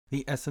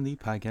The S&D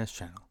Podcast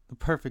Channel, the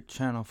perfect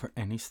channel for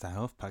any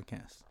style of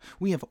podcast.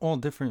 We have all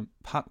different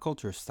pop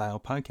culture style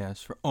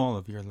podcasts for all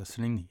of your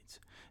listening needs.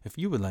 If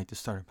you would like to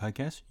start a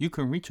podcast, you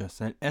can reach us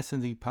at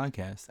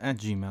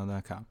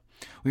sndpodcast@gmail.com.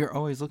 We are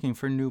always looking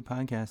for new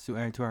podcasts to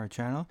add to our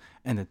channel,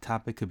 and the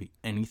topic could be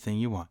anything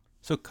you want.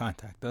 So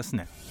contact us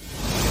now.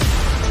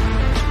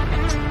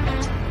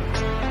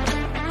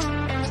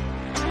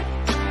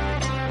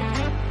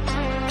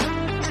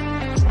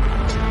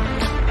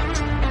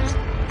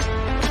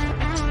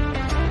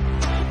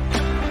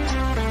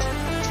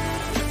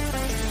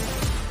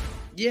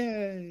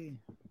 Yay!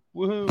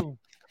 Woohoo!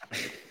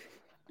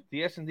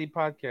 The S&D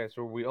podcast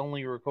where we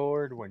only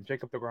record when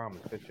Jacob deGrom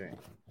is pitching.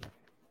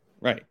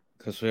 Right,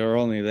 because we were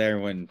only there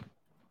when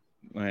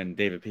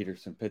David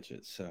Peterson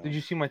pitches. So Did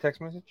you see my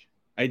text message?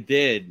 I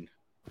did.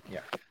 Yeah.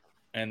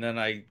 And then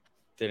I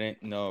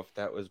didn't know if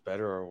that was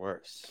better or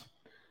worse.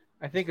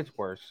 I think it's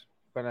worse,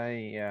 but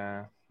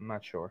I'm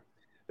not sure.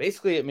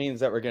 Basically, it means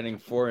that we're getting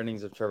 4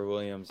 innings of Trevor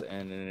Williams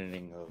and an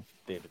inning of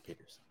David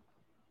Peterson.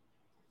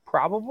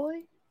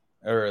 Probably?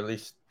 Or at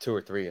least 2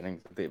 or 3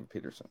 innings of David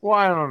Peterson. Well,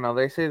 I don't know.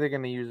 They say they're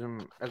going to use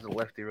him as a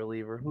lefty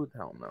reliever. Who the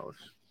hell knows?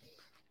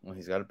 Well,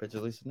 he's got to pitch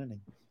at least an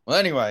inning. Well,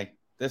 anyway,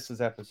 this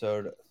is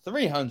episode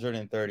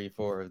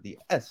 334 of the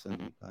S&D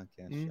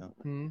Podcast Show.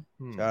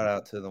 Mm-hmm. Shout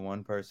out to the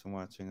one person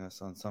watching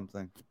us on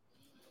something.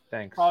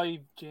 Thanks.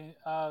 Probably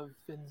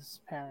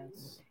Finn's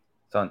parents.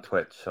 It's on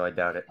Twitch, so I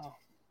doubt it. Oh.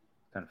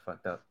 Kind of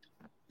fucked up.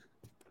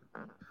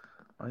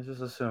 I was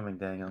just assuming,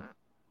 Daniel.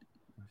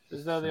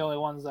 Because they're the only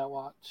ones that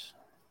watch.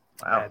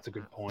 Wow. That's a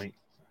good point.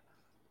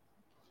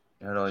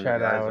 You heard all your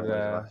Shout guys out, always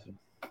watching.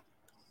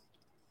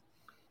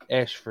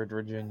 Ashford,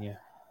 Virginia.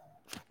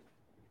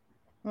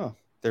 Oh,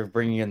 they're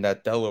bringing in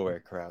that Delaware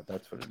crowd.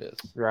 That's what it is.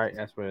 Right,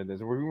 that's what it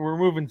is. We're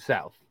moving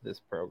south, this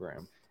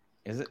program.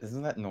 Is it?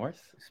 Isn't that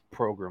north? This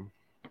program.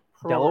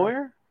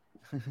 Delaware?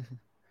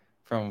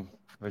 From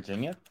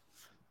Virginia?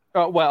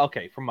 Oh, well,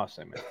 okay, from us,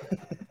 I meant.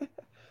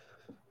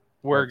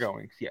 We're That's-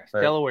 going, yes. right.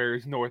 Delaware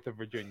is north of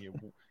Virginia,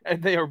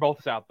 and they are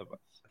both south of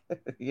us.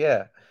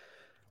 Yeah.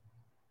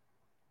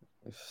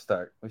 We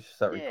should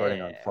start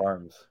recording on Yeah.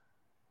 farms.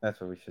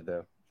 That's what we should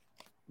do.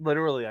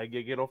 Literally, I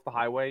get off the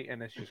highway,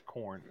 and it's just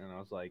corn, and I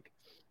was like,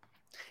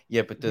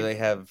 Yeah, but do they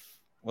have?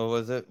 What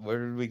was it? Where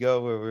did we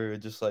go? Where we were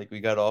just like we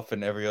got off,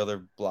 and every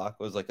other block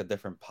was like a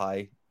different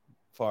pie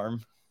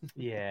farm.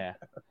 yeah.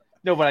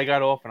 No, but I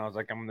got off, and I was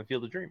like, I'm in the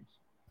Field of Dreams.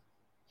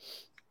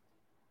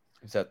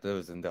 Except that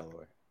was in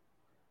Delaware.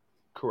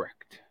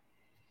 Correct.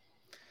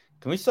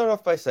 Can we start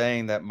off by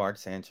saying that Mark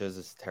Sanchez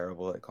is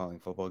terrible at calling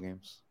football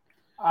games?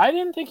 I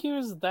didn't think he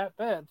was that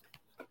bad.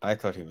 I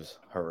thought he was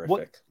horrific.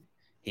 What?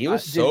 He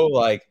was Did- so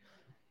like,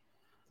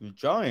 the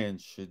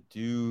Giants should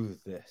do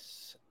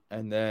this,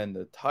 and then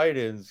the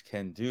Titans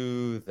can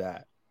do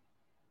that.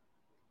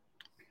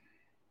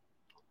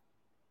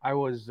 I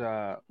was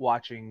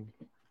watching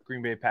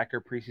Green Bay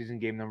Packer preseason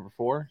game number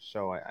 4,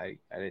 so I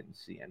didn't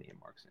see any of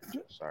Mark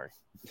Sanchez. Sorry.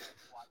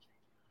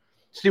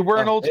 See,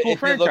 we're an old school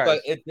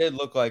franchise. It did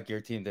look like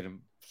your team didn't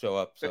show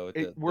up, so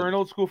We're an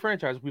old school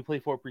franchise. We play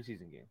 4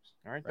 preseason games.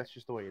 All right, that's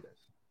just the way it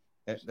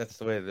is. That's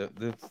the way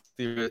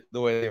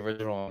the way the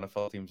original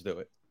NFL teams do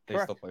it. They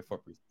Correct. still play 4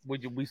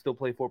 preseason. We still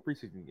play 4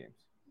 preseason games.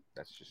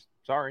 That's just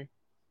sorry.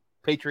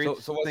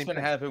 Patriots. So what's same going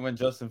to thing. happen when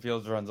Justin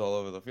Fields runs all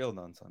over the field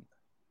on Sunday?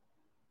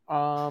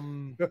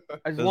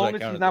 As Does long that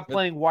as count he's as not a-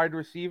 playing wide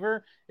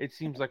receiver, it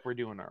seems like we're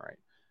doing all right.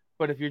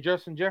 But if you're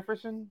Justin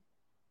Jefferson,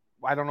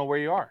 I don't know where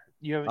you are.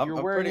 You're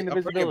wearing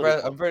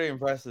invisibility. I'm pretty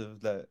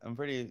impressive that I'm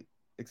pretty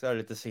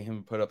excited to see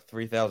him put up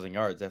 3,000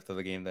 yards after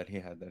the game that he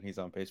had that he's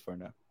on pace for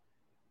now.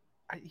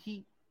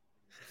 He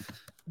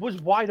was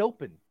wide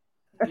open.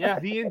 Yeah,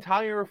 The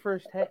entire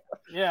first half.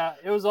 yeah,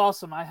 it was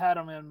awesome. I had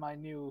him in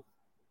one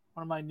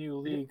of my new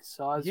leagues,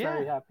 so I was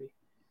very Yeah. happy.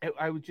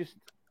 I would just.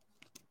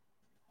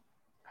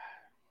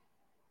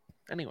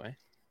 Anyway,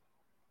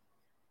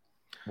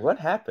 What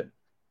happened?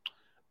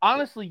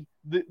 honestly,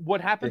 what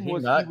Did happened he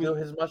was not he do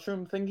was, his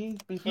mushroom thingy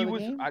before he the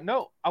was game?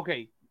 no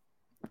okay.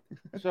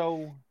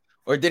 So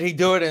Or did he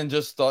do it and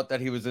just thought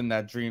that he was in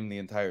that dream the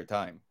entire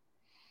time?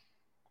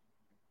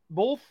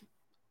 both.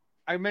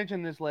 I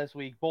mentioned this last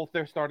week. Both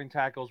their starting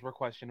tackles were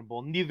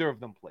questionable. Neither of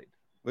them played.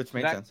 Which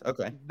makes sense.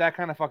 Okay. That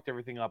kind of fucked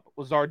everything up.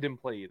 Lazard didn't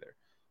play either.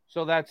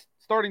 So that's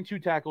starting 2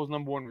 tackles,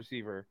 number 1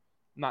 receiver,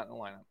 not in the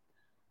lineup.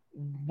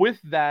 With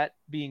that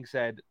being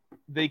said,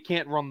 they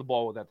can't run the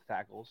ball without the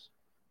tackles.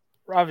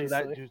 So Obviously,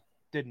 that just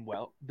didn't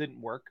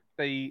work.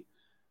 They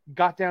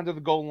got down to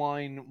the goal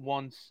line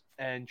once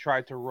and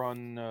tried to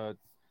run.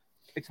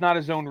 It's not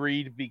a zone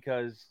read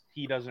because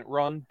he doesn't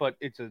run, but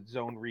it's a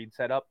zone read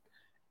setup.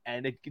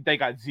 And they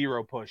got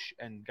 0 push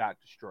and got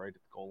destroyed at the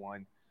goal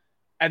line.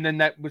 And then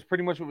that was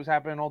pretty much what was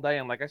happening all day.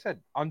 And like I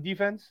said, on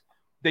defense,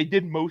 they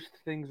did most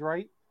things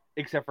right,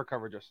 except for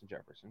cover Justin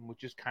Jefferson,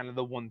 which is kind of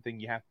the one thing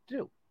you have to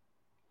do.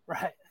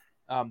 right?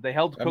 They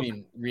held Cook.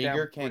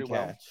 Rieger can't pretty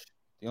well. catch.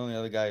 The only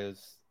other guy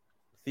is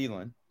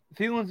Thielen.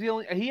 Thielen's the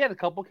only. He had a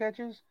couple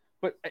catches,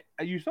 but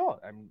you saw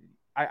it.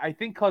 I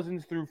think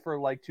Cousins threw for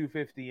like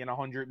 250 and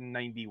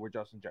 190 were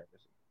Justin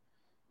Jefferson.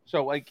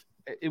 So like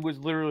it was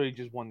literally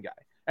just one guy,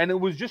 and it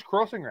was just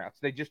crossing routes.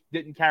 They just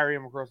didn't carry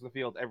him across the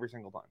field every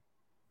single time.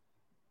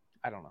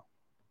 I don't know.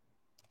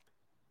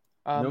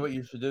 You know what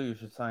you should do? You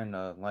should sign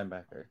a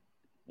linebacker.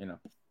 You know.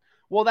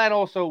 Well, that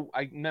also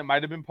that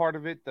might have been part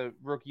of it. The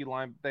rookie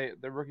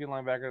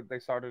linebacker they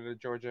started at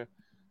Georgia,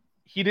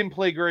 he didn't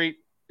play great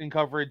in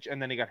coverage,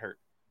 and then he got hurt.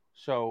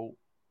 So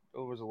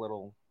it was a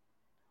little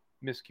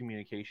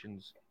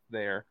miscommunications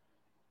there.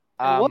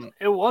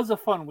 It was a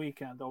fun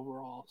weekend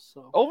overall.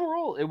 So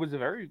Overall, it was a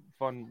very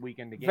fun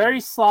weekend again. very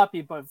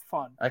sloppy but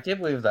fun. I can't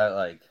believe that.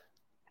 Like,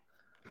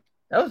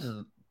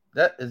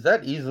 is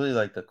that easily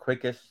like the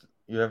quickest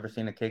you've ever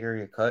seen a kicker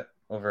get cut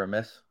over a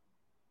miss?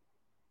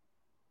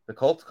 The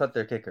Colts cut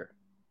their kicker.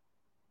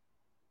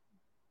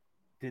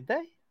 Did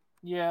they?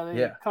 Yeah,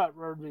 they cut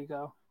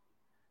Rodrigo.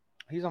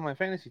 He's on my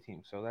fantasy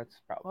team, so that's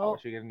probably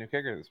I should get a new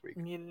kicker this week.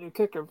 You need a new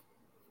kicker.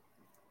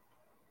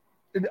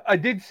 I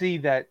did see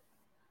that.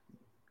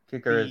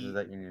 Kicker is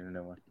that you need a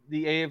new one.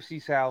 The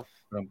AFC South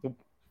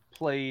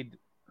played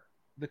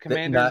the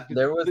Commanders.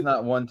 There was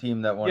not one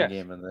team that won a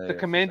game in the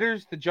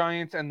Commanders, the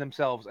Giants, and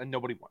themselves, and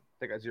nobody won.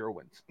 They got 0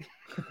 wins.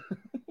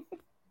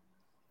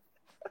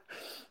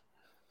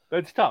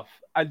 That's tough.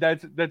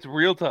 That's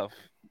real tough.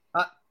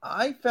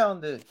 I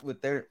found it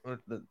with the.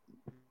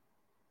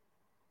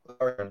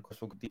 Of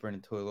course, we'll go deeper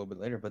into it a little bit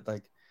later, but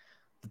like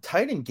the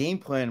Titan game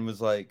plan was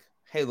like,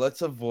 hey,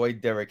 let's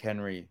avoid Derrick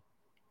Henry.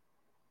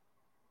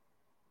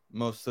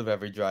 Most of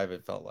every drive,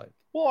 it felt like.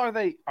 Well, are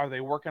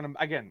they working them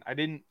again?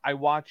 I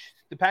watched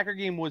the Packer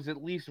game was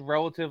at least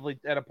relatively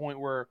at a point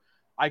where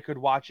I could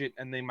watch it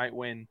and they might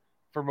win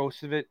for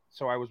most of it.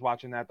 So I was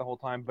watching that the whole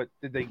time. But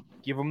did they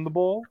give him the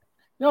ball?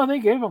 No, they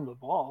gave him the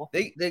ball.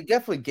 They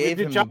definitely gave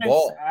him the the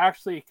ball.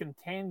 Actually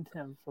contained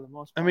him for the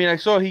most part. I mean, I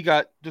saw he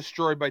got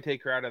destroyed by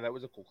Tate Crowder. That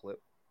was a cool clip.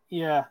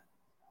 Yeah.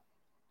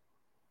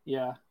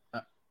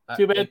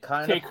 Too bad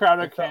Tate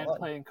Crowder can't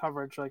play in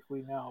coverage like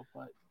we know,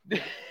 but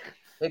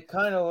it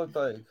kind of looked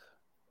like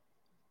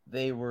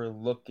they were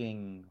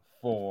looking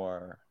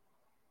for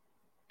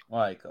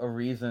like a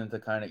reason to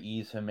kind of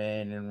ease him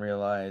in and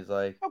realize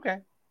like, okay,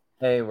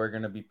 hey, we're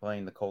gonna be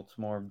playing the Colts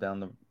more down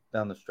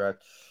the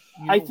stretch.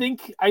 I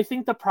think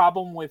the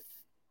problem with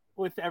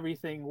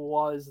everything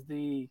was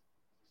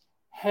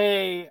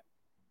hey,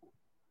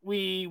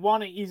 we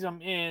want to ease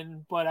them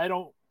in, but I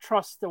don't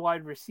trust the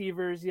wide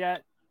receivers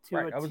yet to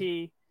a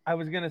T. I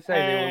was gonna say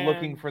they were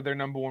looking for their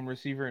number one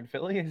receiver in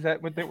Philly. Is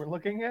that what they were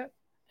looking at?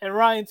 And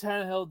Ryan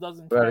Tannehill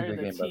doesn't carry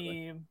the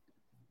team.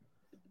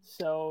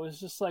 So it's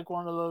just like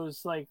one of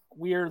those like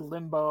weird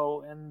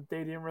limbo, and they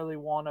didn't really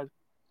want to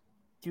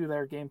do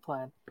their game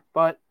plan.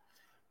 But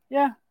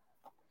yeah,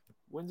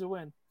 win's a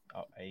win.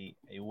 Oh, a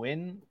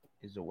win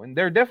is a win.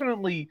 They're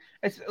definitely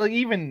it's like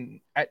even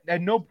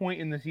at no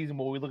point in the season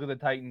will we look at the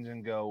Titans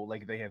and go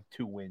like they have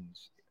 2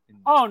 wins.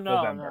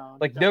 No.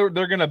 Like they're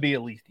gonna be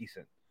at least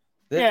decent.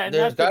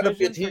 There's got to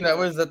be a team that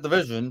wins that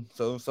division,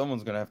 so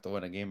someone's gonna have to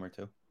win a game or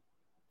 2.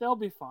 They'll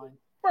be fine.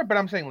 Right, but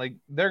I'm saying like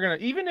they're gonna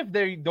even if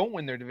they don't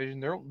win their division,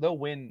 they'll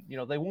win. You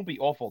know, they won't be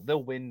awful.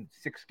 They'll win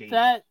 6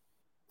 games.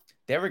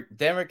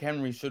 Derrick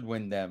Henry should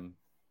win them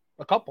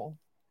a couple.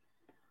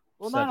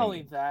 Well, not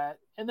only that,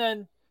 and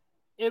then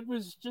it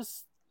was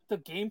just the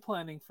game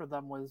planning for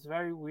them was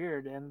very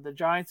weird, and the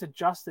Giants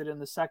adjusted in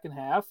the second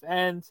half.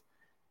 And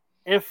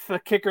if a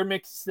kicker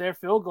makes their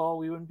field goal,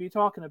 we wouldn't be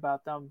talking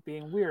about them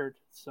being weird.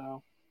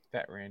 So,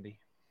 Fat Randy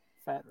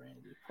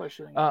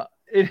pushing.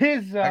 It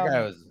is. That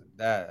guy was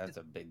that's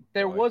a big.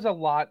 There was a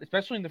lot,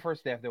 especially in the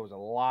first half. There was a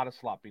lot of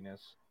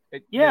sloppiness.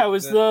 It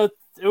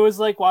was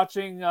like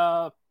watching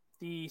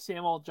the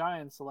same old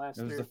Giants the last.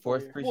 It was the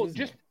 4th preseason. Well,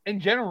 just in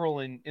general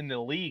in the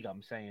league,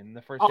 I'm saying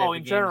the first. Oh,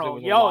 in general,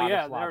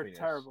 they're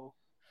terrible.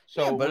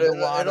 So, yeah, but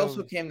it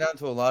also came down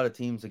to a lot of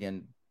teams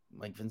again,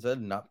 like Vin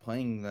said, not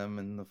playing them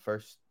in the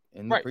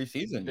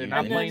preseason. They're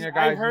not playing their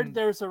guys. I heard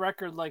there's a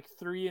record like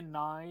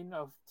 3-9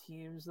 of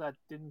teams that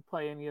didn't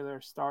play any of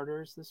their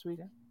starters this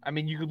weekend. I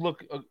mean, you could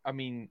look. I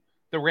mean,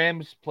 the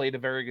Rams played a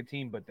very good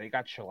team, but they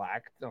got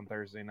shellacked on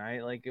Thursday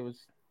night. Like it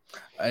was.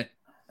 I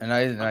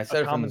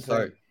said it from the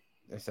start.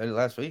 I said it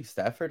last week.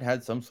 Stafford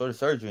had some sort of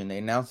surgery, and they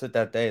announced it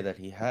that day that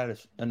he had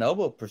an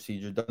elbow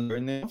procedure done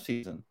during the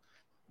offseason.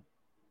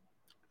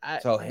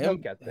 So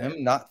him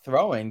not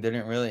throwing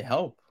didn't really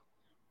help.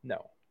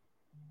 No.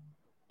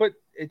 But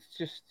it's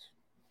just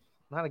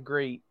not a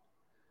great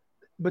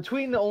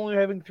between the only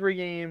having 3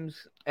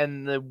 games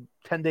and the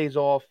 10 days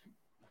off,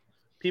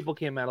 people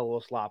came out a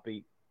little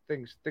sloppy.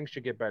 Things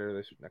should get better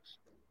this next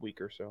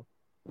week or so.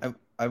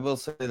 I will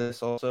say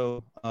this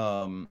also.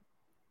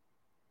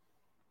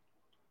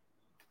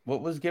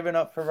 What was given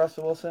up for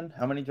Russell Wilson?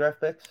 How many draft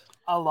picks?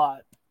 A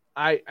lot.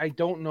 I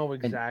don't know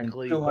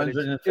exactly.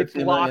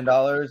 $250 million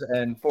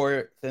and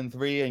 4th and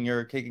 3, and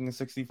you're kicking a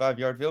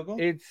 65-yard field goal.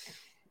 It's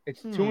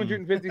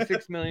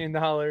 $256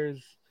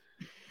 million.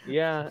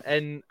 Yeah,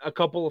 and a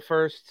couple of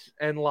firsts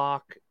and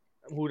Locke,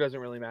 who doesn't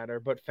really matter,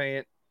 but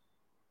Fant.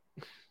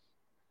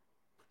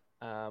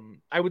 I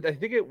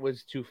think it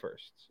was 2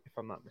 firsts, if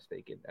I'm not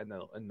mistaken,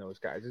 and those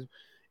guys.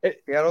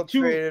 Seattle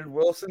traded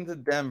Wilson to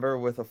Denver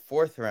with a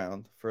 4th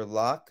round for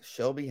Locke,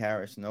 Shelby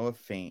Harris, Noah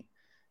Fant,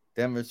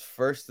 Denver's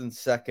 1st and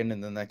 2nd in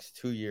the next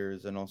 2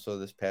 years, and also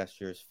this past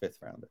year's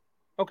 5th rounder.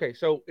 Okay,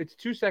 so it's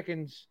 2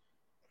 seconds,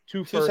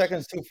 2 firsts. 2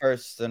 seconds, 2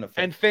 firsts, and a 5th.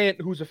 And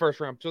Fant, who's a 1st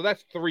round. So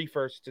that's 3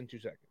 firsts in 2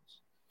 seconds.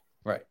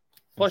 Right.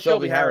 Plus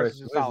Shelby Harris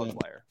is a solid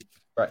player.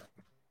 Right.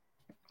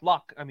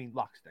 Locke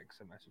stinks,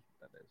 and that's what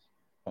that is.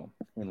 Oh,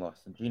 he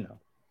lost to Gino.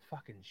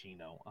 Fucking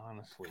Gino,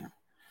 honestly.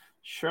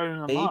 Shredding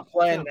them they up.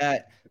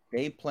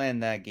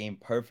 planned that game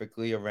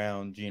perfectly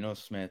around Geno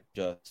Smith.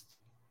 Just,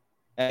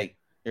 hey,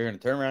 you're gonna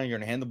turn around, you're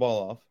gonna hand the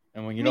ball off,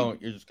 and when you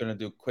don't, you're just gonna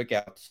do quick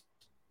outs,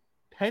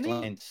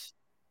 Penny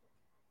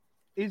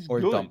is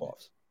or good. dump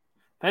offs.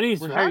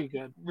 Penny's very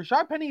good.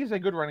 Rashad Penny is a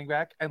good running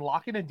back, and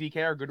Lockett and DK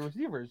are good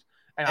receivers.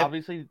 And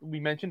obviously, we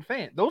mentioned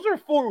Fant. Those are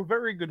 4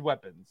 very good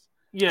weapons.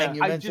 Yeah, and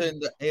you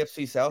mentioned the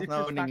AFC South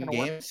now in the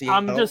game.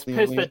 I'm just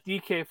pissed at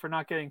DK for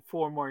not getting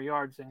 4 more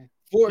yards and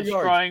 4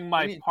 destroying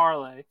my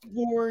parlay.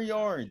 4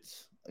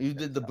 yards. You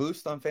did the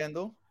boost on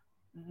FanDuel?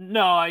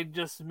 No, I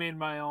just made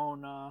my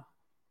own.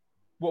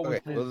 What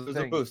was there's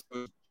a boost.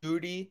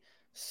 Judy,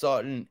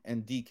 Sutton,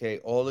 and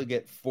DK all to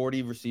get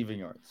 40 receiving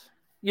yards.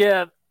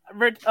 Yeah,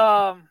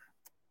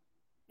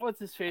 what's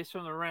his face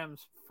from the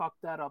Rams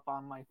fucked that up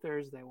on my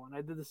Thursday one.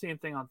 I did the same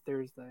thing on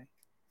Thursday.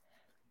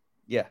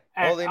 Yeah,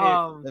 all they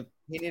needed,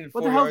 he needed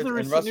 4 yards,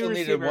 and Russell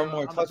needed 1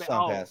 more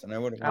touchdown pass, and I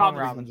would have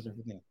won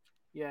 $350.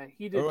 Yeah,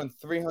 he did. I won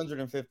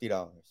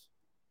 $350.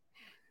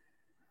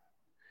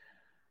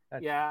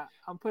 Yeah,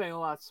 I'm putting a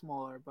lot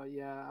smaller, but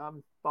yeah,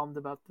 I'm bummed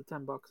about the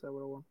 $10 I would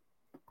have won.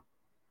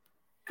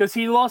 Because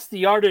he lost the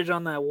yardage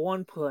on that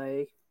one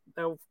play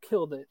that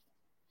killed it.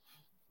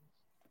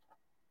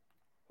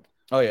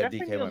 Oh yeah, Jeff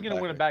DK McNeil's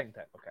gonna win a batting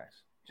title,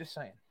 guys. Just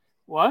saying.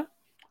 What?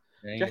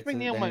 Jeff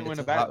McNeil might win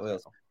a batting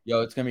title.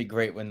 Yo, it's gonna be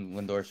great when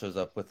Lindor shows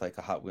up with like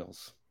a Hot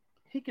Wheels.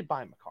 He could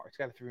buy him a car. He's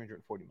got a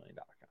 $340 million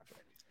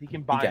contract. He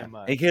can buy him.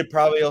 He could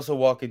probably also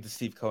walk into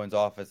Steve Cohen's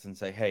office and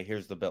say, "Hey,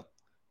 here's the bill."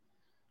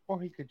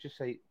 Or he could just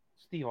say,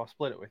 "Steve, I'll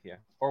split it with you."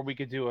 Or we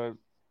could do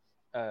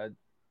a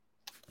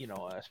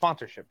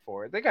sponsorship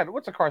for it. They got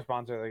what's a car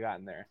sponsor they got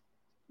in there?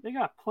 They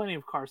got plenty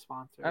of car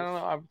sponsors. I don't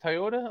know.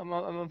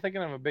 Toyota. I'm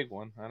thinking of a big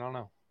one. I don't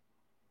know.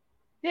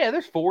 Yeah,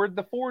 there's Ford.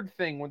 The Ford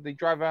thing when they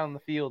drive out on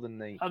the field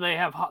and they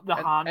have the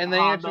Honda and they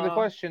answer the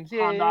questions.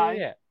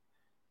 Yeah.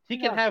 He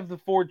can have the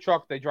Ford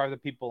truck they drive the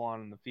people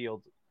on in the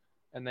field,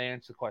 and they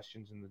answer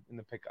questions in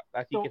the pickup.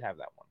 He could have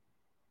that one.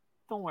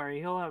 Don't worry,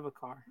 he'll have a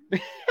car.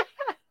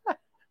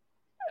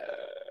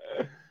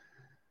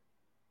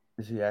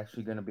 Is he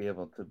actually going to be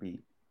able to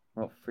beat?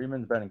 Well,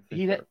 Freeman's betting.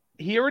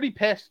 He already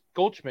passed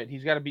Goldschmidt.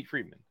 He's got to beat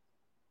Freeman.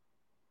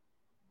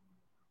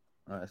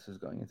 Oh, this is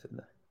going into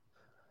the.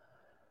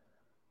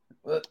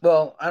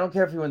 Well, I don't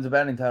care if he wins a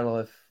batting title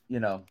if,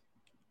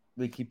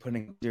 we keep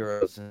putting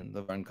zeros in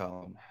the run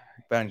column.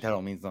 Batting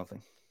title means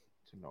nothing.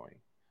 It's annoying.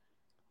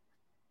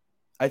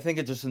 I think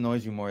it just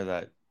annoys you more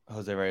that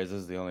Jose Reyes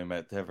is the only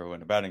Met to ever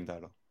win a batting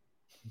title.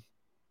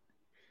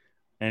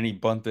 And he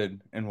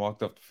bunted and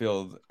walked off the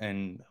field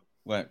and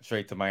went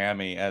straight to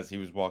Miami as he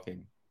was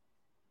walking.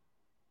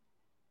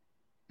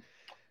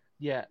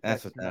 Yeah.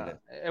 That's what that is.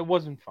 It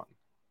wasn't fun.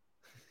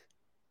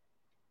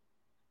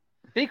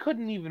 They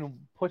couldn't even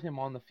put him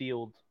on the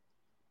field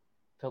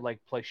to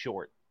play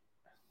short.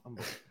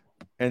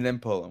 And then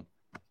pull him.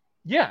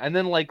 Yeah, and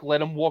then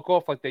let him walk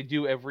off like they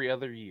do every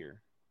other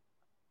year.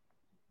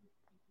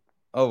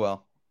 Oh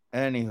well.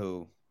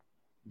 Anywho.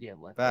 Yeah,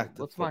 let's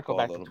not go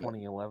back to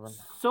 2011.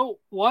 So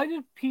why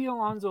did Pete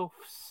Alonso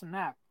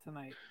snap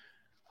tonight?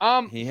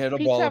 He hit a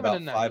ball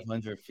about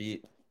 500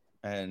 feet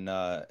and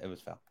it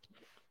was foul.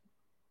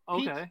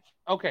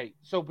 Okay.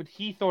 So but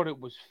he thought it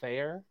was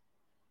fair.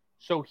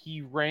 So he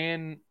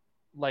ran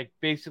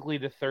basically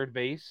to third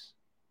base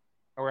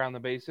around the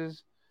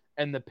bases,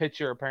 and the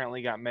pitcher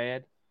apparently got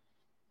mad.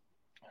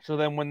 So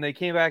then when they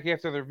came back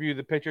after the review,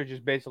 the pitcher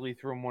just basically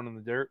threw him one in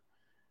the dirt.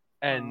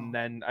 And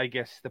then I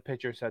guess the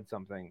pitcher said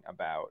something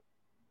about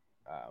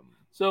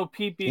so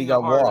Pete being he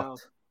got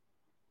walked.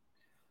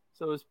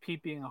 So it was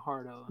Pete being a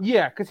hardo.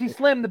 Yeah, because he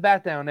slammed the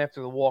bat down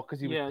after the walk because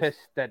he was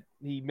pissed that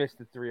he missed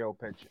the 3-0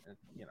 pitch.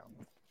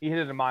 He hit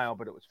it a mile,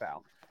 but it was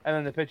foul. And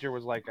then the pitcher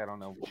was like, I don't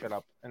know, shut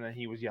up. And then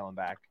he was yelling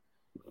back.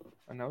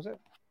 And that was it.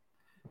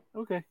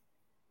 Okay.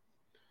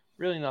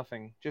 Really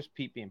nothing. Just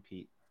Pete being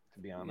Pete,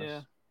 to be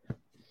honest. Yeah.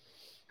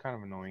 Kind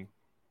of annoying.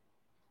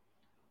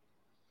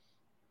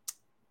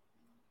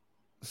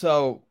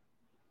 So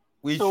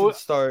we should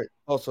start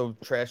also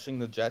trashing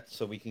the Jets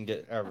so we can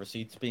get our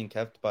receipts being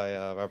kept by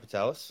Robert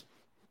Saleh.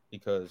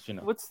 Because,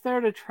 What's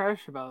there to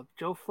trash about?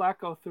 Joe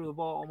Flacco threw the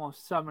ball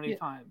almost 70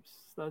 times.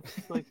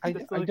 That's I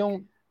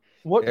don't...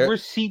 What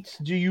receipts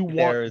do you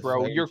want,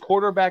 bro? Your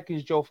quarterback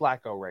is Joe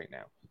Flacco right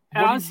now.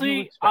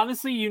 Honestly,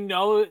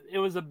 it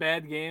was a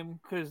bad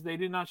game because they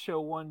did not show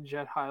one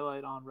Jet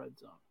highlight on Red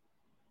Zone.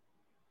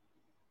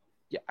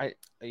 Yeah,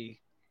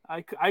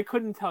 I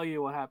couldn't tell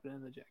you what happened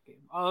in the Jet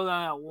game other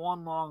than that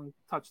one long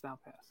touchdown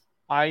pass.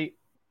 I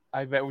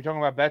bet we're talking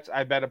about bets.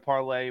 I bet a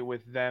parlay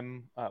with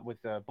them with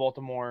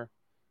Baltimore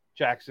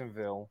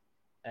Jacksonville,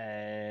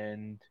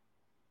 and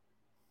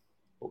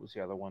what was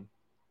the other one?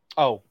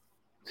 Oh,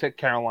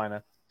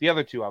 Carolina. The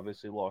other two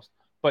obviously lost,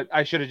 but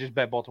I should have just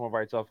bet Baltimore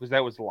by itself because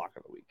that was the lock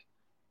of the week.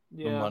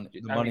 Yeah,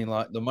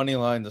 the money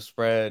line, the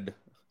spread.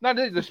 Not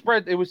the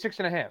spread. It was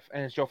 6.5,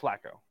 and it's Joe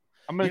Flacco.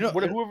 I'm gonna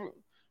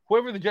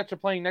whoever the Jets are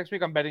playing next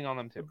week, I'm betting on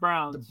them too.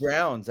 The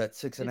Browns at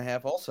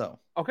 6.5 also.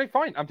 Okay,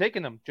 fine. I'm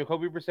taking them.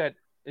 Jacoby Brissett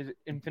is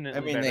infinitely.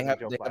 I mean, they have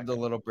the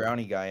little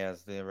brownie guy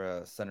as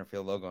their center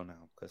field logo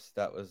now because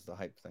that was the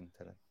hype thing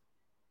today.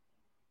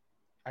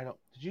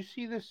 Did you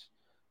see this?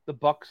 The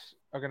Bucks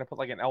are gonna put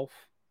like an elf.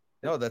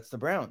 No, that's the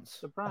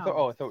Browns. I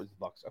thought it was the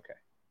Bucks. Okay,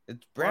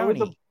 it's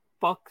brownie.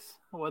 Bucks?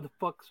 What the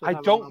Bucks? I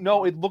don't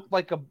know. It looked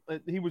like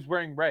he was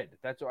wearing red.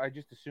 That's what I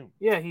just assumed.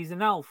 Yeah, he's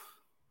an elf.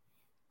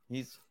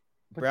 He's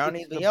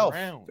Brownie the elf.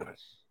 Browns.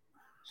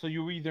 So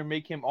you either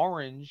make him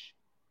orange,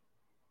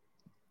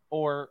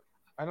 or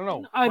I don't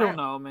know. I don't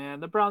know,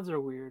 man. The Browns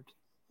are weird.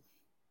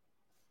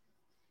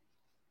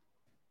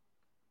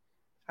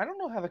 I don't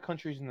know how the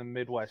countries in the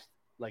Midwest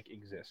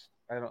exist.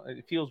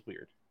 It feels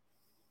weird.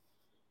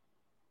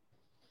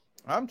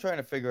 I'm trying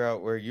to figure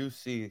out where you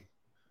see.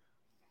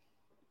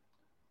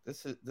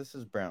 This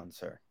is brown,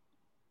 sir.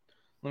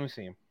 Let me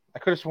see him. I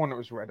could have sworn it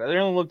was red. I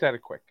only looked at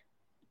it quick.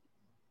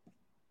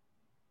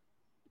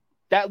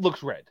 That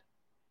looks red.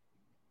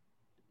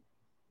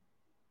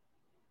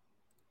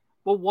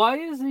 Well, why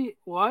is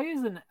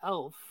an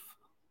elf?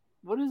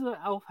 What does an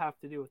elf have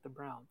to do with the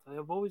Browns? I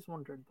have always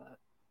wondered that.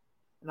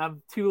 And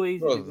I'm too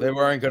lazy. Well, they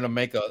weren't going to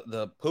make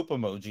the poop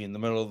emoji in the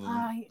middle of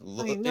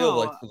the field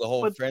like the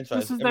whole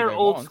franchise. This is their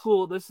old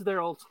school. This is their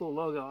old school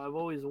logo. I've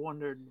always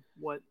wondered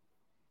what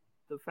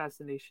the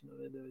fascination of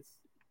it is.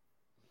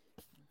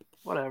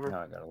 Whatever.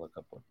 Now I gotta look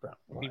up what brown.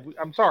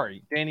 I'm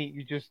sorry, Danny.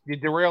 You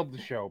derailed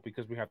the show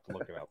because we have to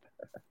look it up.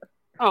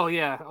 Oh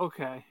yeah,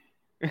 okay.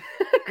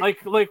 like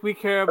we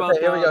care about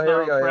here we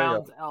go.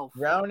 Brown's elf.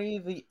 Brownie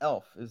the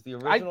Elf is the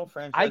original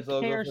franchise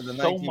logo for the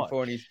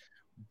 1940s.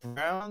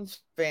 Browns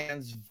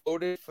fans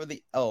voted for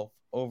the elf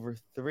over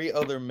 3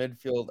 other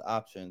midfield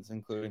options,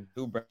 including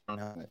 2 brown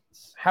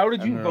helmets. How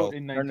did you vote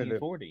in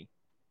 1940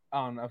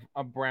 on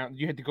a brown?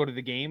 You had to go to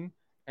the game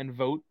and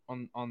vote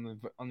on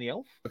the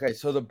elf? Okay,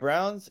 so the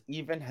Browns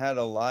even had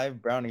a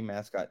live brownie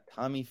mascot.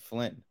 Tommy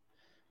Flynn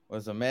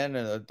was a man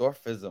in a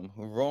dwarfism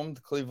who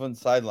roamed Cleveland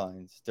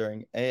sidelines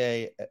during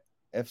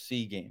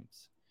AAFC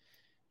games.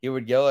 He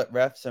would yell at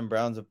refs and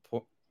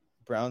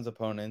Browns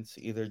opponents,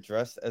 either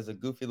dressed as a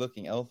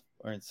goofy-looking elf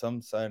or in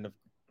some side of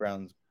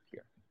Browns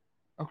gear.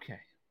 Okay,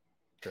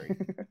 great.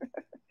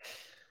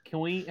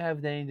 Can we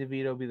have Danny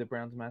DeVito be the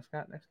Browns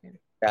mascot next game?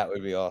 That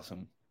would be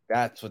awesome.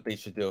 That's what they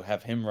should do.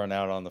 Have him run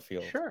out on the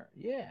field. Sure,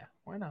 yeah.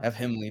 Why not? Have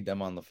him lead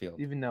them on the field.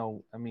 Even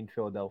though,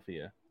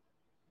 Philadelphia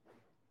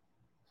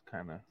is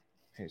kind of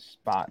his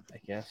spot, I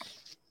guess.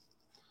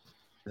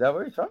 Is that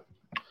where he's from?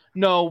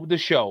 No, the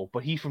show.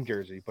 But he's from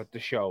Jersey. But the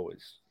show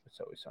is It's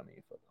Always Sunny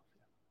in Philadelphia.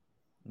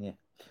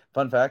 Yeah.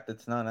 Fun fact,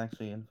 it's not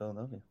actually in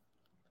Philadelphia.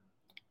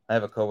 I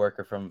have a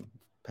coworker from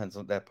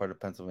that part of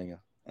Pennsylvania,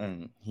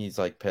 and he's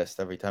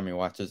pissed every time he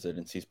watches it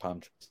and sees palm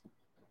trees.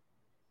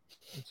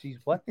 And sees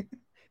what?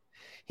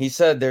 He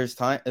said there's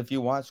time, if you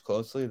watch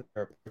closely,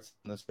 there are parts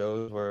in the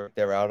shows where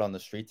they're out on the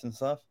streets and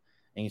stuff,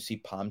 and you see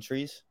palm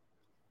trees.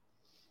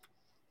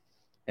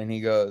 And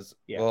he goes,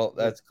 well,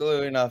 that's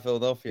clearly not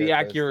Philadelphia. The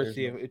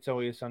accuracy of It's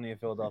Always Sunny in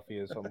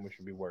Philadelphia is something we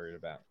should be worried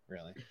about,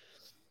 really.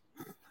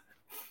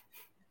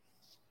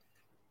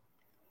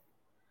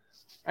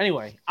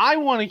 Anyway, I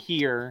want to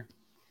hear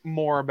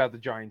more about the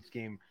Giants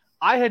game.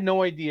 I had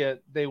no idea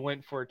they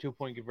went for a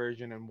 2-point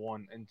conversion and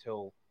won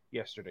until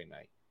yesterday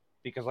night.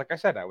 Because, like I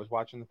said, I was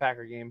watching the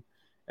Packer game,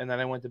 and then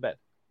I went to bed.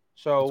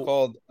 So it's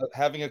called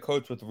having a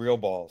coach with real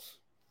balls.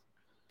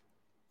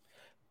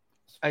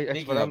 By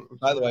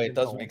the way, it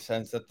does make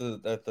sense that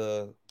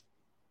the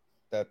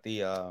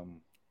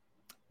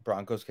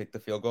Broncos kicked the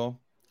field goal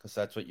because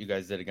that's what you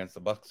guys did against the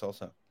Bucks,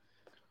 also.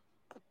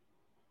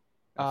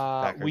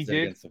 We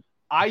did.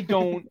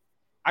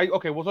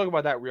 Okay, we'll talk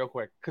about that real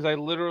quick because I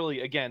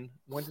literally again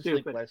went to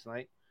sleep last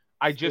night.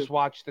 I just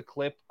watched the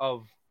clip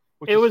of.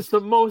 It was the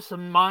most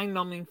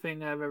mind-numbing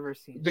thing I've ever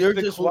seen. You're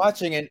just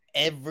watching, and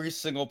every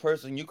single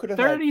person you could have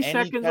 30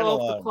 seconds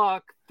off the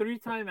clock, 3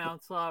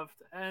 timeouts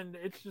left, and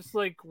it's just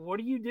like, what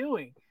are you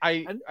doing?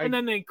 And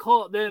then they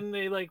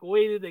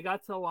waited, they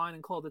got to the line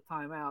and called a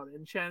timeout,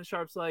 and Shannon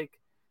Sharp's like,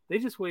 they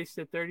just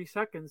wasted 30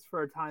 seconds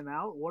for a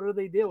timeout. What are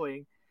they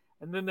doing?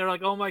 And then they're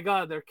like, oh my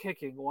God, they're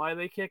kicking. Why are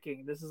they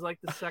kicking? This is like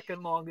the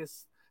second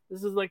longest.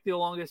 This is like the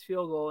longest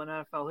field goal in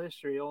NFL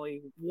history.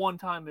 Only one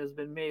time has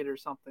been made or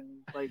something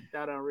like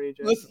that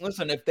outrageous.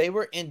 Listen, if they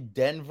were in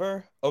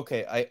Denver,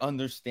 okay, I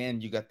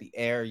understand. You got the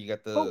air, you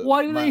got the. But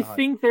why do they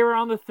think they were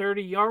on the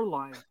 30-yard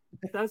line?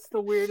 That's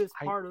the weirdest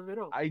part of it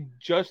all. I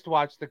just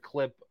watched the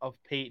clip of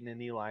Peyton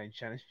and Eli and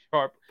Shannon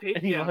Sharp,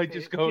 and Eli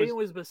just goes, Peyton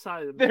was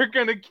beside him. They're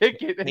going to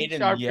kick it. And Peyton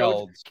Sharp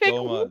yelled goes, kick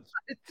so much.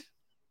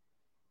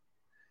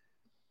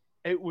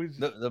 It was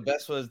the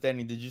best was,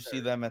 Danny, did you see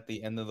them at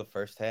the end of the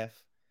first half?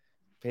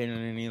 Peyton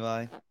and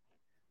Eli.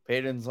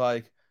 Peyton's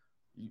like,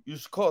 you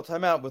should call a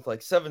timeout with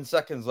like 7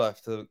 seconds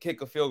left to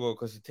kick a field goal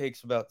because it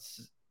takes about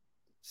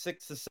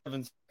 6 to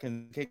 7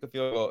 seconds to kick a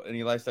field goal. And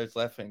Eli starts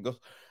laughing and goes,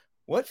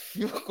 "What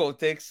field goal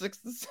takes 6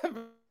 to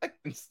 7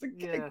 seconds to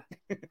kick?"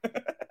 Yeah.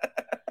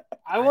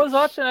 I was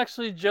watching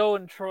actually Joe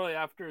and Troy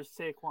after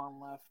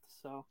Saquon left.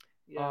 So,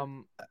 yeah.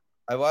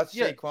 I watched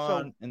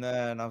Saquon, and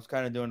then I was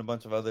kind of doing a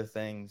bunch of other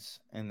things.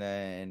 And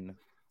then.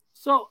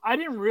 So, I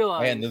didn't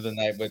realize. And the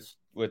night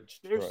with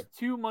there's Troy.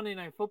 2 Monday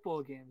Night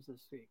Football games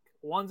this week.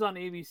 One's on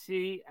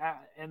ABC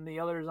and the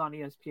other is on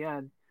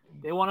ESPN.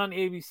 The one on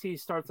ABC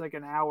starts like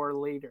an hour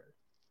later.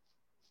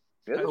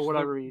 For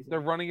whatever reason. They're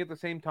running at the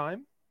same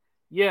time?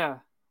 Yeah.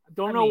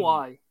 I mean,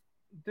 why.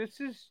 This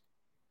is...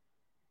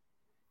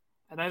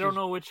 And I don't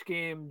know which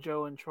game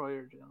Joe and Troy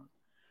are doing.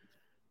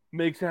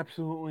 Makes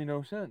absolutely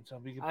no sense. I'll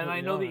be and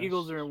I know honest. the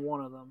Eagles are in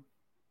one of them.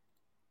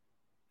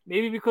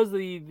 Maybe because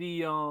the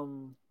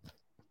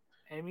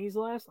Emmys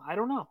last? I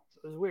don't know.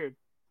 It was weird.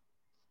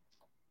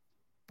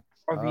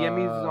 Are the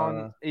Emmys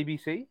on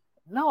ABC?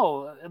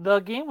 No, the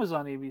game was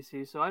on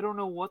ABC, so I don't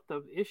know what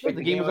the issue is.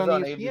 The game was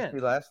on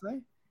ABC last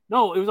night?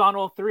 No, it was on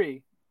all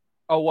 3.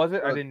 Oh, was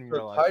it? I didn't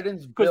realize.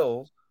 Titans,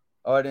 Bills.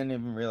 Oh, I didn't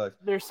even realize.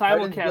 They're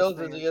simulcasting. Titans,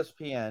 Bills is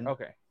ESPN.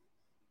 Okay.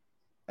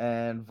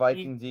 And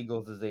Vikings,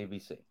 Eagles is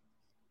ABC.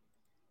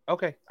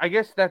 Okay. I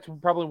guess that's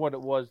probably what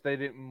it was. They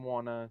didn't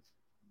want to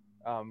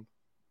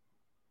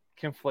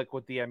conflict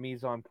with the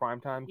Emmys on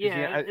primetime.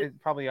 Yeah, it's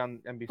probably on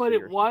NBC.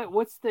 But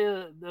what's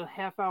the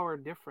half-hour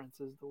difference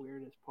is the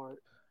weirdest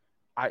part.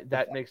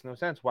 That makes no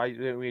sense. Why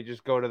didn't we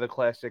just go to the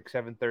classic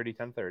 7:30,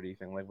 10:30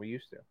 thing like we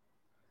used to?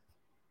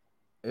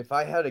 If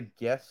I had a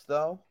guess,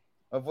 though,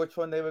 of which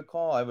one they would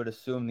call, I would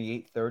assume the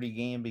 8:30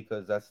 game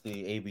because that's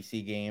the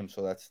ABC game,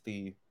 so that's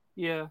the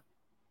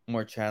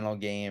more channel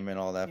game and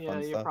all that fun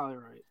stuff. Yeah, you're probably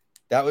right.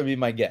 That would be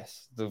my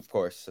guess. Of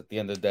course, at the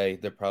end of the day,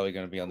 they're probably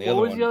going to be on the other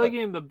one. What was the other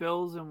game? The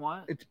Bills and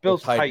what? It's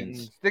Bills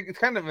Titans. It's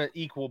kind of an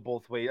equal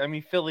both ways. I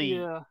mean,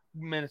 Philly,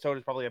 Minnesota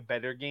is probably a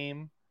better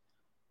game,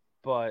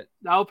 but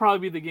that'll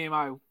probably be the game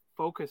I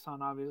focus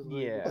on.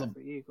 Obviously, the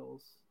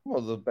Eagles.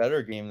 Well, the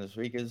better game this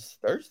week is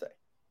Thursday.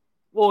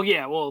 Well,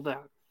 yeah. Well,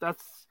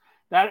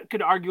 that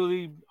could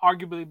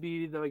arguably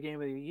be the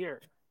game of the year.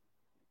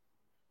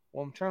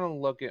 Well, I'm trying to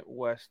look at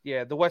West.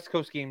 Yeah, the West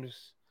Coast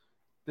games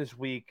this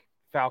week.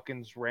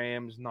 Falcons,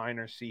 Rams,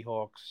 Niners,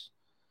 Seahawks,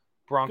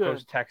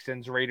 Broncos,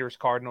 Texans, Raiders,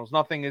 Cardinals.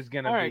 Nothing is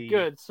going to be... All right,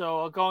 good.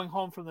 So going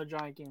home from the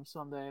Giant game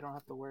Sunday, I don't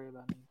have to worry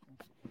about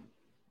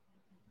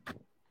anything.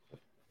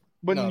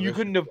 But you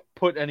couldn't have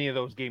put any of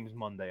those games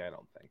Monday, I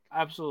don't think.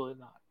 Absolutely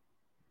not.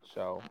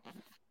 So...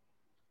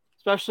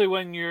 Especially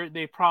when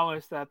they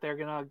promise that they're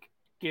going to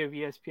give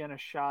ESPN a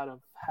shot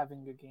of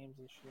having good games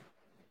this year.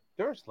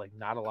 There's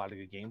not a lot of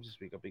good games this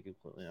week, I'll be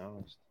completely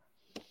honest.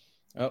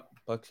 Oh,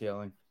 Buck's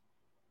yelling.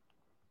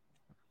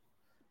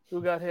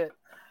 Who got hit?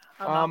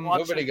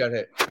 Nobody got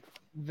hit.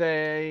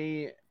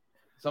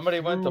 Somebody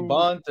went to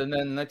bunt, and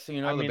then next thing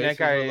you know, the bases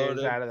that guy were loaded.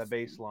 is out of the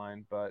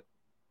baseline. But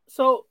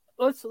so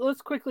let's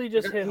quickly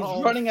just hit He's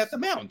home. running at the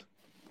mound.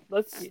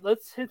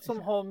 Let's hit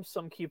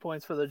some key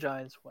points for the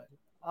Giants win.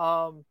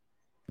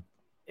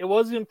 It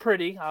wasn't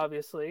pretty,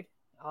 obviously.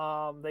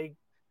 The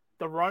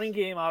running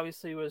game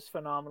obviously was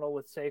phenomenal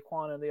with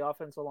Saquon and the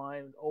offensive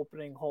line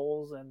opening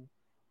holes and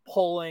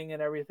pulling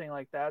and everything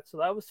like that. So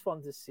that was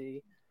fun to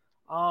see.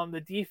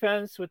 The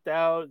defense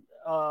without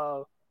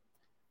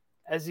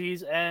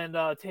Aziz and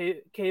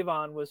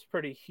Kayvon was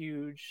pretty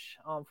huge.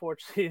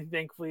 Unfortunately,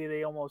 thankfully,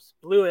 they almost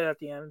blew it at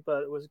the end,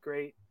 but it was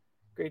great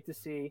to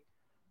see.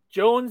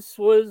 Jones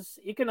was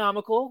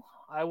economical.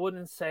 I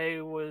wouldn't say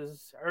it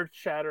was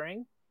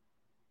earth-shattering.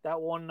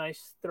 That one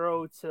nice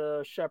throw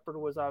to Shepard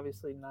was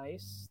obviously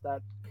nice.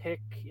 That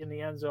pick in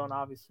the end zone,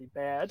 obviously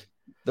bad.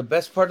 The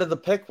best part of the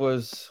pick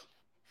was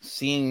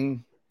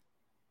seeing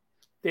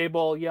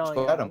Daboll yelling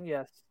at him.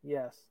 Yes.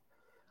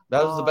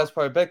 That was the best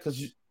part of the pick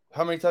because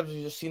how many times have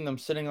you just seen them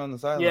sitting on the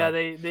sideline? Yeah,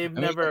 they've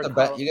never.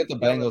 You get the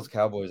Bengals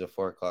Cowboys at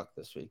 4:00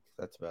 this week.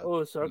 That's about.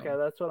 Oh, so okay,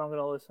 that's what I'm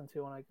gonna listen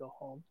to when I go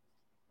home.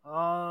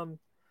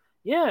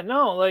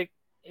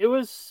 It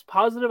was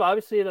positive.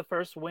 Obviously, the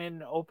first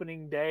win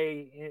opening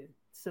day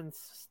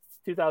since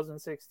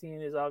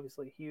 2016 is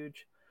obviously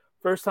huge.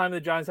 First time the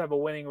Giants have a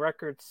winning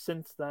record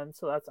since then,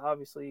 so that's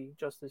obviously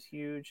just as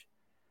huge.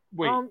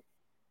 Wait, I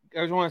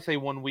just want to say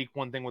one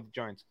thing with the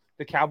Giants.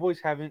 The Cowboys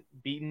haven't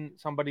beaten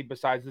somebody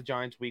besides the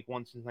Giants week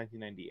 1 since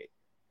 1998.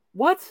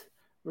 What?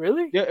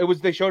 Really? Yeah, it was.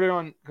 They showed it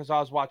on because I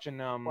was watching.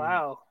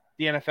 Wow.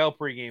 The NFL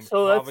pregame.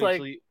 So that's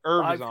obviously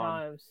Irv 5 was on.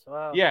 Times.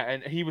 Wow. Yeah,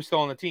 and he was still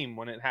on the team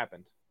when it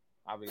happened.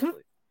 Obviously,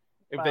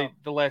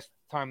 the last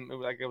time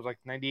it was like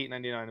 98,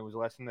 99. It was the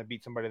last time they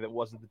beat somebody that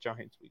wasn't the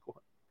Giants week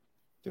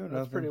 1.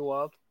 That's pretty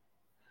wild.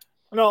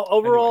 No,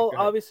 overall,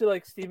 obviously,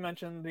 like Steve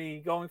mentioned, the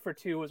going for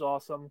 2 was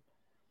awesome.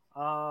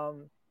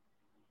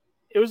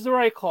 It was the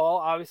right call.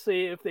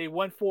 Obviously, if they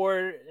went for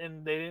it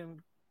and they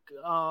didn't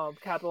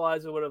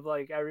capitalize, it would have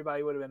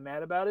everybody would have been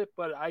mad about it.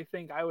 But I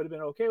think I would have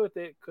been okay with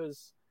it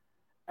because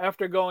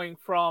after going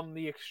from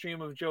the extreme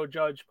of Joe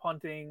Judge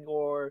punting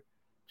or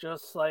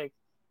just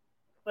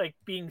like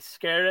being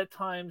scared at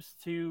times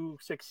to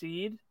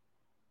succeed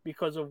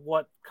because of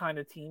what kind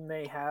of team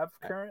they have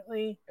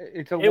currently.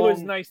 It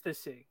was nice to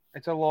see.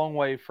 It's a long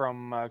way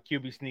from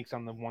QB sneaks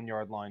on the 1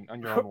 yard line,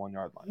 on your own 1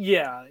 yard line.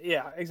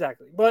 Yeah,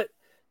 exactly. But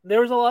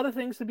there was a lot of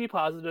things to be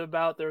positive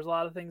about. There's a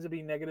lot of things to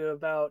be negative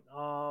about.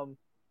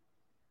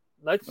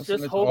 It's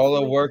all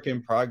a work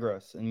in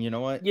progress. And you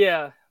know what?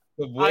 Yeah.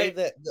 The way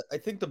I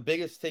think the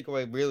biggest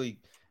takeaway really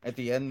at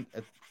the end,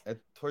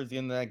 towards the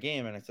end of that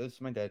game, and I said this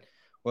to my dad,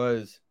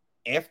 was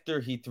after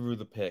he threw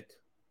the pick,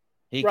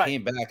 he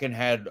came back and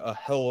had a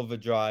hell of a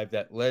drive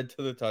that led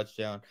to the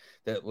touchdown,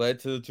 that led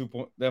to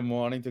them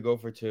wanting to go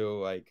for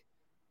 2. Like,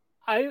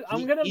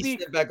 he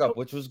stepped back up,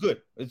 which was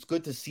good. It's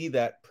good to see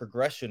that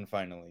progression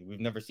finally. We've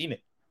never seen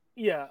it.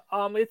 Yeah,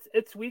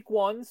 it's week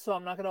 1, so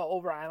I'm not gonna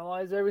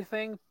overanalyze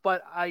everything,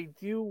 but I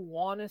do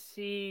want to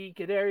see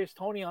Kadarius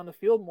Toney on the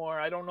field more.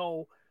 I don't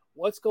know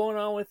what's going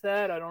on with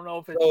that. I don't know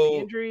if it's the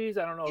injuries.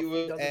 I don't know if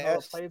he doesn't know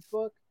the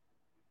playbook.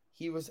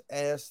 He was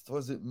asked,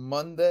 was it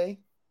Monday?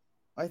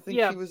 I think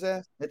he was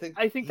asked.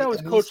 I think that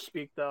was coach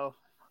speak, though.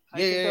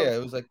 Yeah.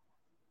 It was like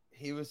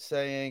he was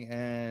saying,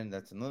 and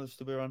that's another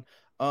stupid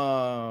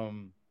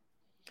one.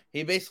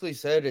 He basically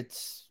said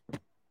it's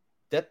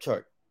depth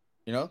chart.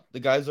 You know, the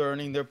guys are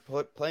earning their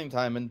playing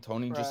time, and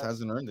Toney just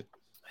hasn't earned it.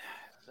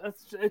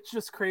 It's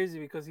just crazy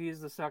because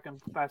he's the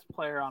second best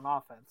player on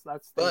offense.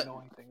 That's the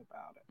annoying thing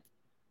about it.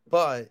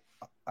 But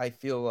I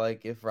feel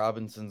like if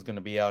Robinson's going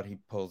to be out, he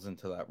pulls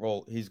into that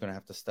role. He's going to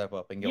have to step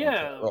up and get into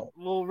that role.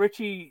 Well,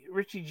 Richie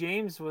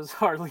James was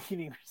our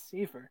leading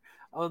receiver,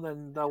 other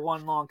than the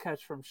one long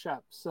catch from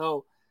Shep.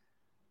 So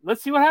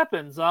let's see what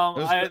happens. It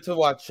was good to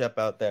watch Shep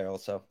out there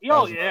also.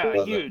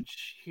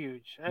 Huge.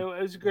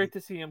 It was great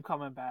to see him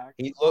coming back.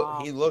 He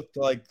looked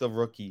like the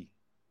rookie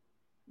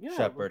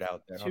Shepard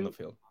out there on the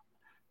field.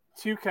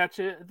 2 catch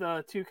it.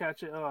 3-0.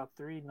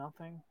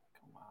 Come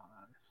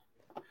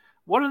on.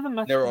 What are the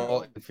methods? They're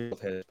all infield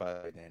hits, by the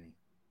way, Danny.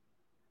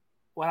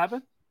 What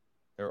happened?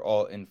 They're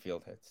all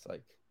infield hits.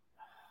 Like,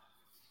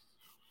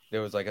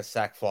 there was like a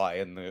sack fly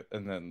and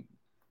then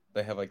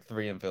they have like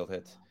 3 infield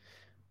hits.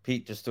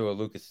 Pete just threw a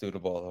Lucas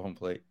Duda ball at the home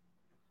plate.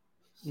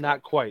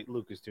 Not quite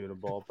Lucas Duda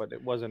ball, but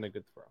it wasn't a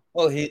good throw.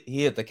 Well, he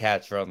hit the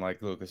catch run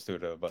like Lucas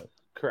Duda, but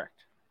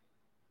correct.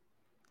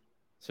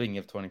 Speaking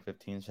of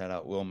 2015, shout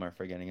out Wilmer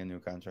for getting a new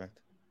contract.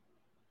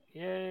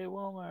 Yay,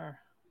 Wilmer.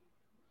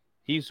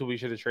 He's who we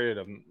should have traded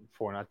him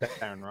for, not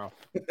Darren Ruff.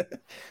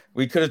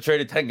 We could have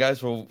traded 10 guys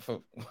for...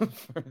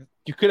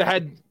 You could have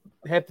had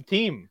half the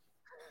team.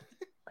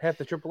 Half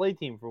the AAA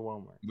team for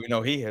Wilmer. We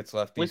know he hits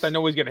lefties. At least I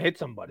know he's going to hit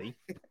somebody.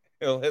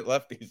 He'll hit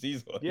lefties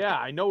easily. Yeah,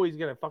 I know he's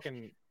going to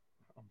fucking...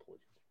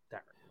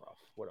 Darren Ruff.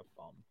 What a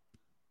bum.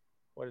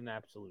 What an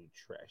absolute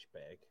trash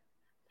bag.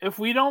 If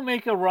we don't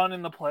make a run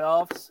in the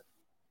playoffs,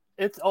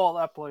 it's all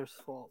that player's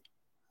fault.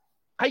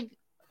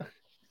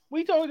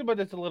 We talked about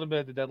this a little bit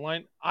at the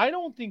deadline. I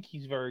don't think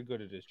he's very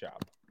good at his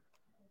job.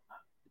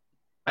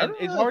 And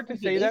it's hard to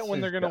say that when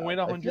they're going to win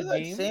 100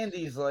 games.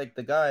 Sandy's like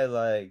the guy,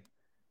 like,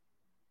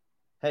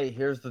 hey,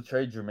 here's the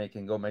trade you're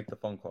making. Go make the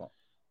phone call.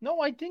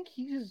 No, I think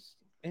he's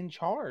in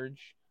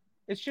charge.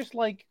 It's just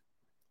like,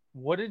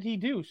 what did he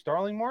do?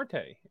 Starling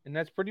Marte. And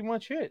that's pretty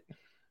much it.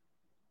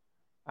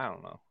 I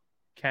don't know.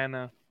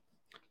 Canna.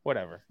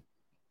 Whatever.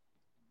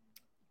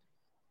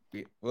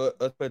 Well,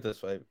 let's put it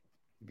this way.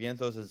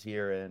 Vientos is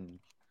here and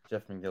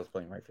Jeff McNeil's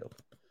playing right field.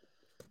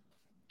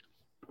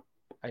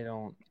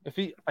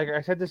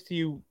 I said this to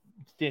you,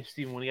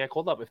 Steven, when he got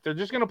called up. If they're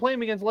just going to play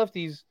him against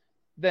lefties,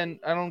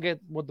 then I don't get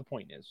what the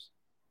point is.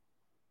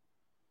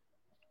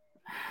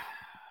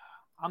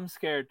 I'm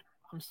scared.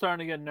 I'm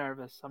starting to get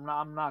nervous. I'm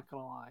not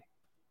going to lie.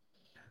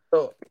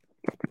 So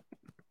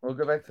we'll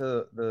go back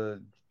to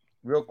the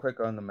real quick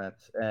on the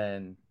Mets.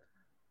 And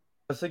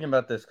I was thinking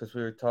about this because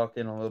we were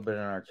talking a little bit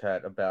in our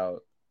chat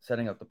about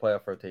setting up the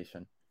playoff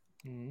rotation.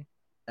 Mm-hmm.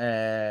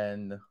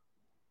 And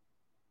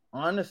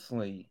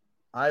honestly,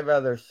 I'd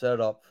rather set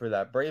up for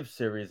that Braves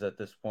series at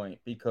this point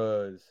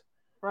because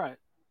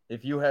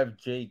if you have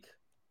Jake,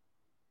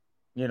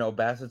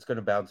 Bassett's going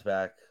to bounce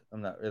back.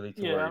 I'm not really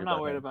too worried about him. Yeah, I'm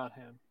not worried about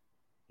him.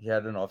 He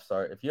had an off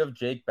start. If you have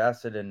Jake,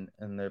 Bassett, and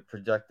they're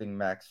projecting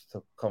Max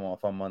to come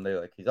off on Monday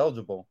like he's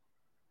eligible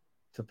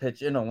to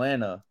pitch in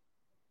Atlanta,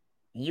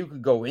 and you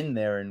could go in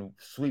there and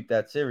sweep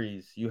that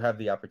series, you have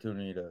the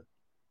opportunity to,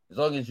 as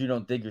long as you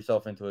don't dig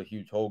yourself into a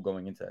huge hole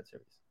going into that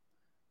series.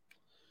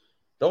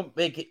 Don't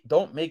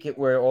make it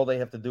where all they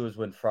have to do is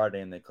win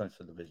Friday and they clinch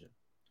the division.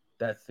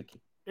 That's the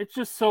key. It's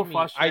just so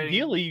frustrating.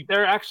 Ideally,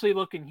 they're actually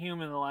looking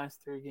human the last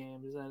 3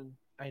 games, and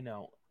I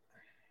know.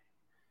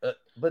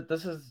 But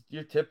this is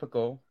your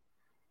typical.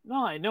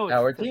 No, I know.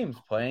 Our team's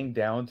playing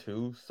down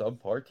to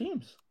subpar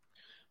teams.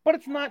 But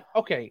it's not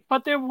okay.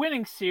 But they're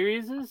winning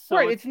series, so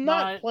right? It's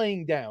not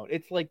playing down.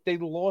 It's like they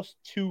lost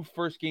 2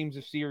 first games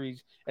of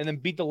series and then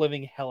beat the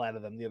living hell out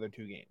of them the other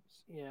 2 games.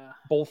 Yeah,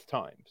 both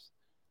times.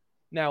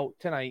 Now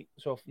tonight,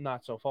 so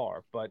not so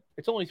far, but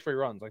it's only 3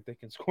 runs. Like they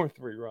can score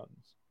 3 runs.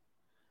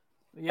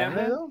 Yeah,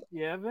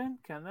 Vin.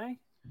 Can they?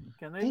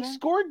 They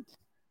scored.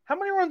 How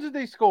many runs did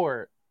they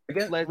score?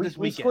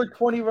 We scored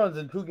 20 runs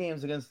in 2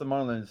 games against the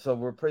Marlins, so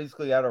we're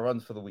basically out of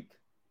runs for the week.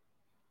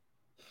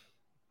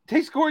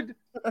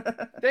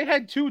 They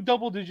had 2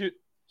 double-digit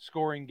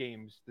scoring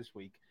games this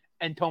week,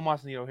 and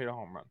Tomas Nido hit a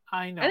home run.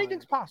 I know.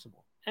 Anything's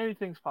possible.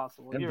 Anything's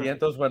possible. And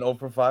Vientos went 0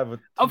 for 5 with.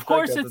 Of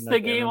course, it's the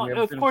game.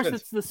 Of course,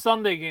 it's the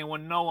Sunday game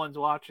when no one's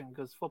watching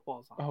because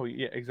football's on. Oh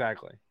yeah,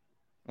 exactly.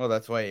 Well,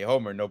 that's why he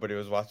homered. Nobody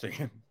was watching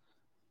him.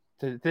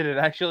 Did it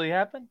actually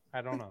happen?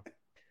 I don't know.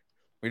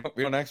 We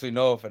don't actually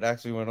know if it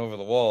actually went over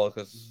the wall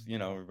because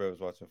everybody was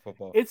watching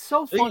football. It's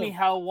so funny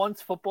how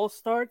once football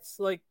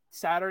starts, like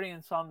Saturday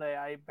and Sunday,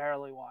 I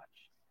barely watch.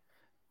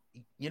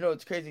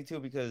 It's crazy too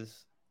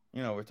because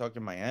we're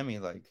talking Miami,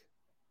 like.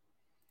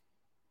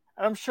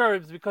 I'm sure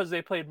it's because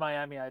they played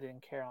Miami. I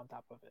didn't care on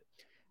top of it.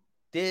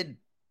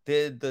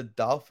 Did the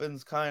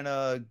Dolphins kind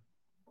of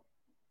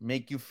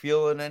make you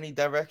feel in any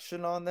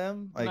direction on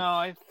them? No,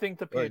 I think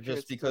the Patriots. Or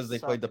just because they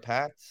played the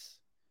Pats?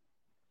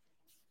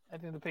 I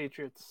think the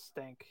Patriots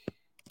stink.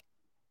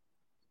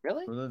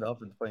 Really? Who are the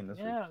Dolphins playing this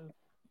week? Yeah,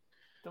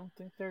 don't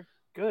think they're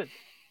good.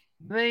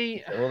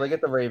 They get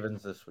the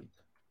Ravens this week.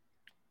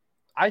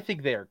 I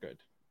think they are good.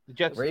 The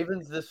Jets.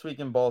 Ravens this week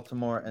in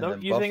Baltimore, and then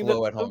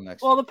Buffalo at home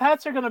next week. Well, the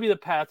Pats are going to be the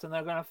Pats, and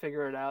they're going to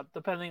figure it out,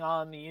 depending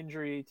on the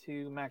injury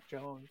to Mac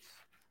Jones.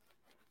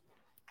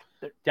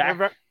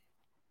 Dak.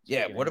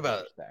 Yeah, what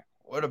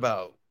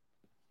about?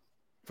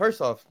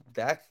 First off,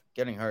 Dak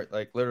getting hurt,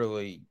 like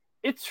literally.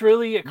 It's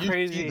really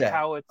crazy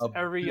how it's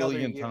every other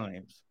year.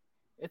 Times.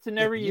 It's an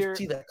every year. You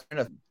see that kind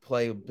of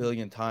play a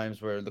billion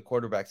times where the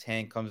quarterback's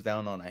hand comes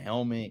down on a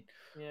helmet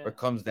or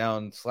comes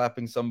down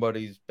slapping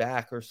somebody's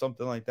back or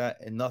something like that,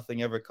 and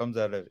nothing ever comes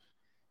out of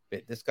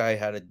it. This guy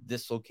had a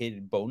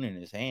dislocated bone in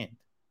his hand.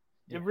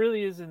 It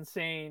really is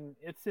insane.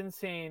 It's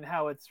insane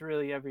how it's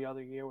really every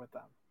other year with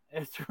them.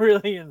 It's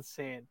really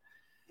insane.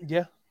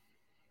 Yeah.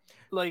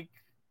 Like,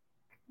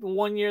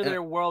 1 year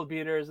they're world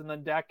beaters, and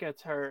then Dak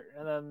gets hurt,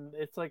 and then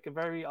it's like a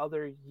very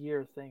other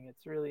year thing.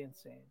 It's really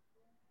insane.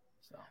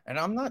 So. And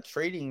I'm not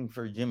trading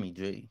for Jimmy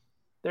G.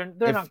 They're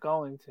not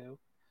going to.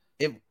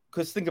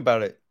 Because think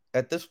about it.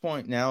 At this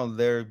point now,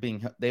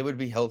 they would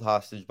be held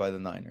hostage by the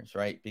Niners,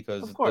 right?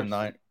 Because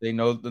they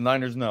know the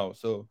Niners know.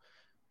 So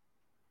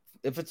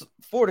if it's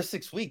 4 to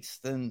 6 weeks,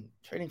 then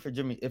trading for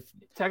Jimmy. If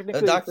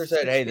the doctor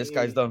said, "Hey, this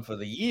guy's done for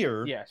the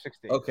year,"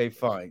 60. Okay,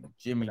 fine.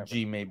 Jimmy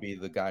G may be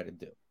the guy to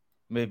do.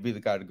 Maybe the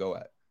guy to go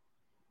at.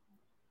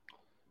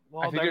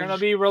 Well, they're going to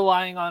be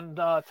relying on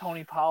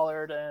Tony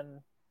Pollard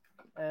and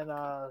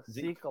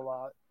Zeke a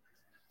lot.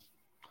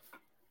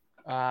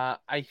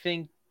 I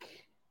think,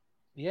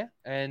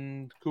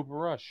 and Cooper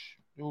Rush.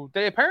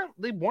 They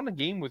apparently won a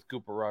game with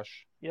Cooper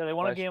Rush. Yeah, they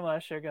won a game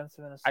last year against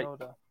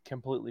Minnesota. I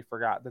completely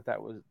forgot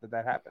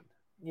that happened.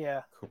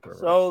 Yeah. Cooper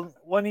so Rush.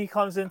 When he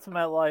comes into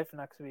MetLife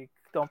next week,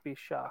 don't be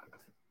shocked.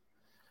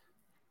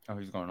 Oh,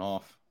 he's going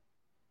off.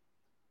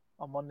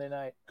 On Monday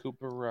night.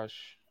 Cooper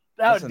Rush.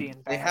 Would be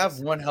embarrassing. They have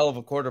one hell of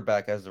a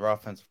quarterback as their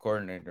offensive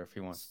coordinator if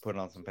he wants to put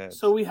on some pads.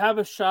 So we have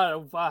a shot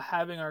of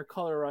having our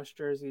color rush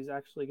jerseys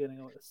actually getting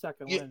a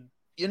second win.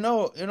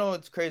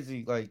 It's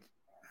crazy. Like,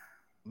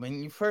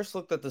 when you first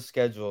looked at the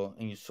schedule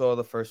and you saw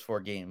the first 4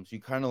 games, you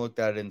kind of looked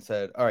at it and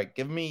said, all right,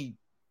 give me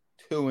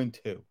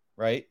 2-2,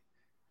 right?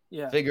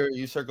 Yeah. Figure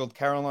you circled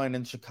Carolina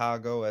and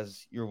Chicago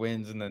as your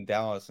wins and then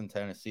Dallas and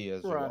Tennessee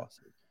as your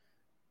losses.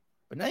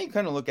 But now you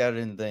kind of look at it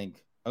and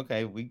think,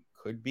 okay, we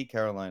could beat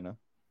Carolina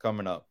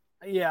coming up.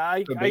 Yeah,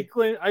 I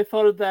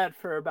thought of that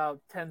for about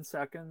 10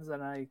 seconds,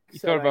 and you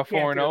thought about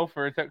 4-0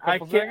 for a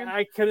couple seconds?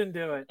 I couldn't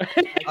do it.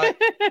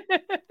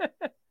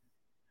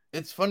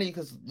 It's funny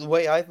because the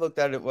way I looked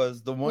at it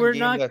was the one we're game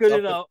not that's good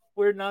enough.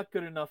 We're not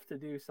good enough to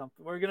do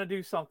something. We're gonna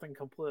do something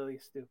completely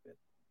stupid.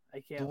 I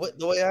can't.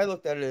 The way I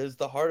looked at it is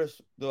the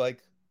hardest. The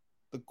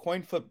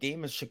coin flip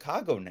game is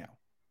Chicago now,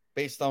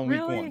 based on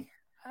week 1.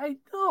 I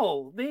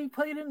know they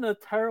played in the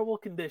terrible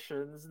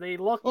conditions. They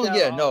lucked out. Oh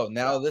yeah, no.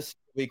 Now this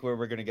week where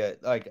we're gonna get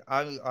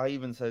I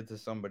even said to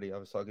somebody I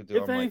was talking to.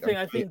 If anything,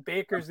 I think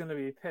Baker's gonna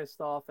be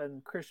pissed off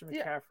and Christian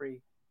McCaffrey.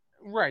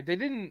 Right, they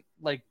didn't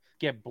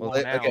get blown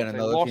out. Again,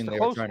 another team they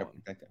were trying to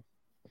protect them.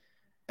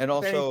 And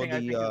also I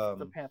think it's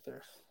the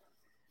Panthers.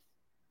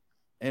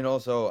 And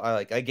also,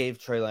 I gave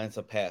Trey Lance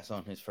a pass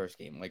on his first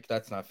game. Like,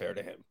 that's not fair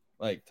to him.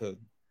 Like, to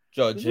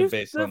judge him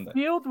based on that.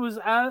 The field was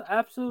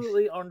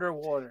absolutely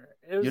underwater.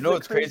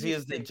 What's crazy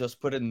is they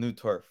just put in new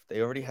turf. They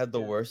already had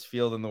the worst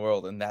field in the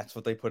world, and that's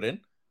what they put in.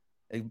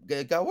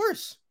 It got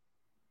worse.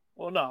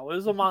 Well, no, it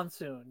was a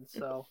monsoon,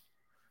 so.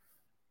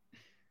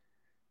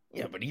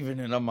 Yeah, but even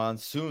in a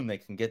monsoon, they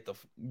can get the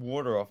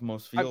water off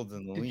most fields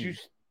in the league.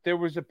 There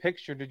was a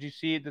picture. Did you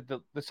see it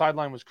that the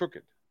sideline was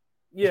crooked?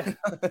 Yeah.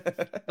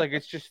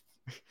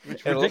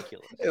 It's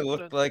ridiculous. It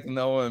looked like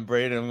Noah and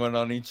Braden went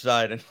on each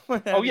side.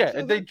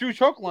 And they drew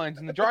choke lines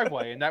in the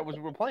driveway, and that was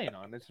what we're playing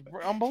on. It's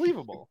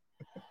unbelievable.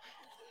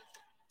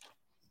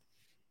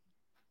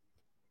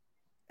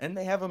 And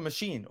they have a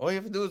machine. All you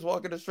have to do is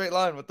walk in a straight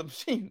line with the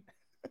machine.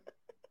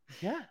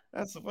 Yeah.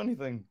 That's the funny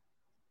thing.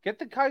 Get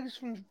the guys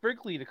from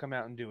Wrigley to come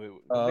out and do it.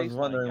 I was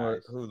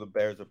wondering who the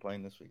Bears are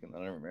playing this weekend. I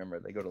don't remember.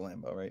 They go to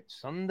Lambeau, right?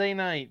 Sunday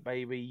night,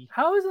 baby.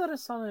 How is that a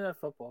Sunday night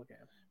football game?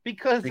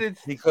 Because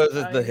it's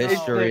the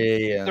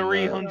history and the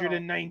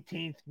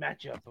 319th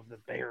matchup of the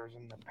Bears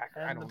and the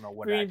Packers. I don't know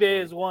what. Green Bay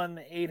is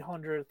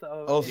 1/800th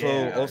of.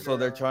 Also,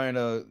 they're trying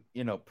to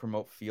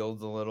promote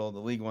Fields a little. The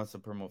league wants to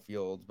promote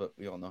Fields, but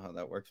we all know how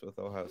that works with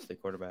Ohio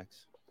State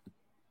quarterbacks.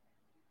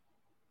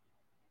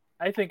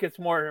 I think it's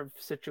more of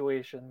a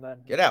situation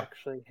than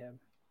actually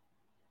him.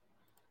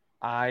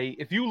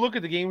 If you look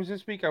at the games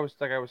this week, I was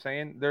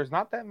saying, there's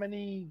not that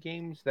many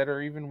games that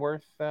are even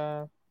worth.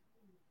 Outside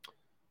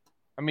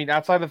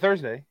of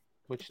Thursday,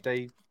 which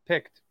they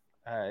picked,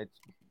 it's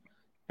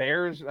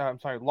Bears.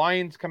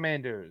 Lions,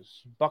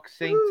 Commanders, Bucks,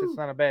 Saints. Woo! It's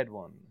not a bad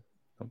one.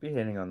 Don't be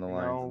hating on the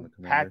Lions.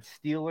 And the Pats,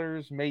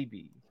 Steelers,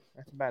 maybe.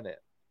 That's about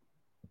it.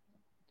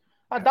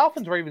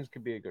 Dolphins, Ravens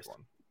could be a good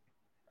one.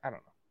 I don't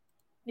know.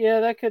 Yeah,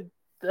 that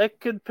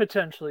could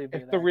potentially be.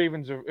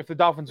 If the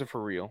Dolphins are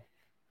for real.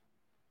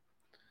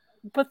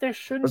 But there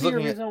shouldn't be a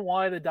reason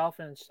why the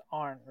Dolphins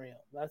aren't real.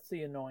 That's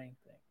the annoying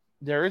thing.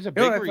 There is a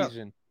big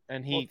reason.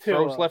 And he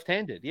throws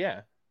left-handed,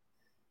 yeah.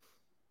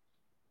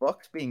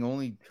 Bucks being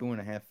only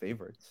 2.5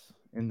 favorites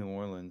in New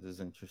Orleans is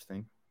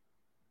interesting.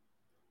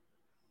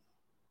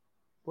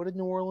 What did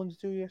New Orleans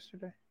do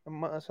yesterday?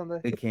 Sunday?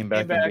 They came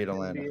back and beat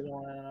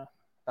Atlanta.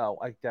 Oh,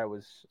 that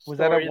was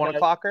that a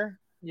 1-o'clocker?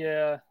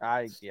 Yeah.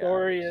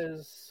 Story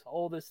is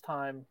oldest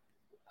time.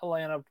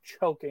 Atlanta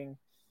choking.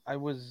 I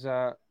was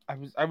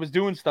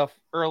doing stuff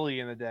early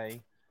in the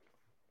day,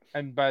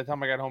 and by the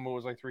time I got home, it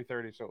was like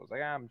 3:30. So it was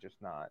like I'm just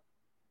not.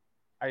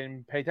 I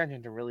didn't pay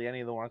attention to really any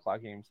of the 1:00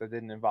 games that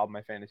didn't involve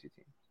my fantasy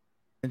team.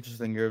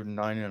 Interesting. You're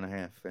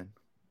 9.5 fan.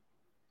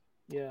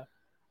 Yeah.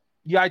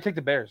 Yeah, I take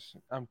the Bears.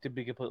 To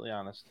be completely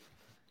honest.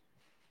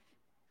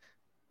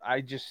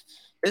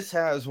 This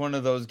has one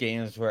of those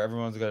games where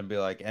everyone's going to be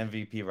like,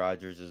 MVP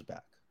Rodgers is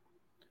back.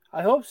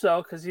 I hope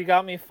so, because he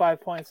got me 5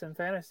 points in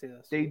fantasy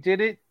this week. They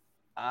did it.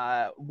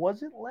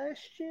 Was it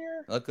last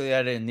year? Luckily,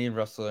 I didn't need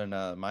Russell in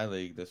my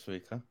league this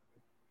week, huh?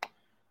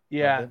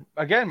 Yeah.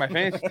 Again, my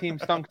fantasy team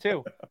stunk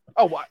too.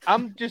 Oh,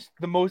 I'm just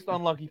the most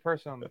unlucky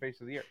person on the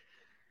face of the earth.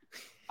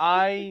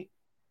 I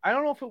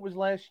don't know if it was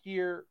last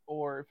year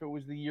or if it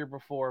was the year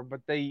before,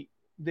 but they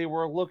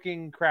were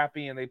looking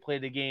crappy and they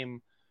played a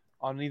game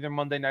on either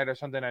Monday night or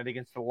Sunday night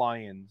against the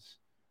Lions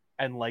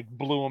and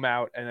blew them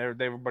out, and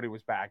everybody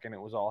was back and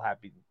it was all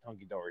happy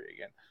hunky dory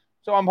again.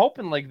 So I'm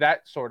hoping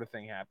that sort of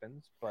thing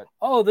happens. But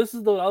this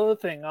is the other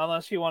thing.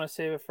 Unless you want to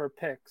save it for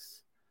picks.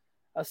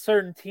 A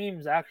certain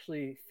team's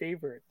actually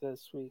favorite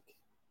this week.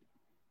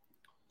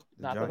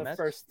 Not for the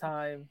first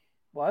time.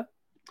 What?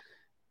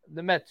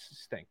 The Mets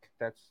stink.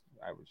 I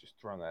was just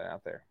throwing that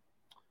out there.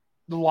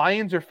 The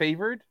Lions are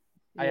favored.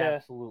 Yeah. I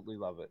absolutely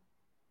love it.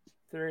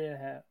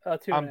 3.5.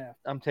 2.5.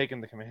 I'm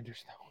taking the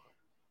Commanders though.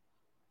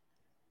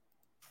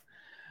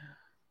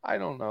 I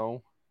don't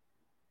know.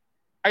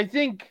 I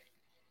think.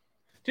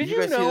 Did you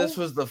guys know see this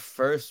was the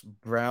first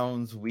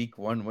Browns Week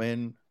 1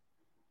 win?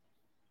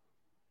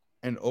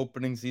 An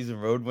opening season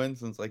road win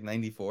since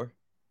 94?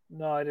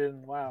 No, I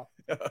didn't. Wow.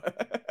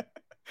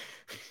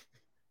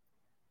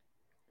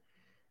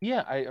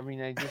 Yeah, I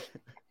just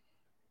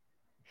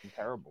I'm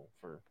terrible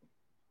for.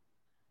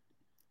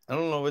 I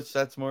don't know which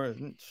that's more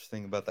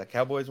interesting about that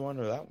Cowboys one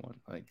or that one.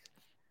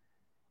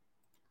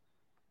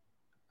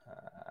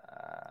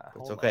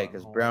 It's okay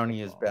because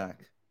Brownie is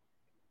back.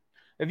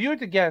 If you had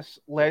to guess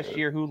last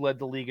year who led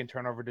the league in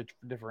turnover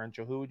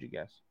differential, who would you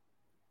guess?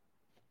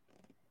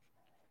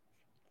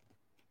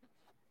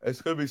 It's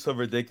going to be some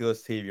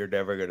ridiculous team you're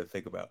never going to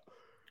think about.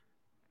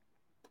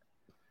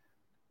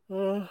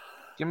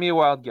 Give me a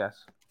wild guess.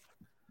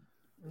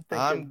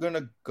 I'm going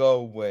to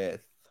go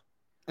with...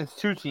 It's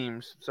 2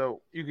 teams,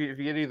 so if you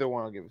get either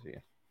one, I'll give it to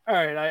you. All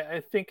right,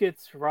 I think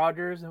it's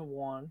Rodgers and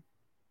 1.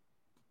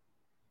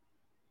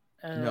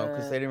 No,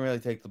 because they didn't really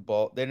take the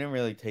ball. They didn't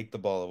really take the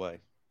ball away.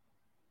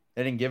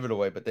 They didn't give it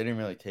away, but they didn't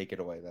really take it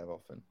away that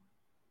often.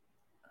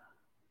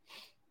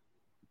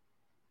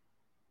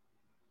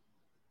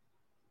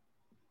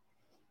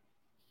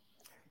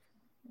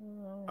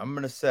 I'm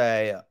going to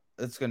say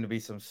it's going to be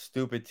some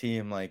stupid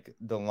team like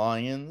the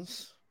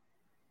Lions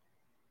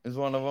is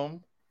one of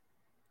them.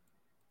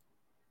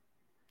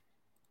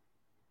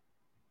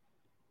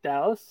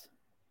 Dallas?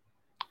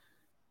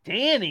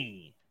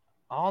 Danny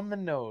on the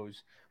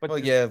nose.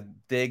 But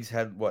Diggs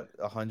had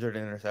 100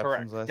 interceptions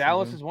correct. last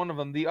Dallas season? Is one of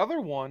them. The other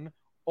one,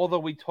 although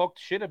we talked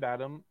shit about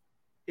him,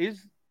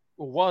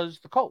 was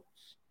the Colts.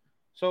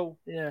 So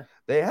yeah,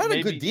 they had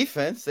a good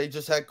defense. They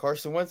just had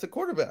Carson Wentz at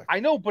quarterback.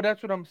 I know, but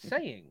that's what I'm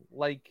saying.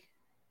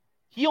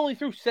 He only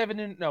threw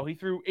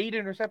 8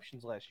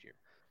 interceptions last year.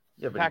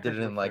 Yeah, but he did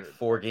it in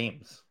 4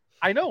 games.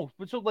 I know,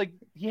 but so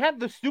he had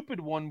the stupid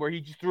one where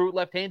he just threw it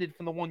left-handed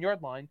from the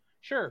 1-yard line.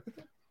 Sure,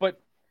 but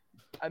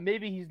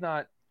maybe he's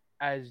not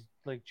as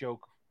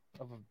joke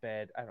of a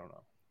bad. I don't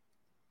know.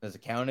 Does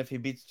it count if he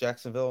beats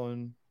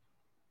Jacksonville?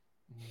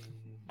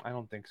 I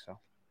don't think so.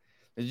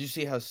 Did you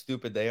see how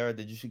stupid they are?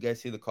 Did you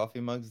guys see the coffee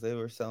mugs they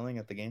were selling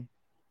at the game?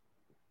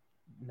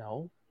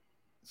 No.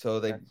 So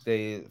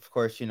they of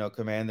course,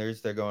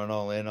 Commanders, they're going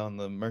all in on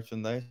the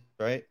merchandise,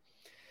 right?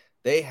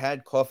 They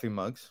had coffee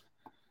mugs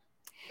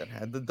that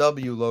had the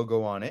W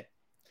logo on it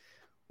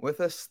with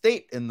a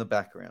state in the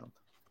background.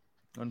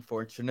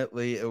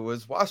 Unfortunately, it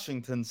was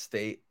Washington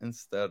State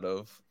instead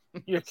of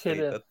You're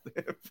kidding.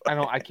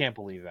 I can't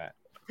believe that.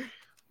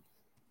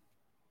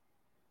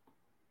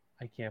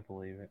 I can't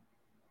believe it.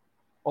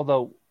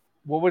 Although,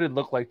 what would it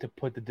look like to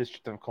put the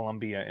District of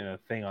Columbia in a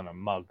thing on a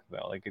mug,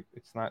 though? Like,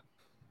 it's not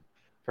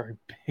very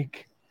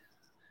big.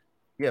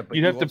 Yeah, but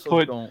you'd have to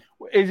put.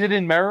 Is it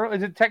in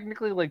Maryland? Is it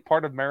technically like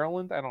part of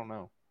Maryland? I don't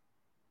know.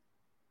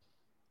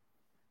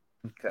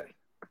 Okay.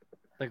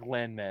 Like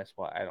landmass?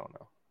 Well, I don't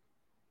know.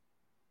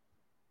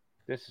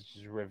 This is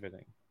just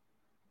riveting.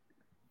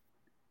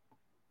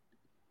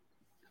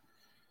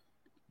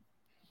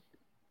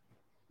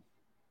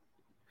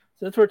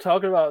 Since we're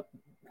talking about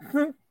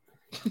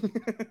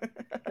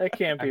that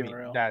can't be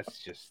real. That's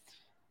just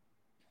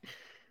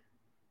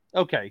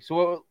okay.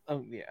 So,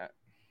 yeah,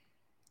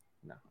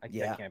 no,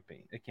 that can't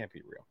be. It can't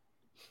be real.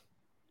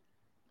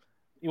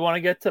 You want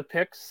to get to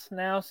picks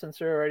now, since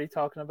we're already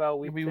talking about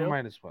week 2? We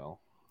might as well.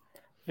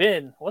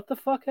 Vin, what the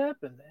fuck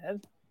happened,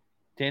 man?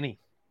 Danny,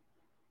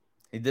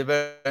 he did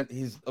better.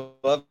 He's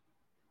above.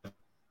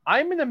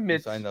 I'm in the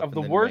midst of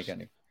the worst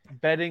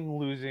betting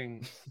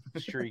losing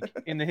streak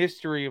in the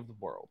history of the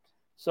world.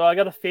 So I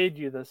got to fade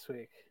you this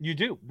week. You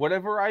do.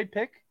 Whatever I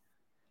pick,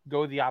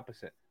 go the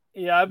opposite.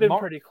 Yeah, I've been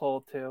pretty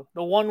cold too.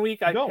 The 1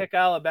 week I pick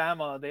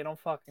Alabama, they don't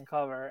fucking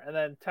cover, and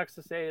then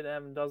Texas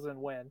A&M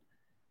doesn't win.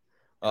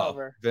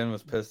 Cover. Ben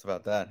was pissed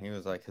about that. He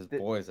was like, his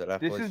boys at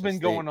Appalachian This has been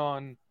going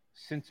on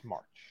since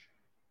March,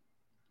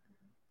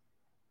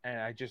 and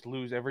I just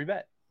lose every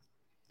bet,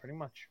 pretty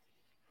much.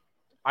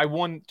 I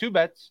won 2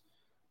 bets,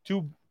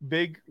 2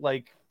 big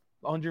like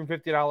 $150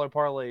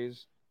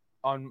 parlays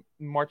on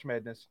March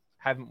Madness.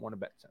 Haven't won a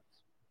bet since.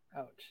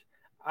 Ouch.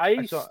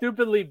 I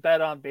stupidly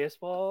bet on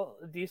baseball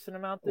a decent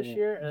amount this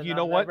year, and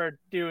I'm never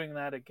doing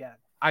that again.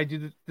 I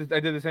did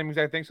the same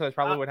exact thing, so that's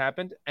probably what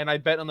happened. And I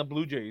bet on the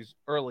Blue Jays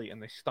early,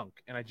 and they stunk,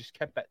 and I just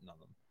kept betting on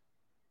them.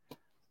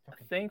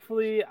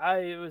 Thankfully,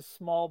 it was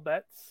small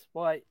bets.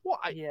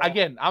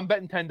 Again, I'm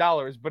betting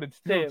 $10, but it's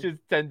still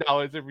just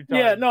 $10 every time.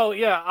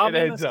 Yeah, I'm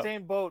in the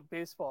same boat.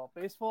 Baseball,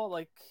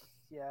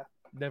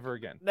 Never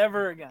again.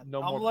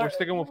 No more. We're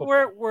sticking with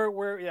football.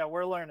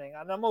 We're learning,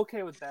 and I'm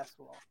okay with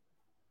basketball.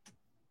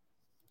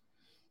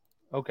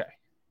 Okay.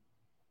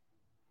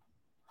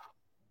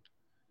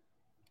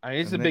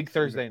 It's a big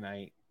Thursday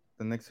night.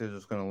 The Knicks are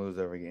just going to lose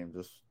every game.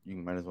 You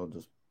might as well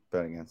just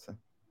bet against them.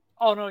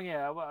 Oh no,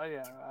 yeah, well,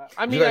 yeah.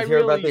 I mean,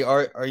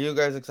 Are you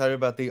guys excited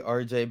about the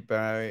RJ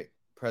Barrett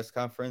press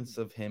conference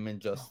of him and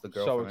just the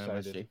girl from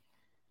MSG?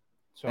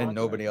 And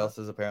nobody else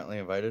is apparently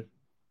invited.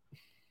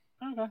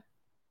 Okay.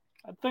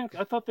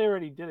 I thought they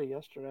already did it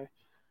yesterday.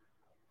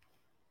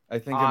 I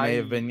think it may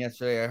have been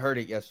yesterday. I heard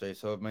it yesterday,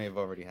 so it may have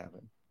already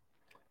happened.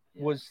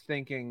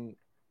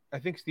 I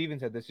think Steven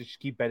said this: just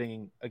keep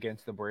betting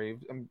against the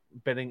Braves. I'm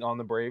betting on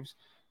the Braves,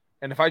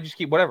 and if I just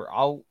keep whatever,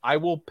 I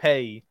will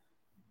pay.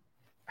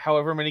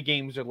 However many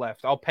games are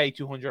left, I'll pay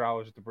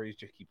 $200 if the Braves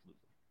just keep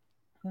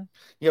losing.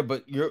 Yeah,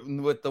 but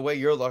with the way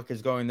your luck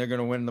is going, they're going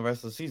to win the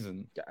rest of the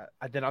season.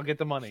 Then I'll get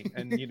the money,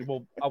 and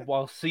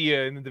I'll see you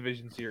in the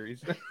division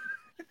series.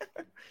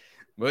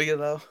 Will you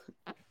though?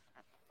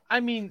 I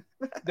mean,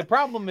 the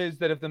problem is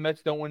that if the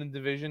Mets don't win the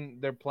division,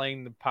 they're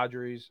playing the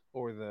Padres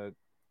or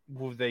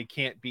who they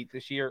can't beat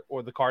this year,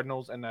 or the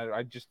Cardinals, and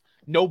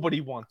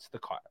nobody wants the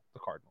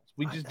Cardinals.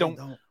 We just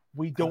don't.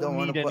 We don't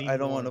need any. I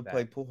don't want to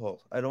play Pujols.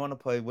 I don't want to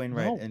play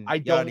Wainwright and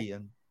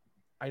Yachty.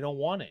 I don't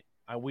want it.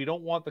 We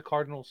don't want the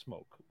Cardinal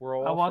smoke. We're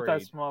all. I want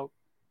that smoke.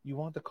 You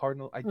want the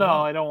Cardinal? I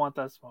don't want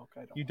that smoke.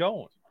 You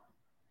don't.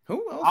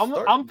 Who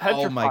else? I'm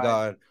petrified. Oh my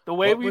god! The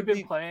way we've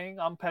been playing,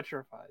 I'm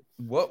petrified.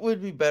 What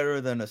would be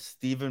better than a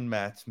Steven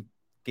Matz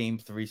Game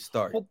 3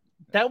 start? Well,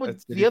 that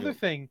would the other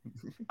thing.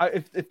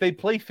 If they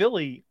play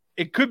Philly,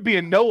 it could be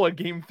a Noah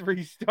Game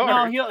 3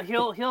 start. No,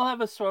 he'll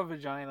have a sore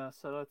vagina,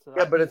 so that's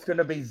yeah. But it's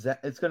gonna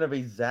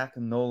be Zach,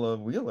 Nola,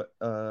 Wheeler.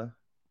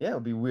 It'll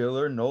be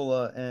Wheeler,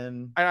 Nola,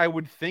 and I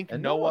would think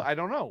Noah. I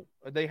don't know.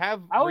 They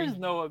have. How has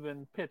Noah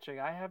been pitching?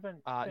 I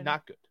haven't.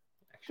 Not good.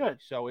 Actually. Good.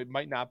 So it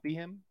might not be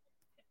him.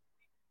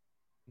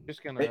 I'm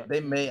just gonna.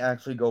 They may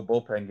actually go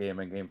bullpen game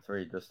in Game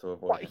 3 just to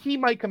avoid. He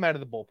might come out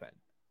of the bullpen.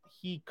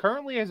 He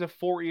currently has a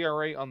 4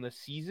 ERA on the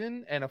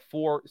season and a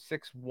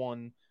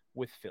 4.61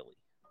 with Philly.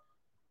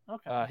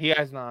 Okay. He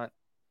has not.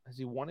 Has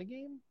he won a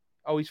game?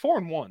 Oh, he's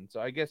 4-1.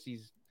 So I guess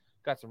he's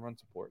got some run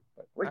support.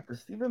 But wait, does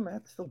Steven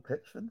Matz still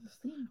pitch for this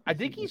team? I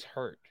think he's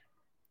hurt.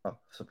 Oh,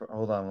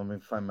 hold on. Let me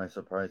find my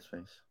surprise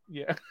face.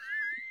 Yeah.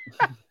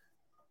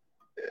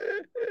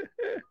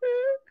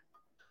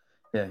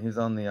 Yeah, he's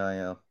on the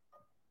IL.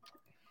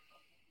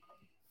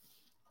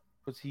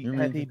 Was he? You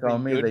mean to tell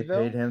me they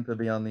paid him to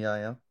be on the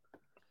IL?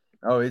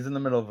 Oh, he's in the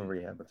middle of a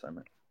rehab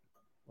assignment.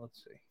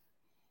 Let's see.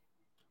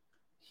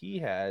 He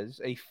has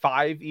a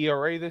 5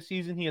 ERA this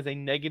season. He has a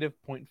negative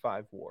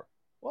 .5 WAR.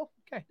 Well,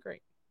 okay,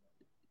 great.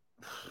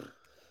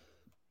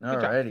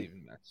 Alrighty.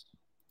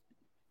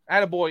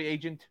 Attaboy,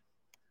 agent.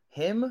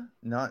 Him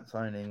not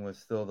signing was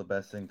still the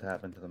best thing to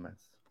happen to the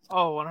Mets.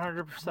 Oh,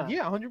 100%.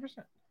 Yeah,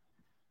 100%.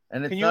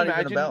 And it's Can not you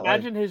even about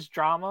imagine his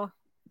drama.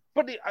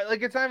 But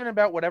it's not even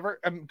about whatever.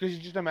 Because you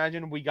just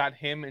imagine we got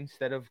him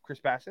instead of Chris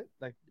Bassett.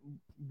 Like,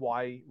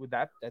 why would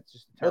that? That's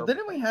just terrible. Well,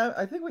 didn't we have?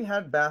 I think we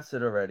had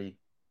Bassett already.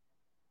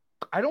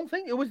 I don't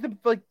think it was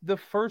the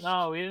first.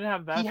 No, we didn't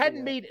have Bassett. He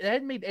hadn't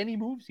made any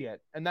moves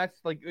yet, and that's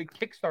like it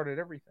kickstarted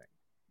everything.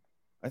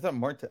 I think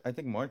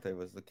Marte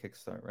was the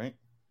kickstart, right?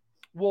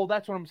 Well,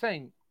 that's what I'm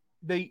saying.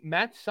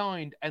 Matt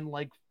signed, and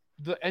like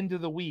the end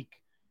of the week,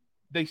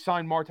 they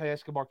signed Marte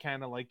Escobar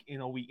Canna like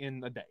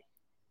in a day.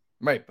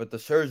 Right, but the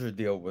Scherzer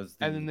deal was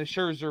and then the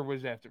Scherzer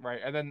was after,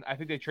 right? And then I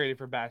think they traded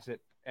for Bassett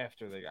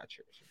after they got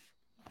Scherzer.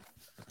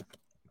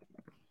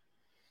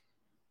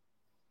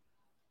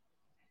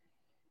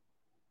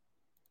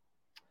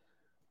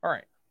 All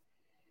right.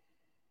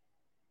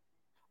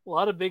 A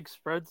lot of big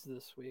spreads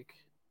this week.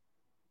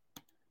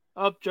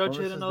 Judge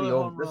hit another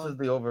home run. This is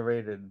the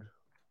overrated.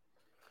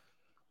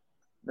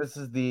 This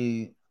is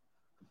the,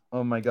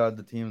 oh my God,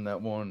 the team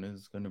that won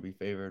is going to be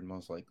favored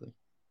most likely.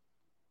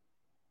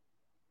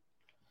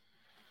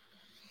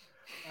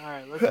 All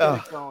right, let's get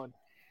it going.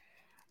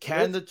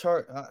 Can the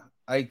chart?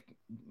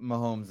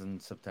 Mahomes in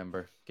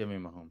September. Give me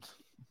Mahomes.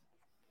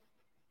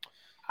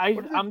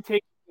 I'm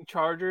taking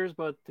Chargers,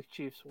 but the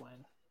Chiefs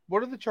win. What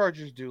did the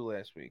Chargers do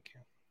last week?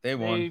 They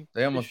won.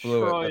 They almost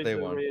blew it, but they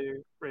won.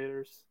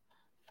 Raiders.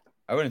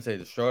 I wouldn't say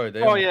destroyed. They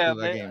yeah,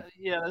 blew that game.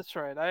 Yeah, that's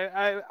right.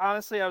 I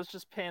honestly, I was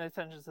just paying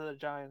attention to the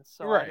Giants.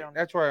 So right.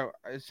 That's why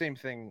same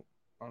thing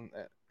in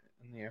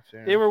the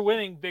afternoon. They were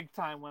winning big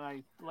time when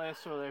I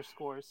last saw their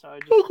scores, so I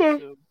just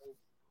assumed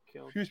they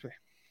killed. Excuse me.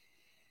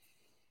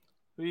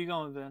 Who are you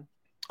going, Vin?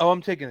 Oh,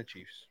 I'm taking the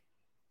Chiefs.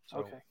 So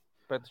okay.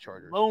 Bet the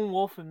Chargers. Lone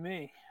Wolf and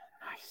me.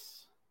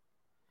 Nice.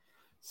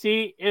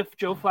 See, if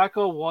Joe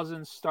Flacco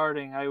wasn't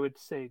starting, I would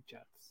say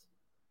Jets.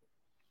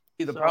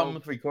 The problem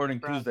with recording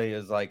Tuesday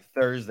is like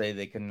Thursday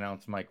they can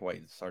announce Mike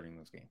White starting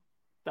this game.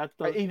 I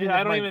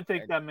don't even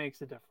think that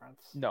makes a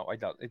difference. No,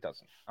 it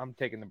doesn't. I'm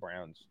taking the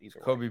Browns either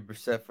way. Kobe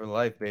Brissett for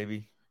life,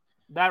 baby.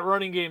 That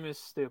running game is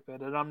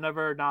stupid, and I'm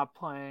never not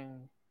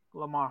playing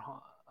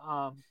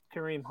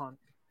Kareem Hunt.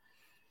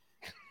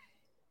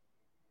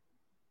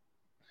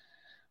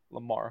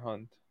 Lamar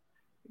Hunt.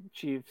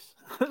 Chiefs.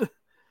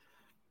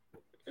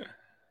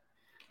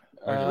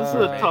 This is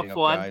a tough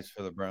one. Guys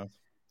for the Browns.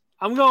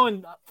 I'm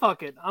going.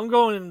 Fuck it. I'm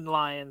going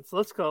Lions.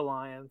 Let's go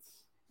Lions.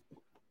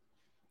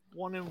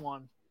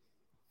 1-1.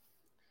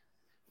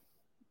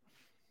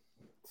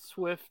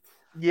 Swift.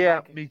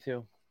 Yeah, me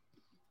too.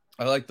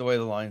 I like the way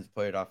the Lions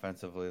played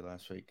offensively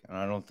last week, and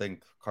I don't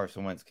think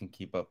Carson Wentz can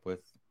keep up with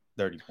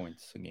 30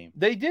 points a game.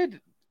 They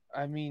did.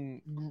 I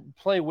mean,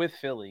 play with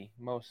Philly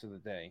most of the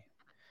day.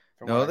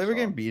 No, they were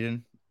getting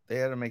beaten. They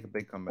had to make a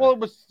big comeback. Well, it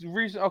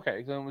was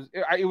okay. So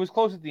it was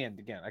close at the end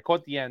again. I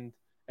caught the end,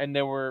 and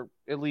they were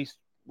at least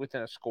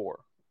within a score,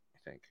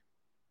 I think.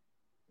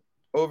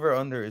 Over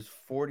under is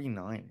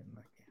 49 in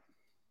that game.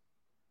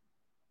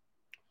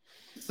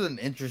 This is an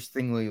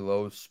interestingly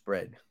low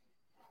spread.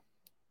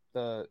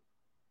 Because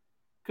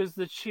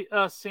the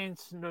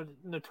Saints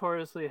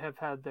notoriously have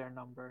had their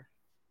number.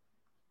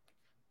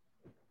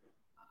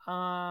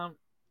 I'm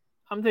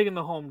taking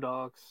the home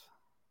dogs.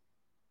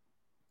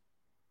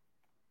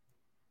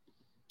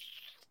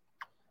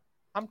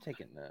 I'm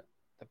taking the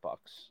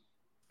Bucks.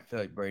 I feel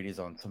like Brady's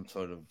on some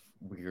sort of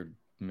weird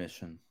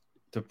mission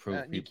to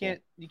prove people.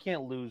 You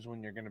can't lose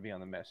when you're going to be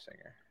on the Masked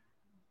Singer.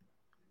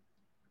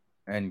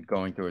 And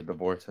going through a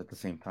divorce at the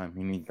same time.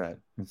 He needs that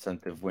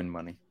incentive win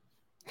money.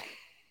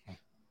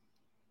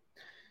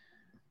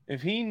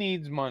 If he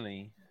needs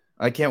money.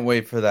 I can't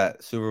wait for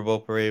that Super Bowl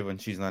parade when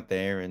she's not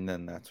there, and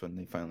then that's when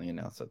they finally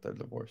announce that they're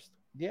divorced.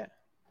 Yeah.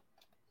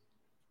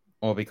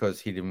 All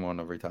because he didn't want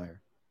to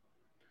retire.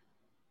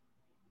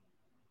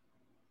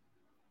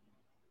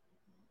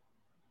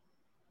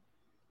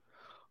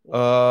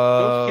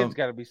 Those kids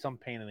got to be some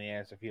pain in the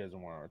ass if he doesn't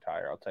want to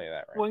retire. I'll tell you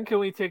that right When can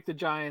we take the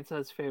Giants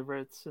as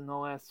favorites in the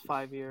last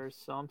 5 years?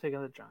 So I'm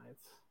taking the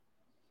Giants.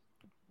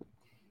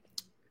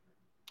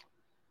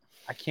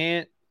 I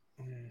can't.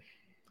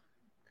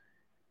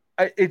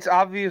 It's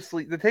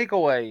obviously the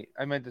takeaway.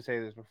 I meant to say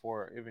this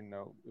before, even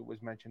though it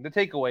was mentioned. The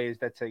takeaway is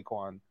that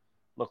Saquon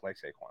looked like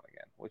Saquon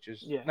again, which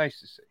is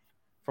nice to see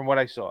from what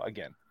I saw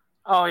again.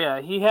 Oh yeah,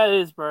 he had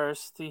his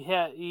burst.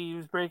 He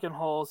was breaking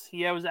holes.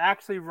 He was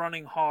actually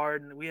running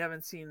hard, and we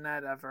haven't seen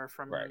that ever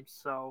from him.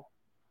 So,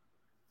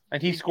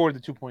 and he scored the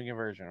 2-point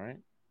conversion, right?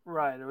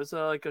 Right. It was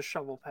like a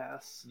shovel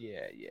pass.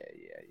 Yeah.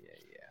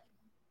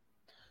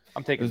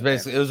 I'm taking.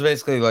 It was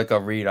basically like a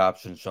read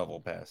option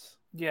shovel pass.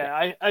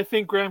 Yeah, I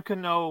think Graham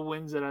Cano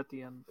wins it at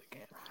the end of the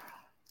game.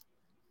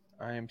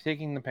 I am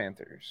taking the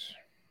Panthers.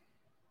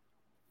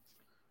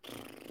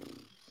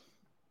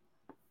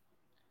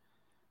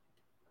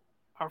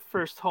 Our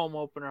first home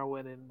opener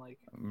win in like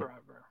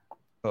forever.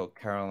 Oh,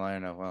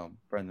 Carolina. Well,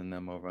 Brendan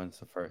Nemo runs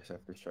the first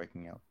after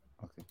striking out.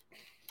 Okay.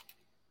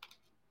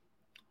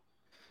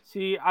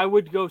 See, I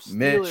would go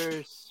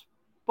Steelers,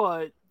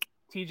 but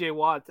TJ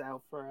Watt's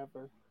out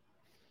forever.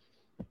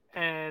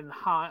 And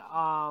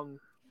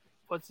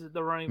what's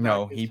the running back?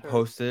 No, he hurt.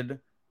 posted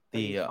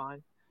the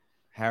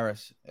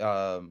Harris.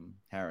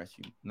 Najee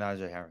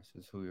Harris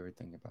is who we were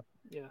thinking about.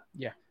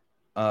 Yeah.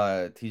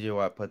 TJ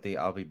Watt put the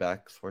 "I'll be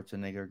back"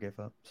 Schwarzenegger gif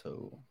up.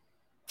 So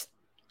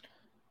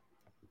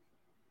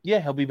yeah,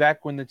 he'll be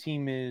back when the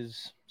team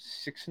is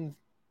 6-8.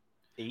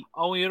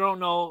 Oh, you don't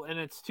know, and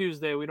it's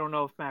Tuesday. We don't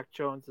know if Mac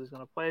Jones is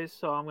going to play,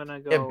 so I'm going to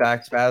go. Get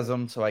back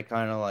spasm, so I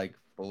kind of like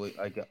fully.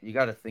 You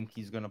got to think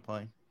he's going to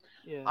play.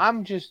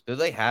 Yeah. Do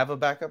they have a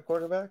backup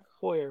quarterback?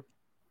 Hoyer.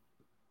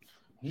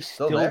 He's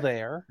still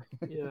there.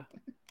 Yeah.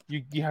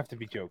 You have to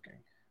be joking.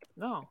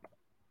 No.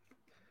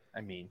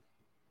 I mean,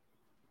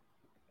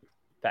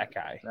 that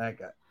guy.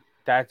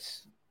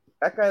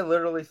 That guy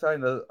literally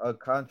signed a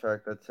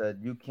contract that said,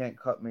 you can't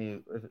cut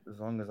me as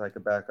long as I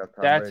can back up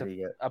Tom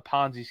Brady. That's a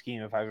Ponzi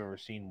scheme if I've ever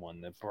seen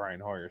one, that Brian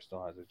Hoyer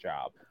still has a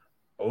job.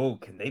 Oh,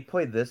 can they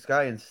play this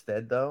guy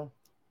instead, though?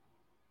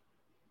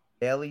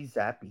 Bailey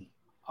Zappi.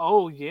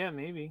 Oh, yeah,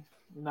 maybe.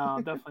 No,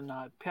 definitely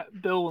not.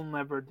 Bill will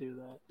never do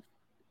that.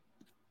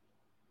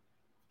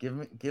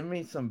 Give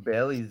me some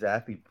Bailey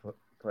Zappi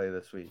play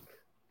this week.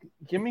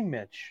 Give me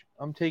Mitch.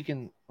 I'm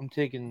taking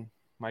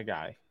my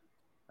guy.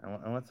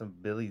 I want some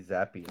Billy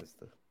Zappi as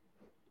the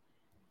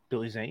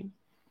Billy Zane.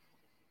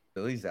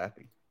 Billy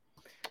Zappi.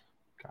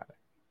 Got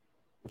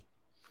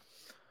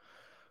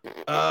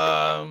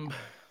it.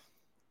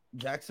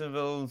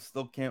 Jacksonville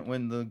still can't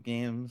win the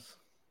games.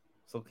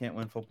 Still can't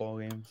win football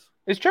games.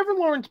 Is Trevor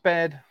Lawrence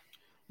bad?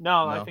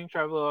 No, I think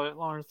Trevor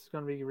Lawrence is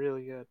going to be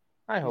really good.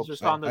 I hope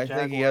just so. on the I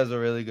think he has a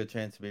really good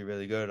chance to be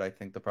really good. I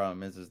think the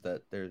problem is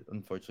that there's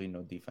unfortunately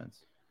no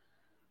defense.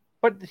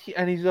 But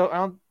they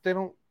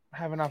don't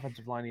have an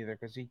offensive line either,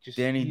 because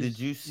Danny, did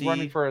you see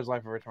running for his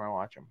life every time I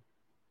watch him?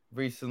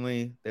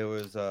 Recently, there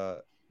was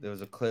a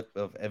clip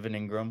of Evan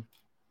Ingram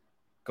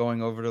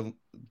going over to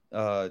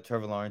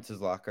Trevor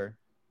Lawrence's locker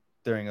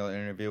during an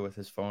interview with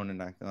his phone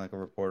and acting like a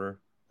reporter,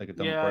 like a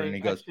dumb reporter. And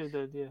he goes,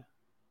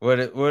 What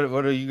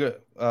are you?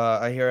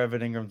 I hear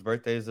Evan Ingram's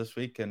birthday is this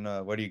week, and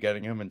what are you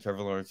getting him? And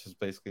Trevor Lawrence is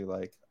basically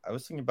like, I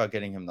was thinking about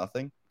getting him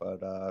nothing,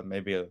 but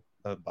maybe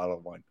a bottle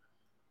of wine.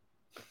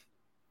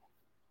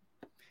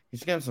 You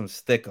should get him some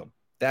Stickum.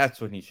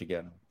 That's what he should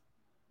get him.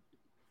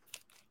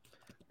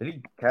 Did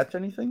he catch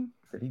anything?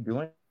 Did he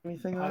do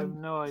anything? I have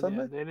no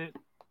Sunday? idea.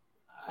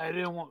 I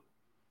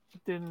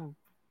didn't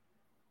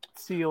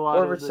see a lot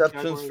 4 of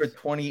receptions for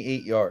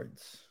 28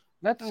 yards.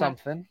 That's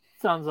something.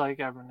 Sounds like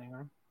Evan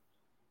Ingram.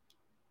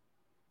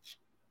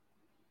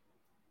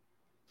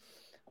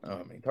 I don't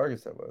know how many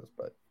targets that was,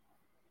 but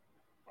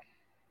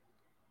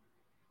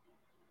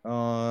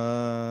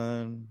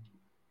on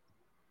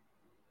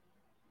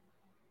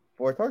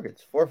 4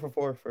 targets, 4 for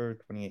 4 for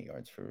 28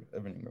 yards for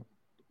Evan Ingram.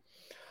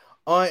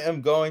 I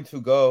am going to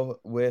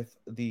go with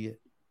the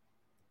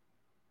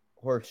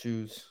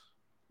horseshoes.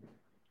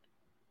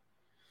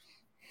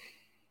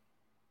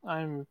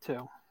 I'm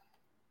too.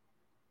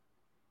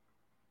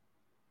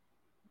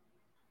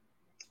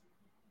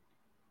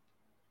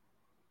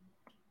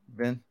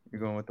 Ben, you're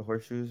going with the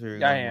horseshoes,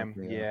 or I am.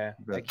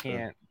 I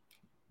can't.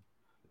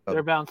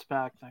 They're bounced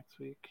back next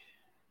week.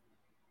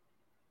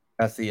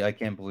 I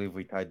can't believe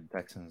we tied the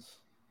Texans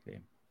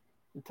game.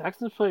 The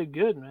Texans played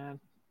good, man.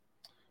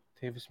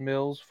 Davis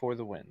Mills for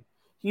the win.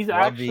 He's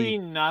actually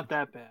not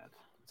that bad.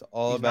 It's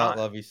all about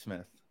Lovie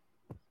Smith.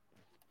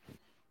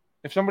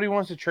 If somebody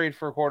wants to trade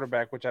for a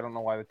quarterback, which I don't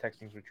know why the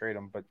Texans would trade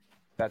him, but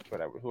that's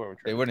what whoever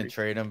they wouldn't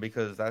trade him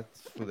because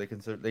that's who they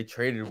consider. They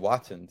traded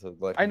Watson to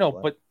let. I know,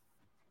 but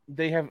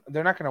they're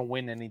not going to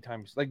win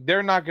anytime. Like,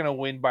 they're not going to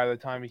win by the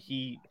time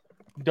he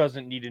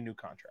doesn't need a new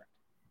contract.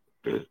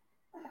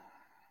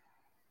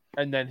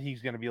 And then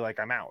he's going to be like,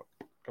 I'm out.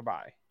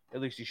 Goodbye.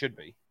 At least he should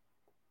be.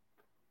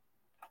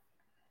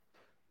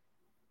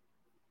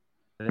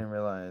 I didn't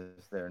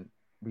realize they're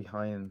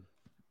behind.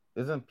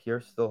 Isn't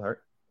Pierce still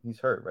hurt? He's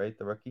hurt, right?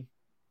 The rookie?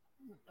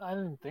 I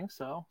didn't think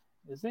so.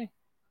 Is he?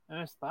 I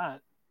missed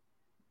that.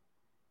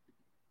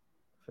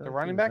 The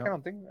running back?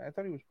 I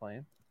thought he was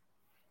playing.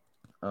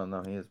 Oh,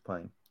 no, he is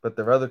playing. But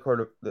the other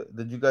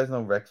did you guys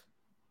know Rex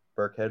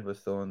Burkhead was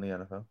still in the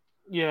NFL?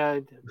 Yeah,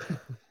 I did.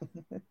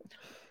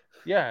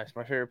 Yeah, it's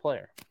my favorite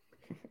player.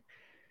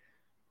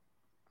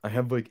 I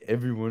have like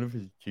every one of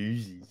his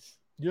jerseys.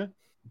 Yeah.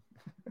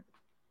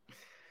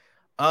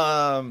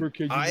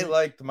 I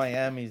liked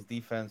Miami's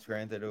defense.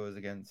 Granted, it was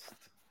against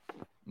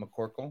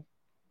McCorkle,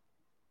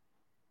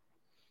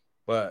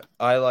 but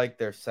I like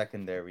their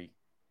secondary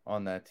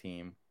on that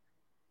team.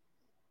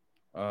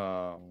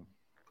 And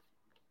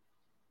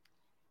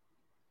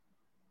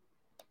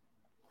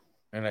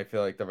I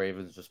feel like the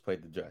Ravens just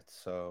played the Jets,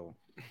 so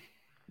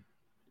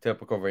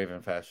typical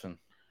Raven fashion.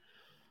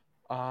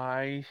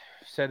 I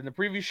said in the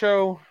preview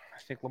show, I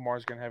think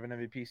Lamar's going to have an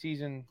MVP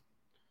season.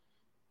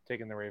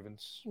 Taking the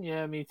Ravens.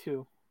 Yeah, me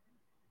too.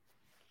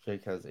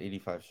 Jake has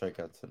 85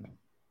 strikeouts in him.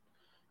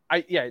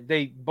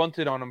 They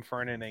bunted on him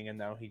for an inning, and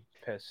now he's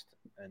pissed.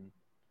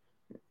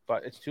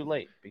 But it's too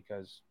late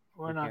because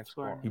we're not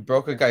scoring. He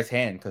broke a guy's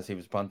hand because he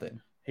was bunting.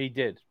 He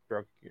did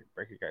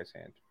break a guy's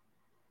hand.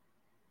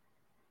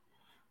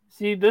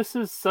 See, this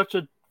is such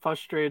a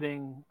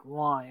frustrating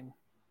line.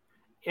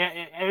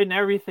 In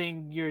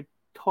everything, you're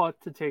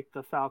taught to take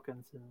the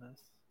Falcons in this,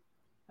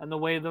 and the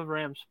way the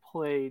Rams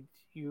played,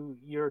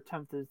 you're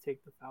tempted to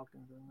take the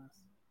Falcons in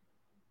this.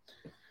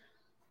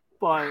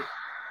 But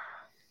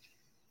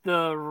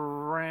the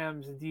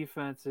Rams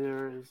defense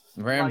here is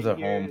Rams at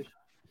home.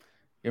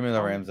 Give me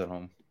the Rams at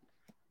home.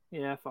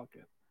 Yeah, fuck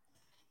it.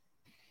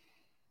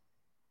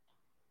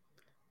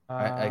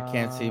 I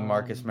can't see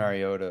Marcus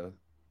Mariota.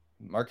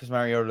 Marcus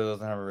Mariota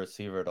doesn't have a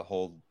receiver to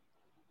hold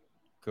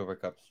Cooper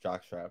Kupp's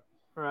jockstrap.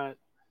 Right.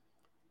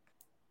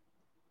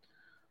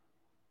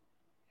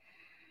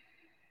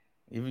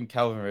 Even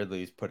Calvin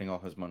Ridley is putting all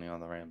his money on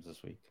the Rams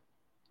this week.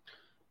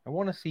 I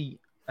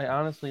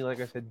honestly,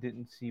 like I said,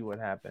 didn't see what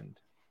happened.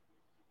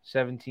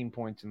 17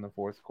 points in the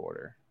fourth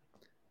quarter.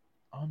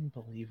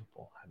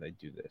 Unbelievable how they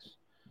do this.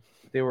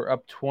 They were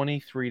up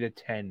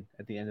 23-10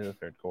 at the end of the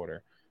third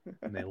quarter,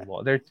 and they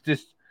lost. They're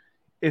just,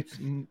 it's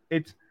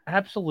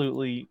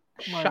absolutely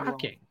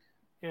shocking.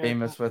 Yeah.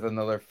 Famous with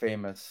another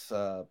famous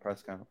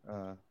press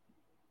conference.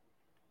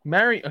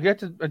 I get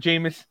to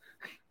Jameis.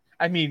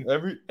 I mean,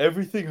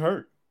 everything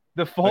hurt.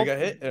 The fault. I got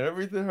hit and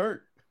everything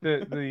hurt.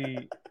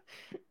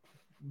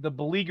 The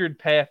beleaguered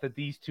path that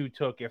these two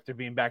took after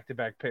being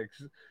back-to-back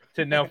picks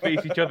to now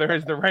face each other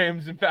as the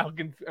Rams and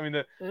Falcons. I mean,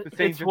 the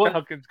Saints and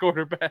Falcons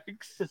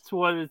quarterbacks. It's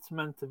what it's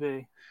meant to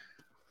be.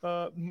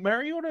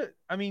 Mariota,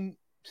 I mean,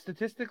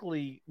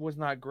 statistically was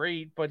not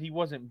great, but he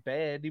wasn't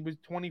bad. He was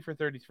 20 for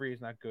 33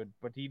 is not good,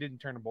 but he didn't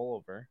turn the ball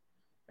over,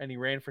 and he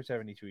ran for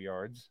 72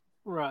 yards.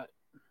 Right.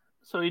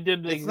 So he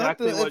did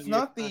exactly what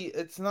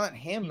it's not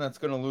him that's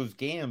going to lose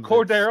games.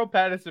 Cordero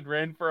Patterson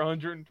ran for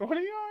 120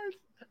 yards.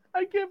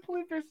 I can't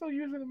believe they're still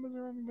using him as a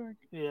running back.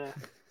 Yeah.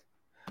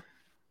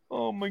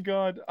 Oh my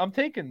God. I'm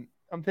taking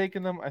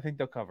them. I think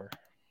they'll cover.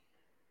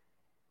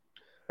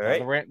 All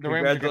right.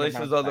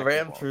 Congratulations on the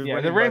Rams.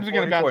 The Rams are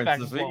going to bounce back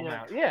and blow them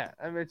out. Yeah.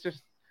 I mean, it's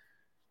just.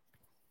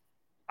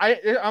 I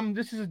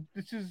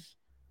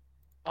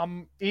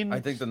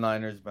think the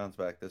Niners bounce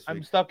back this week.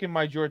 I'm stuck in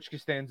my George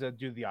Costanza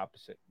do the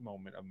opposite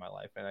moment of my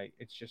life, and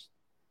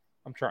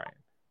I'm trying.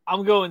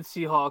 I'm going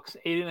Seahawks.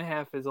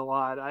 8.5 is a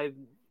lot. I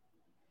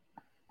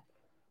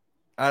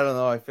don't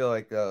know. I feel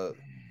like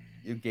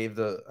we gave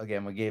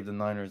the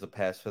Niners a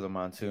pass for the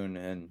monsoon,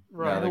 and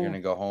now they're going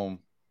to go home.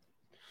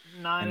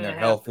 9.5 and they're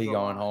healthy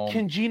going home.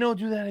 Can Gino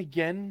do that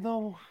again,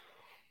 though?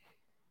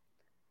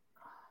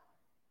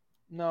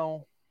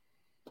 No.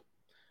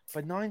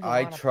 But 9's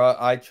I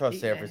trust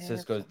San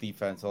Francisco's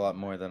defense a lot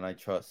more than I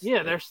trust.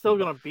 Yeah, they're still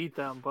going to beat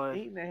them, but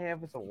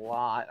 8.5 is a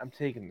lot. I'm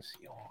taking the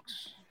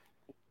Seahawks.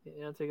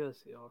 Yeah, I'm taking the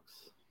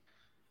Seahawks.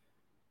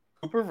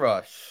 Cooper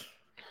Rush.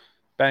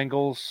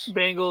 Bengals.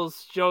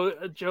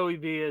 Joey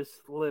B is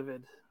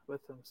livid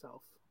with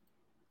himself.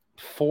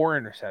 4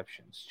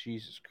 interceptions.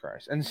 Jesus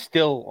Christ. And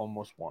still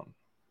almost won.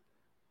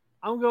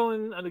 I'm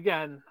going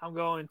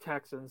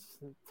Texans.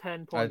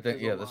 10 points. I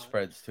think the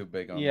spread's too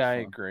big on this I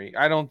agree.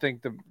 I don't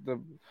think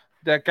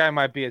that guy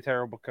might be a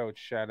terrible coach.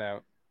 Shout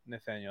out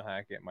Nathaniel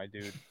Hackett, my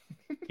dude.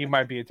 He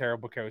might be a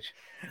terrible coach.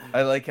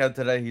 I like how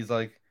today he's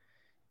like,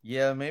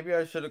 yeah, maybe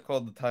I should have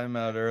called the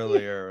timeout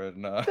earlier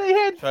and they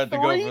had tried 3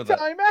 to go for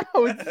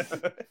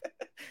timeouts.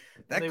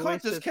 That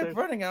clock just kept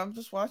running. I'm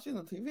just watching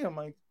the TV. I'm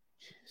like,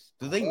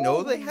 do they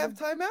know they have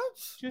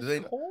timeouts?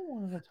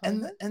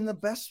 And the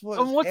best was.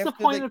 And what's the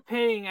point of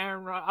paying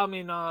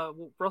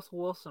Russell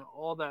Wilson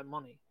all that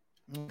money?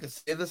 You could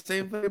say the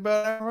same thing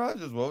about Aaron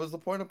Rodgers. What was the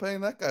point of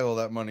paying that guy all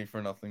that money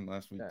for nothing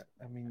last week?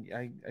 I mean,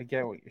 I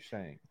get what you're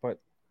saying,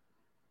 but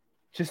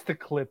just the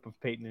clip of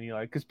Peyton and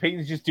Eli, because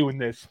Peyton's just doing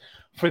this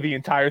for the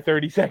entire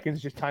 30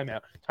 seconds, just timeout.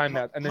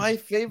 And then my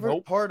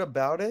favorite part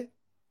about it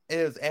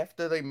is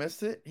after they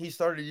missed it, he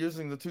started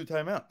using the 2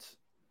 timeouts.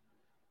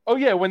 Oh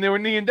yeah, when they were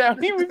kneeing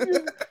down,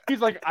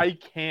 he's like, I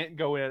can't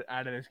go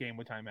out of this game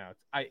with timeouts.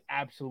 I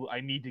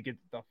need to get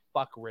the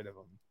fuck rid of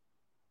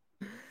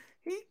him.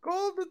 He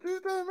called the 2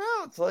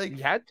 timeouts. Like,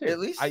 he had to. At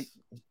least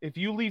if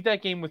you leave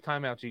that game with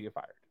timeouts, you get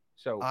fired.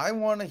 So I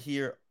want to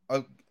hear.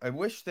 I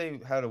wish they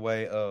had a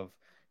way of,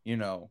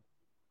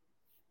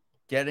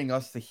 getting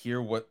us to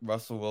hear what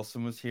Russell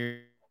Wilson was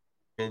hearing.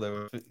 There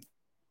were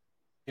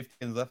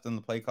 15 left in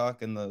the play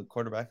clock, and the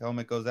quarterback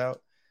helmet goes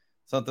out,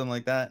 something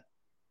like that.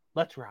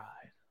 Let's ride.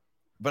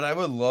 But I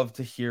would love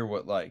to hear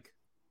what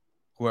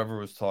whoever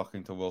was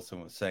talking to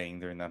Wilson was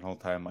saying during that whole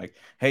time. Like,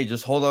 hey,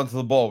 just hold on to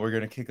the ball. We're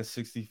gonna kick a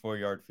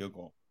 64-yard field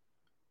goal.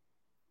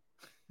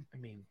 I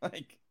mean,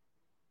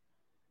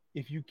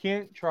 if you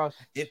can't trust,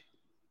 if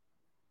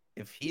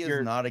he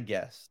is not a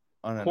guest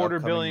on an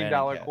 $250 million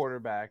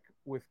quarterback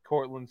with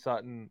Cortland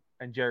Sutton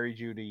and Jerry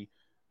Jeudy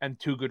and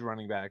 2 good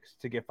running backs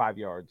to get 5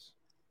 yards,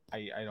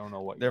 I don't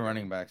know what their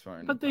running backs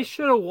weren't. But they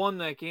should have won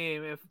that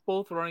game if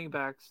both running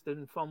backs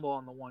didn't fumble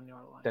on the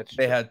 1-yard line.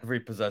 They had 3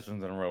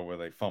 possessions in a row where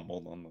they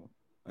fumbled on the.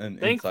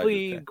 And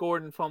thankfully,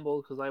 Gordon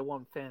fumbled because I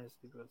won fantasy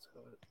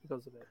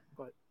because of it.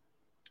 But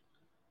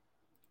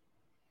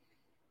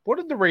what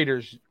did the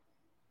Raiders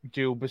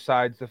do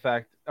besides the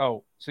fact?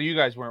 Oh, so you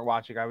guys weren't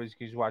watching. I was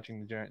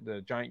watching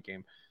the Giant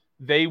game.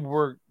 They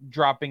were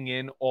dropping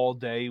in all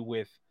day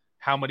with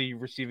how many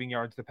receiving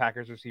yards the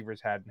Packers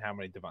receivers had and how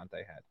many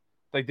Devontae had.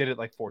 They did it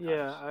like 4 times.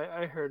 Yeah,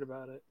 I heard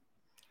about it.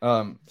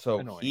 So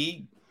Annoying.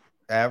 He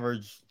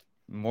averaged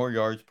more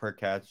yards per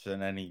catch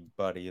than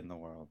anybody in the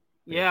world.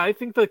 Yeah, I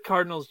think the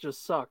Cardinals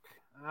just suck.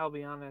 I'll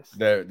be honest.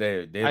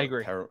 They I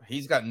agree. Terrible.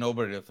 He's got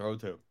nobody to throw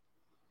to.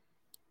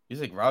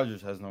 He's like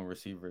Rodgers has no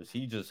receivers.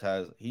 He's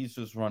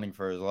just running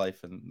for his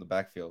life in the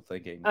backfield,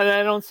 thinking. And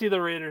I don't see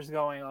the Raiders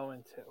going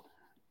 0-2.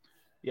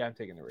 Yeah, I'm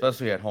taking the Raiders.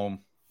 Especially at home,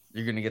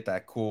 you're gonna get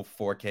that cool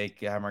 4K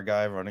camera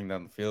guy running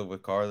down the field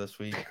with Carr this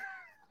week.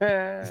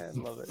 I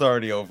love it. It's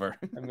already over.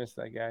 I miss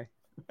that guy.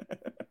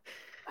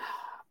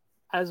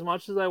 As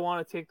much as I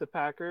want to take the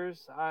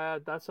Packers,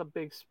 that's a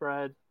big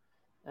spread.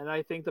 And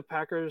I think the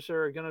Packers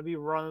are going to be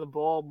running the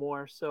ball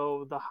more,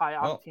 so the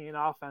high-octane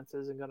offense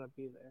isn't going to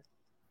be there.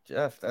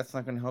 Jeff, that's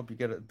not going to help you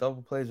get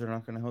double plays are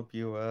not going to help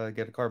you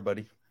get a car,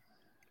 buddy.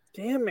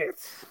 Damn it.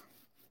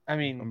 I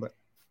mean,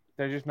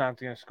 they're just not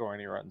going to score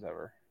any runs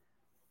ever.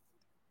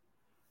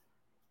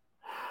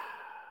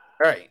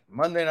 All right,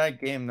 Monday night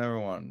game number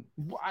 1.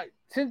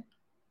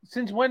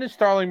 Since when is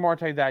Starling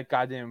Marte that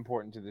goddamn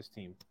important to this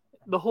team?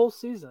 The whole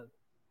season.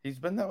 He's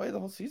been that way the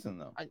whole season,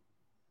 though.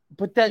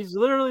 But he's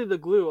literally the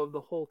glue of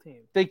the whole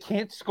team. They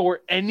can't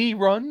score any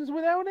runs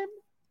without him?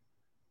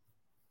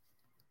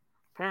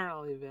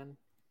 Apparently, Vin.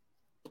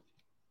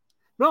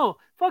 No,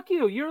 fuck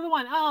you. You're the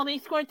one. Oh, they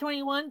scored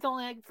 21 the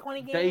last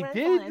 20 games. They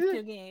did. The last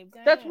 2 games.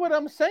 That's what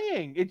I'm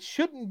saying. It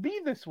shouldn't be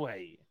this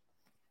way.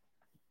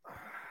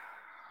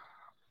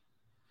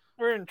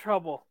 We're in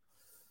trouble.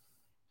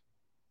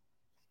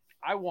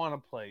 I want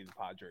to play the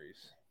Padres.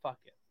 Fuck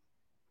it.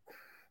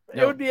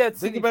 It would be at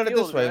Think Citi about Field,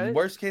 it this way. right?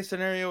 Worst case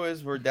scenario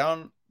is we're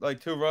down like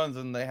 2 runs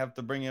and they have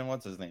to bring in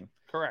what's his name?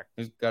 Correct.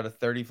 He's got a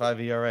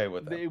 35 ERA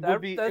with them. It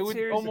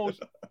would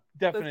almost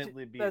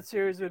definitely be. That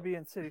series would be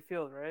in Citi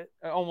Field, right?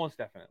 Almost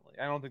definitely.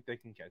 I don't think they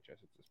can catch us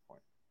at this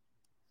point.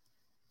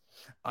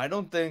 I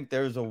don't think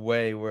there's a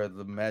way where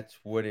the Mets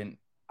wouldn't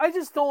I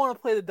just don't want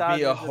to play the Dodgers.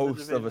 Be a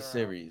host of a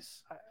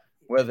series.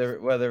 Whether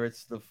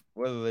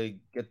they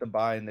get the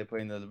bye and they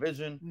play in the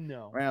division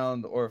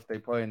round, or if they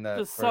play in that.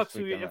 It just sucks.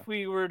 If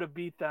we were to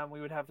beat them,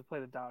 we would have to play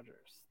the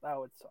Dodgers. That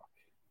would suck.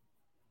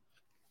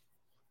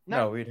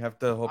 No, we'd have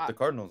to hope the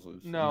Cardinals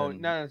lose. No,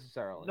 not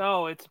necessarily.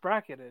 No, it's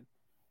bracketed.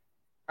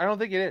 I don't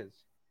think it is.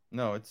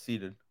 No, it's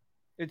seeded.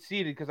 It's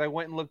seeded because I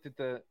went and looked at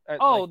the.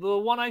 The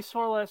one I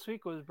saw last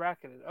week was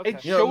bracketed. Okay.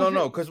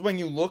 No, because when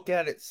you look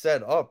at it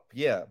set up,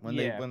 when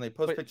they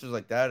post pictures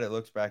like that, it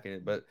looks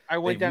bracketed. But I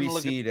went down and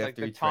looked at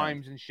the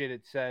times and shit.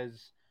 It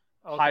says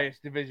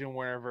highest division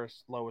winner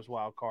versus lowest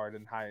wild card,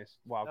 and highest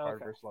wild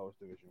card versus lowest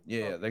division.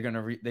 Yeah, they're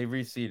gonna they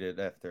reseeded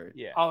after it.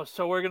 Yeah. Oh,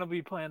 so we're gonna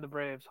be playing the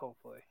Braves,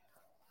 hopefully.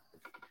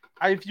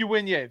 If you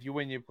win, you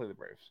play the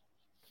Braves.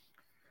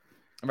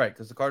 Right,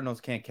 because the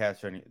Cardinals can't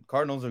catch any.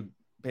 Cardinals are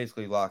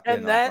basically locked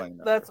in. And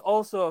that's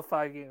also a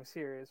 5-game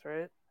series,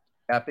 right?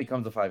 That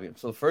becomes a 5-game.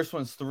 So the first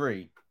one's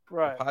 3.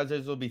 Right. The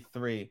Padres will be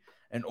 3,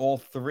 and all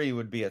 3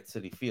 would be at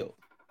Citi Field.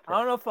 I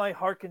don't know if my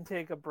heart can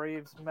take a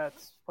Braves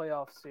Mets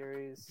playoff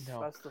series.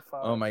 No. Best of 5.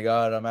 Oh my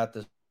God, I'm at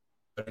this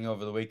wedding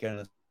over the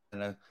weekend,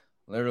 and it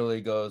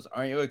literally goes,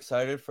 "Aren't you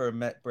excited for a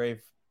Met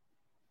Brave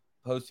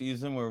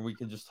postseason where we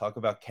could just talk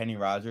about Kenny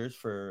Rogers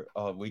for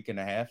a week and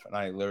a half?" And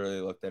I literally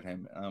looked at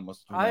him and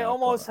I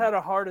almost had a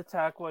heart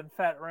attack when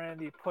Fat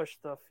Randy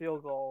pushed the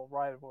field goal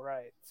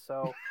right.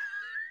 So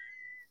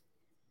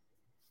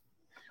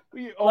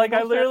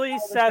I literally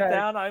sat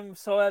down. I'm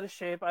so out of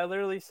shape. I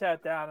literally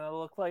sat down and it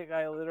looked like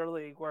I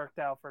literally worked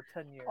out for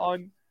 10 years.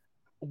 On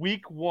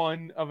week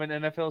 1 of an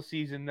NFL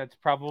season that's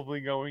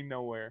probably going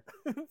nowhere.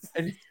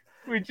 And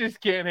we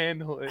just can't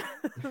handle it.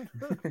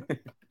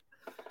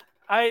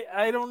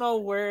 I don't know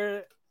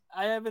where.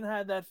 I haven't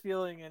had that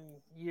feeling in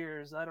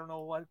years. I don't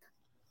know what.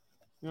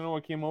 You know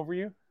what came over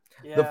you?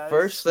 Yeah, the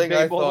first thing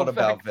I thought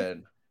about,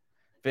 Vin,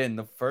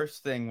 the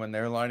first thing when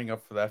they're lining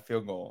up for that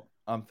field goal,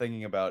 I'm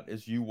thinking about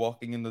is you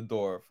walking in the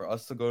door for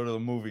us to go to the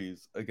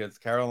movies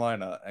against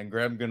Carolina and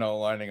Graham Gano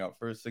lining up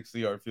for a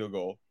 60-yard field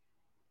goal.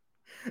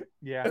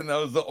 Yeah. And that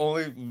was the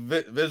only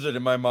vision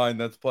in my mind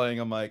that's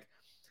playing. I'm like,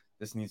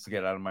 this needs to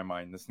get out of my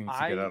mind. This needs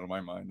to get out of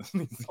my mind. This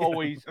needs to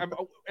always.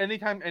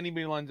 Anytime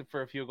anybody lines up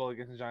for a field goal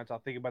against the Giants, I'll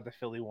think about the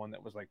Philly one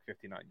that was like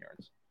 59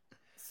 yards.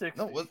 60.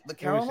 No, was the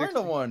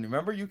Carolina one.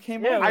 Remember you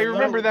came Yeah, over? I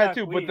remember that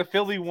too, but the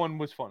Philly one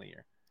was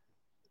funnier.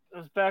 It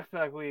was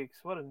back-to-back weeks.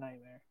 What a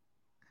nightmare.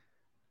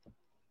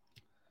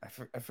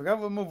 I forgot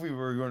what movie we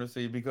were going to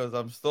see because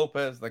I'm still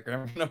pissed. Like,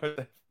 I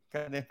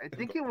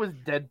think it was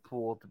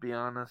Deadpool, to be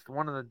honest.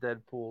 One of the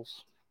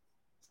Deadpools.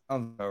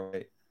 Sounds all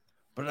right.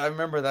 But I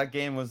remember that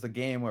game was the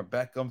game where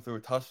Beckham threw a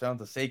touchdown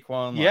to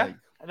Saquon. Yeah. Like,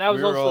 and that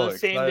was also the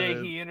same day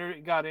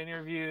he got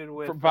interviewed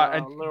with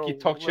he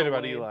talked shit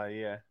about Eli,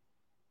 yeah.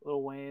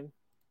 Lil Wayne.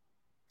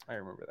 I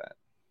remember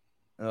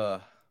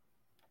that.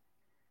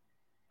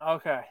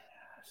 Okay.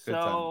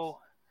 So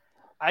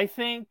I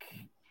think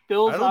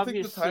Bills. I don't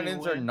think the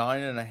Titans are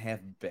 9.5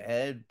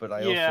 bad, but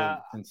I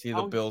also can see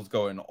the Bills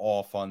going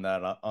off on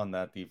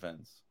that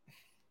defense.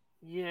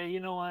 Yeah, you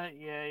know what?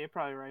 Yeah, you're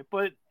probably right.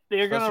 But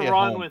they're going to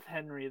run with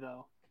Henry,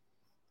 though.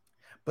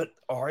 But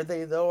are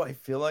they, though? I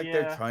feel like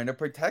they're trying to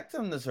protect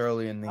him this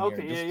early in the year.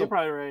 Okay, yeah, you're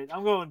probably right.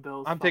 I'm going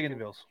Bills. I'm taking the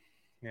Bills.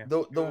 Yeah.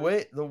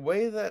 The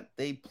way that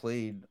they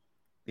played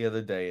the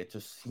other day, it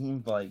just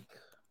seemed like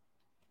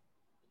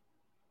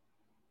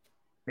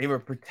they were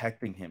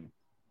protecting him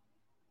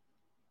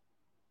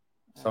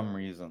for some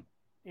reason.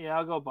 Yeah,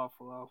 I'll go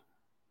Buffalo.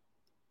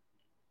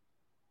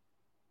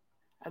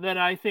 And then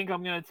I think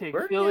I'm going to take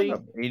Philly. He end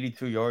up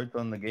 82 yards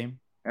on the game.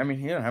 I mean,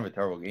 he didn't have a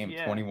terrible game.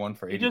 21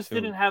 for 82. He just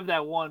didn't have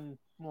that one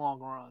long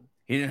run.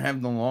 He didn't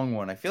have the long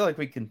one. I feel like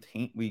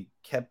we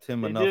kept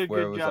him enough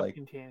where it was like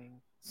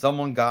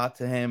someone got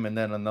to him and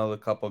then another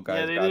couple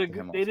guys got to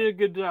him. They did a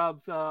good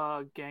job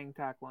gang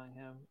tackling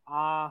him.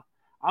 I'm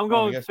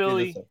going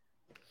Philly.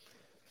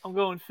 I'm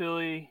going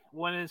Philly.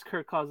 When has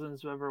Kirk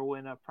Cousins ever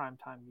win a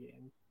primetime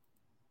game?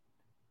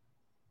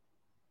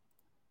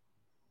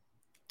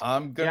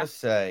 I'm gonna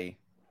say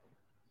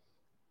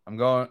I'm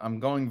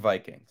going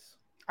Vikings.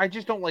 I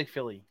just don't like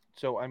Philly,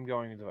 so I'm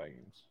going to the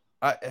Vikings.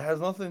 It has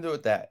nothing to do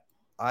with that.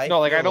 I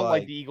don't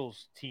like the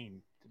Eagles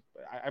team.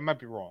 I might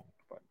be wrong,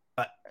 but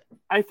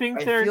I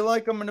feel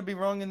like I'm going to be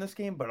wrong in this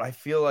game, but I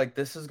feel like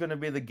this is going to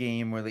be the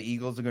game where the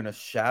Eagles are going to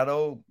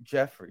shadow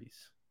Jefferson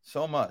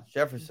so much.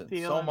 Going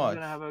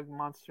to have a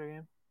monster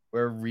game.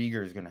 Where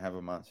Rieger is going to have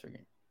a monster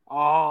game.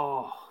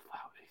 Oh, that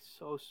would be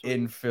so sweet.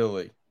 In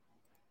Philly.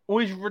 Well,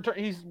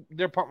 he's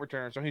their punt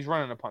returner, so he's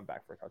running a punt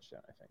back for a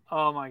touchdown, I think.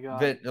 Oh, my God.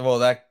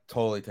 That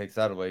totally takes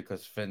that away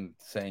because Finn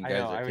saying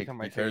guys are taking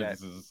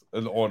returns is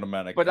an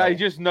automatic. But I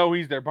just know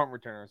he's their punt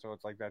returner, so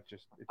it's like that.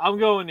 I'm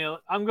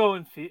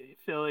going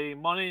Philly.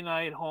 Monday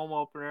night home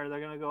opener. They're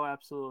going to go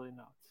absolutely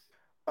nuts.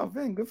 Oh,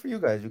 Finn, good for you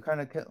guys. You kind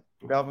of kept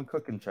Dalvin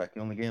Cook in check.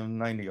 You only gave him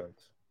 90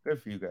 yards.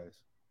 Good for you guys.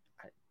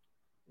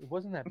 It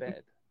wasn't that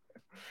bad.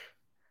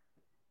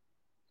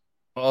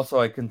 Also,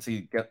 I can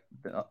see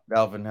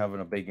Dalvin having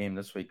a big game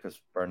this week because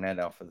Barnett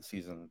out for the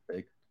season is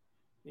big.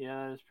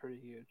 Yeah, that is pretty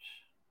huge.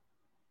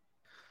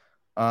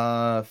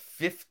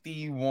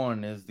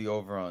 51 is the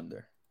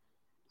over-under.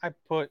 I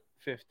put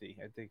 50.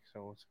 I think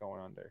so. It's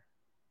going under.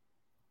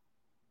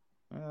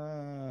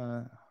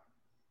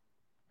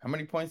 How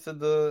many points did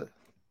the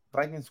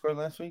Vikings score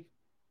last week?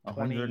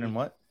 100 and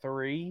what?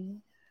 3.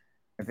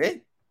 Is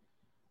it?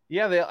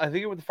 Yeah, I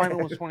think the final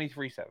was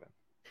 23-7.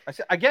 I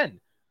said again.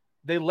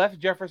 They left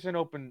Jefferson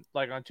open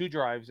like on 2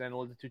 drives and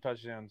led to 2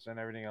 touchdowns, and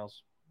everything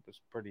else was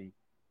pretty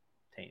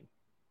tame.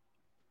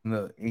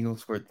 The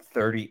Eagles scored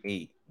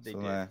 38. They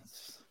did.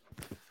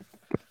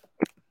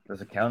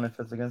 Does it count if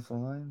it's against the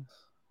Lions?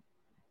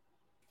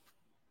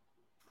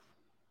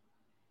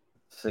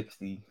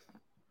 60.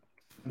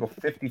 Go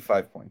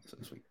 55 points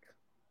this week.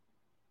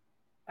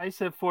 I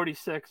said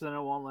 46, and it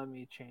won't let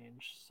me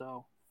change.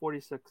 So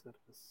 46 it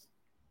is.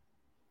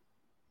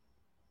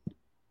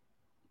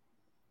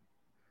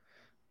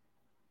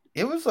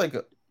 It was like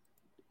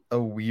a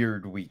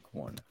weird week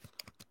 1.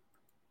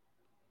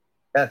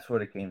 That's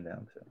what it came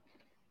down to.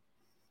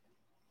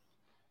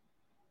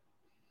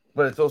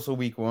 But it's also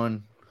week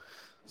 1,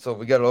 so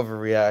we got to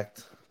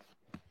overreact.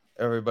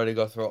 Everybody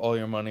go throw all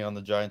your money on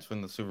the Giants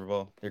win the Super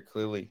Bowl. They're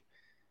clearly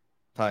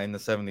tying the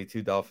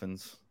 72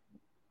 Dolphins.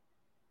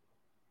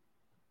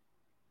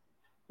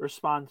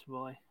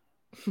 Responsibly.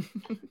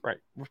 Right.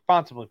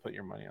 Responsibly put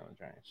your money on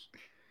the Giants.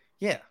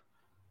 Yeah.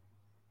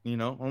 You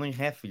know, only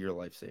half of your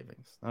life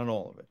savings, not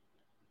all of it.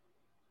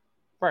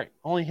 Right.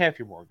 Only half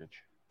your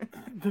mortgage.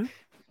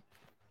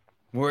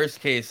 Worst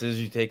case is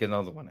you take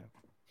another one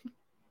out.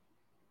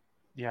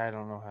 Yeah, I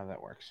don't know how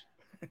that works.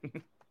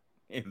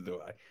 Neither do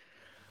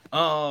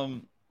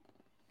I.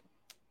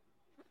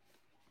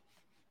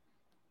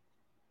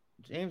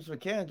 James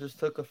McCann just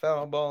took a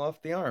foul ball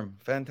off the arm.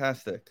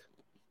 Fantastic.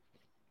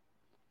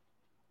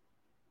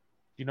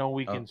 You know,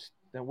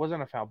 that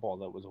wasn't a foul ball.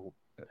 That was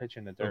a pitch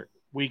in the dirt.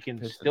 We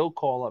can still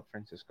call up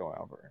Francisco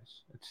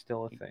Alvarez. It's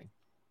still a thing.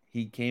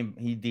 He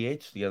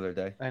DH'd the other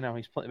day. I know.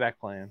 He's back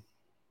playing.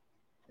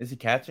 Is he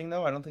catching,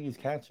 though? I don't think he's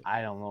catching.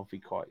 I don't know if he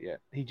caught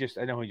yet.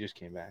 I know he just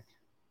came back.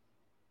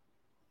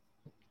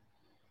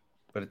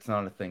 But it's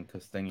not a thing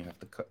because then you have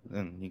to cut.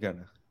 Then you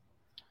gotta.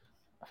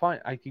 Fine.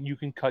 You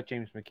can cut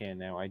James McCann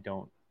now. I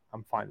don't.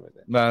 I'm fine with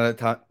it. Now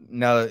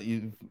that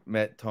you've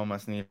met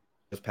Tomas Nido's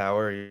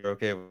power, you're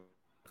okay with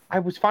it? I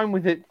was fine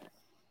with it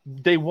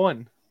day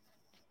 1.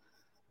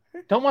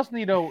 Tomas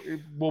Nido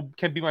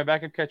can be my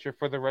backup catcher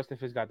for the rest of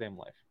his goddamn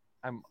life.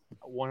 I'm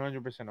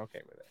 100%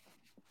 okay with it.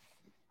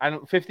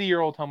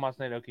 50-year-old Tomas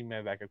Nido can be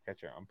my backup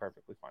catcher. I'm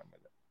perfectly fine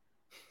with it.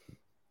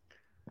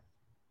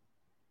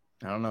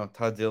 I don't know.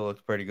 Todd Zeile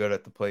looks pretty good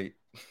at the plate.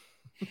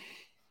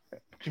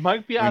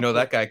 Mike Piazza, we know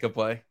that guy could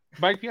play.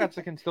 Mike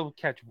Piazza can still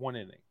catch 1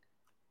 inning,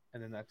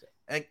 and then that's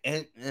it.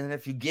 And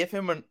if you give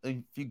him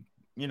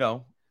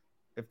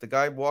if the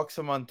guy walks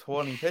him on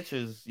 20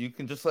 pitches, you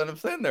can just let him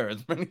stand there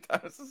as many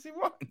times as he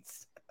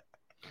wants.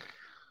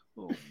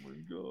 Oh my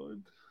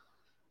God.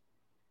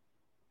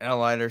 Al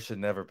Leiter should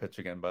never pitch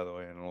again, by the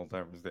way, in an Old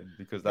Timers Day,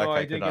 because that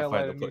guy could not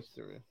find the place.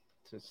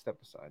 To step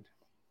aside.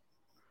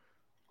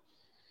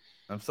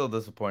 I'm still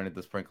disappointed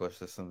the sprinkler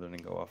system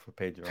didn't go off with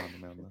Pedro on the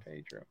mound.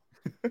 Pedro.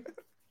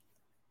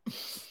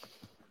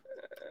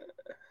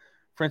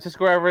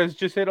 Francisco Alvarez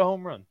just hit a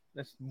home run.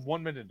 That's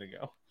 1 minute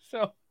ago.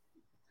 So,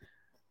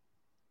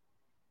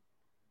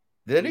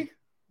 did he?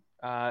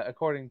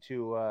 According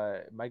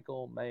to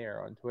Michael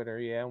Mayer on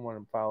Twitter, one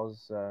of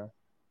follows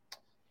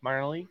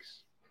minor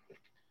leagues.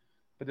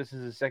 But this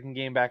is his second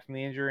game back from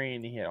the injury,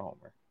 and he hit a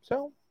homer.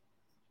 So,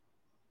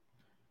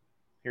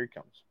 here he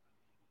comes.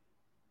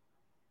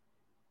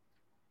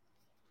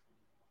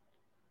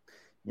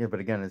 Yeah,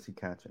 but again, is he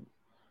catching?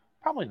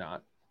 Probably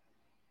not.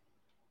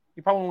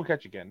 He probably won't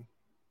catch again.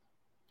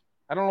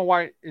 I don't know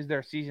why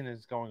their season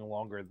is going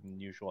longer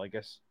than usual. I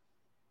guess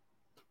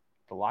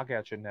the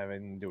lockout shouldn't have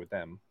anything to do with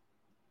them.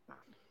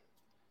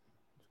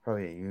 It's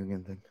probably a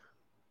union thing.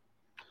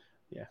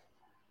 Yeah.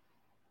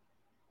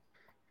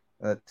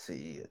 Let's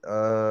see.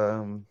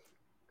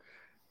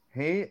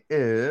 He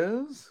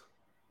is.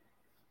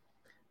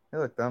 Hey,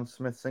 look, Dom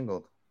Smith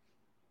singled.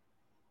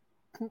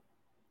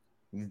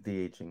 He's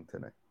DHing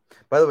today.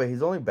 By the way,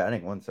 he's only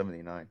batting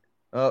 179.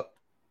 Oh.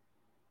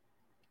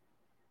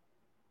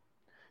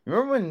 You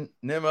remember when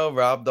Nimmo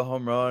robbed the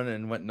home run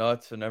and went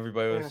nuts and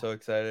everybody was so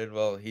excited?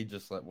 Well, he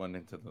just let one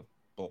into the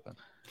bullpen.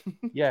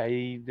 Yeah,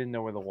 he didn't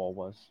know where the wall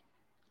was.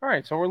 All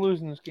right, so we're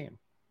losing this game.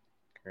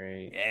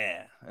 Great.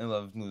 Yeah, I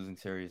love losing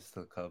series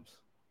to the Cubs.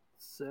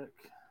 Sick.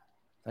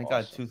 Thank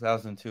God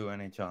 2002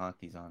 NHL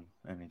hockey's on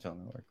NHL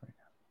Network right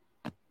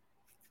now.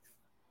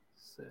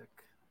 Sick.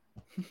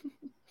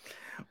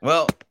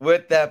 Well,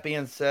 with that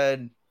being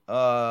said,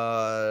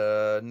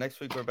 next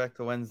week we're back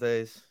to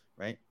Wednesdays,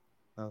 right?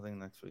 Nothing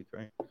next week,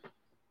 right? You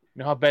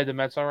know how bad the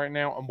Mets are right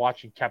now? I'm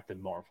watching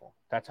Captain Marvel.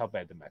 That's how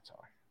bad the Mets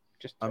are.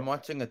 I'm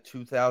watching a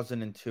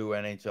 2002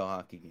 NHL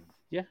hockey game.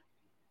 Yeah.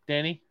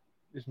 Danny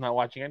is not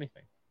watching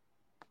anything.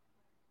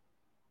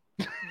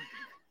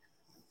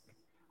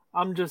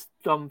 I'm just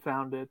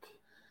dumbfounded.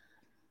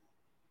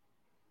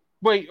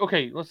 Wait,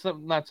 okay, let's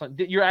not.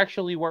 You're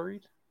actually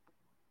worried?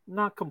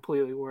 Not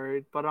completely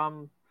worried, but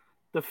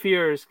the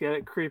fears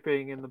get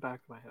creeping in the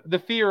back of my head. The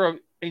fear of,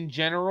 in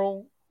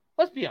general,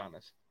 let's be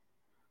honest.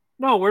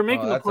 No, we're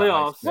making the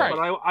playoffs, right.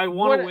 But I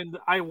want to win.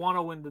 I want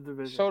to win the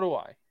division. So do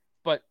I.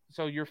 But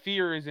so your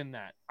fear is in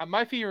that.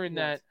 My fear in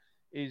that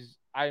is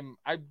I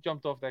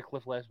jumped off that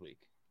cliff last week.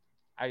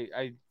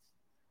 The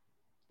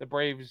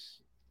Braves.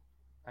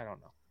 I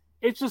don't know.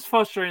 It's just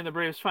frustrating. The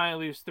Braves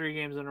finally lose 3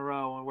 games in a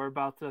row, and we're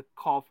about to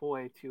cough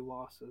away 2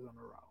 losses in a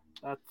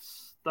row.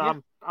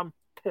 I'm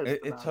pissed.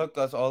 It took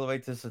us all the way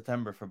to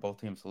September for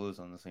both teams to lose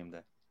on the same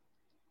day.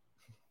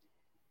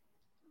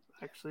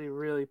 Actually,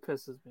 really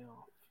pisses me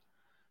off.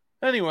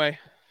 Anyway.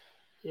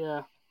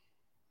 Yeah.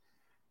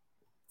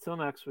 Till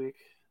next week.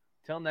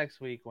 Till next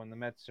week when the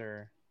Mets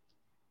are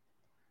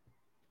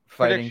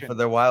fighting for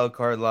their wild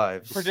card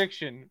lives.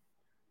 Prediction.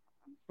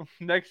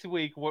 Next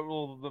week, where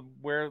will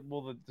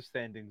the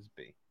standings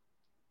be?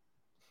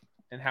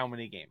 And how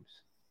many games?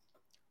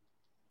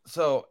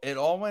 So it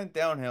all went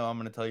downhill, I'm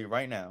going to tell you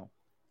right now,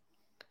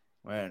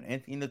 when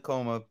Anthony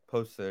Nicoma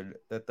posted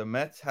that the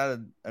Mets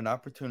had an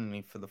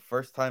opportunity for the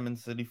first time in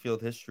Citi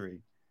Field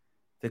history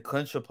to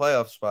clinch a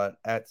playoff spot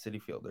at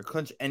Citi Field, or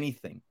clinch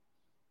anything.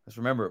 Because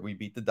remember, we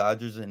beat the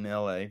Dodgers in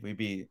LA. We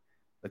beat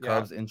the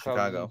Cubs in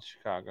Chicago.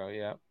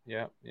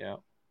 Yeah.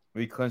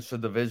 We clinched the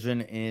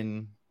division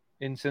in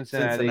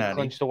Cincinnati.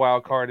 Clinched the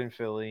wild card in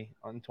Philly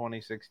in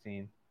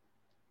 2016.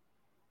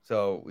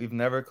 So we've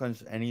never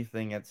clinched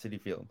anything at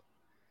Citi Field.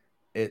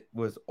 It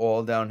was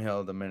all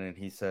downhill the minute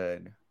he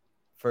said,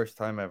 first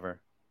time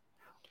ever.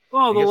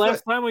 Well, the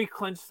last time we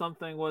clinched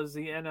something was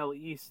the NL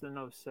East in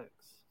 2006.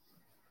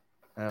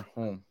 At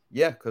home.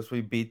 Yeah, because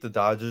we beat the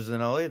Dodgers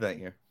in LA that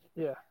year.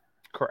 Yeah.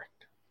 Correct.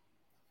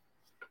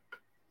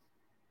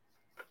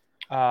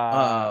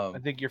 I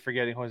think you're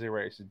forgetting Jose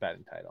Reyes'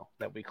 batting title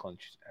that we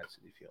clinched at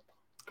Citi Field.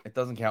 It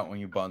doesn't count when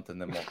you bunt and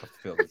then walk off the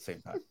field at the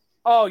same time.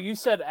 Oh, you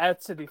said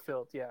at Citi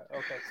Field. Yeah.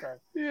 Okay, sorry.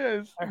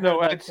 Yes.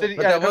 No, at Citi.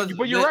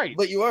 But you're right.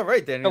 But you are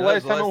right, Danny. The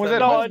last time it was at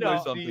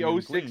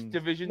the 06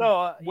 division.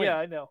 No, yeah,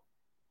 I know.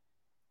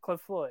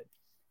 Cliff Floyd.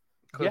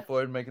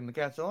 Floyd making the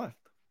catch left.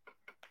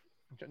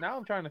 Now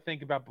I'm trying to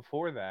think about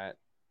before that.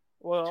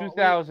 Well,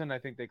 2000, I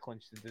think they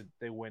clinched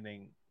they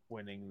winning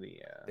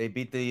the. They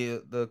beat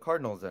the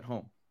Cardinals at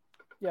home.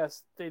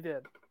 Yes, they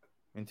did.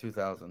 In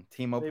 2000,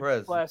 Timo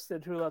Perez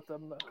blasted who let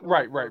them.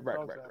 Right.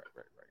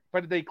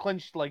 But they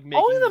clinched like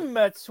making. Only the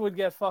Mets would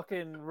get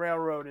fucking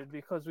railroaded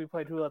because we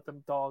played who let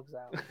them dogs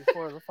out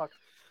before the fuck.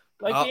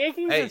 Like the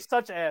Yankees are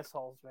such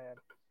assholes, man.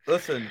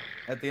 Listen,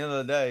 at the end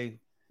of the day,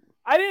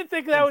 I didn't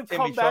think that would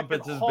come back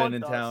Trumpets and has haunt been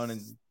in us town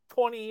and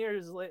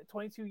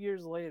 22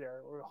 years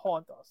later, or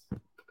haunt us.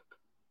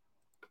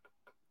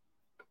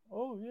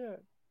 Oh yeah.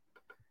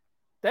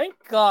 Thank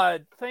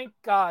God.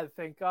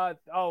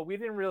 Oh, we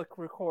didn't really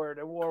record,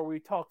 or we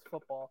talked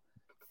football.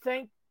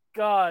 Thank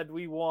God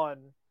we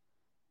won.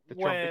 The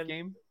trumpet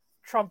game?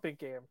 Trumpet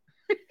game.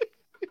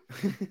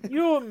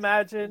 You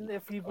imagine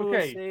if he blew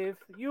a save.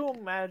 You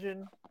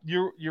imagine.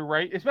 You're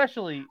right.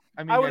 Especially,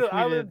 I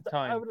tweeted at the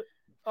time.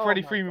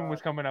 Freddie Freeman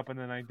was coming up in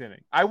the ninth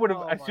inning. I would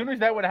have, as soon as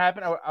that would have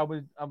happened,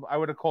 I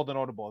would have called an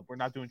audible. We're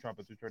not doing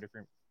trumpets with Freddie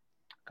Freeman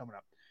coming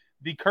up.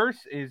 The curse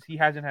is he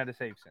hasn't had a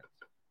save since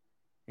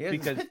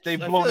because they've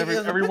blown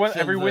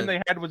every win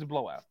they had was a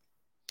blowout.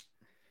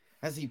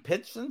 Has he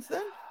pitched since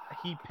then?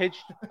 He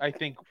pitched, I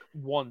think,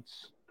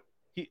 once.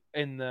 He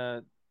in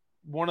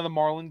one of the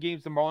Marlin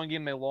games. The Marlin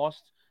game they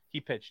lost.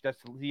 He pitched.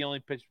 He only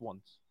pitched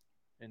once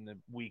in the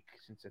week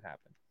since it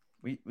happened.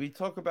 We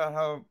talk about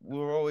how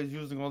we're always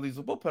using all these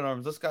bullpen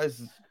arms. This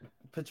guy's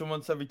pitching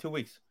once every 2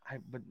 weeks.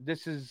 But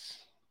this is,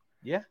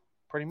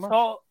 pretty much. So,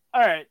 all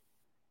right.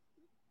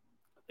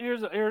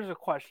 Here's a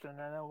question, and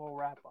then we'll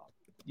wrap up.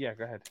 Yeah,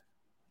 go ahead.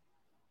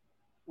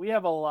 We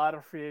have a lot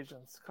of free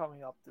agents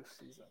coming up this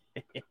season.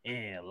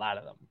 A lot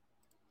of them.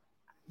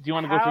 Do you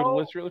want to go through the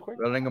list really quick?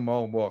 Letting them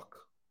all walk.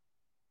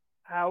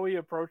 How are we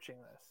approaching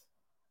this?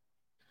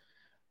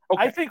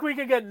 Okay. I think we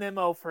could get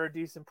Nimmo for a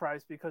decent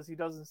price because he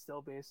doesn't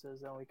steal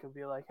bases, and we could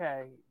be like,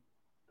 "Hey."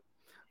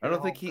 I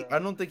don't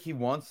think he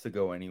wants to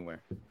go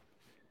anywhere.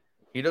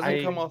 He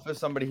doesn't come off as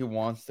somebody who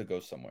wants to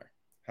go somewhere.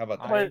 How about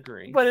that? I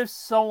agree. But if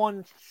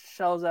someone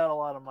shells out a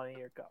lot of money,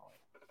 you're going.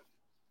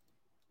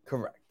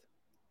 Correct.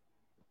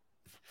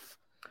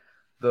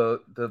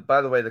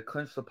 By the way, the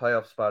clinch the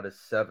playoff spot is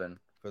 7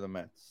 for the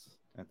Mets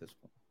at this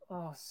point.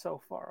 Oh,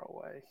 so far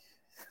away.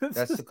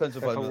 That's the clinch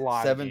the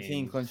playoff.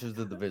 17 clinches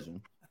the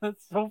division.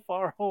 That's so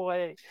far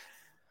away.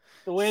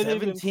 The way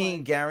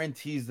 17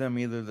 guarantees them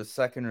either the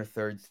second or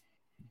third.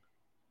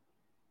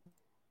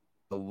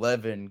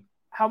 11.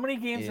 How many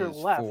games are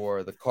left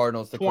for the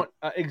Cardinals?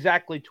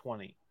 Exactly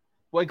 20.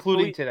 Well,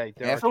 including today.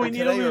 So we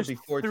need to lose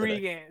 3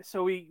 games.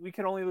 So we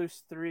can only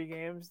lose 3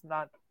 games,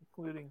 not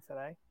including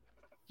today.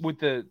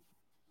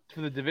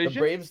 For the division,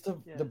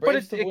 the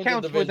Braves to it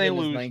counts when they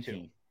lose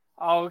 19. Too.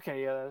 Oh,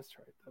 okay, yeah, that's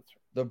right.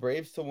 The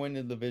Braves to win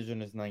the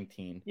division is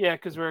 19. Yeah,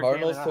 because we're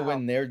Cardinals to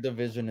win their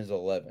division is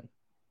 11.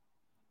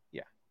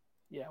 Yeah.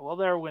 Yeah, well,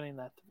 they're winning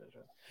that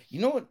division. You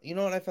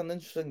know what I found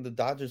interesting? The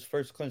Dodgers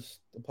first clinched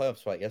the playoff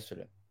spot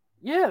yesterday.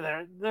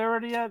 Yeah, they're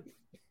already at.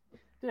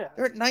 Yeah,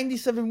 they're at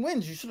 97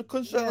 wins. You should have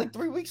clinched that like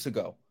 3 weeks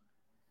ago.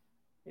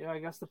 Yeah, I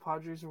guess the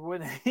Padres are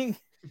winning.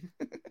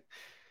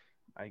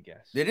 I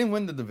guess they didn't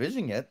win the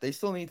division yet. They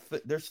still need.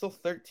 They're still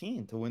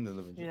 13 to win the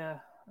division. Yeah.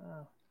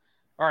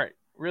 All right,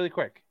 really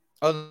quick.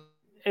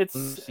 That's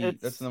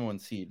the number 1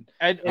 seed.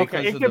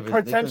 Okay, it could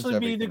potentially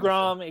be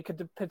DeGrom. It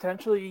could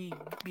potentially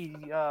be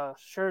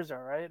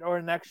Scherzer, right?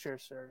 Or next year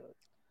Scherzer.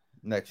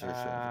 Next year,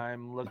 Scherzer.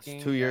 I'm looking.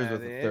 It's 2 years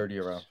with a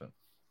third-year option.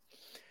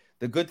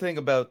 The good thing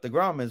about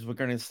DeGrom is we're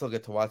going to still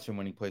get to watch him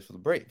when he plays for the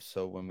Braves.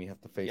 So when we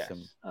have to face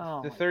him,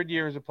 the third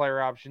year is a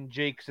player option.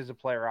 Jake's is a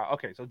player option.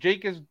 Okay, so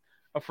Jake is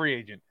a free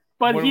agent.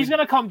 But he's going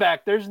to come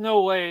back. There's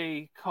no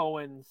way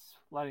Cohen's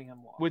letting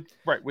him walk.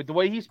 With the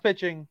way he's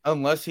pitching,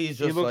 unless he's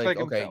just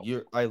okay,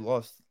 I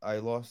lost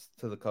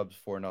to the Cubs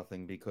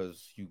 4-0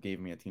 because you gave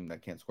me a team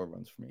that can't score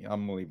runs for me.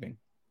 I'm leaving.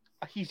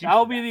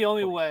 That'll be the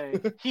only way.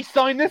 He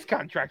signed this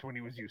contract when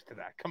he was used to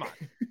that. Come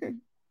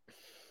on.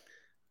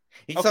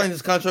 He signed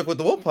his contract with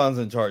the Wilpons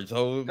in charge,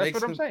 so that's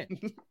what I'm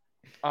saying.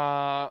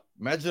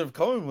 Imagine if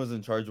Cohen was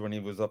in charge when he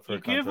was up for a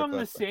contract. You give him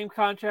the same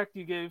contract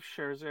you gave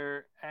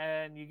Scherzer,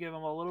 and you give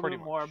him a little bit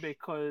more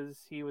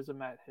because he was a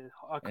Met.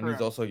 And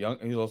he's also young.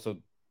 He's also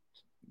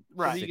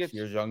 6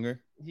 years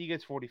younger. He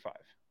gets 45.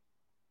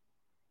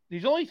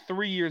 He's only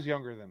 3 years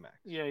younger than Max.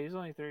 Yeah, he's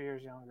only 3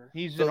 years younger.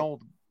 He's an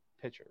old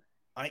pitcher.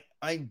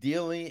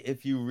 Ideally,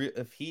 if you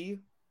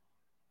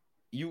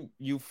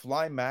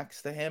fly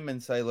Max to him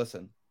and say,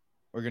 listen,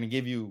 we're gonna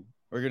give you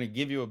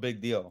a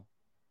big deal.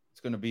 It's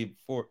gonna be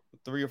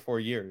 3 or 4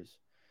 years,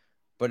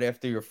 but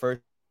after your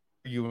first,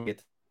 you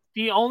get.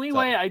 The only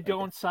way I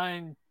don't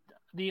sign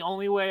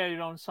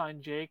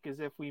Jake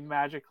is if we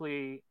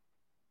magically,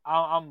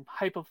 I'm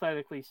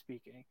hypothetically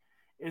speaking,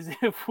 is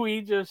if we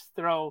just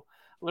throw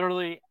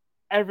literally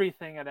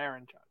everything at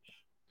Aaron Judge.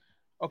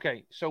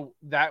 Okay, so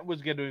that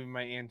was going to be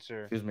my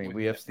answer. Excuse me,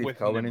 we have Steve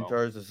Cohen in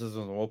charge. This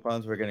isn't the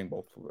Wilpons. We're getting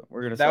both of them.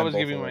 We're gonna. That was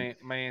giving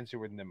my answer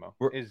with Nimmo.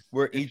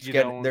 They're each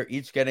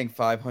getting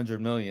 $500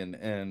 million,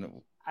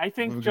 and I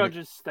think Judge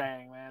is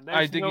staying, man.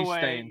 I think he's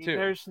staying too.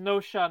 There's no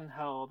shot in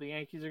hell the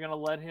Yankees are going to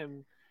let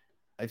him.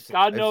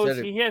 God knows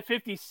he hit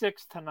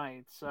 56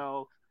 tonight,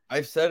 so.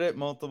 I've said it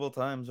multiple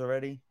times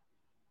already.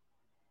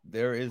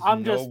 There is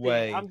no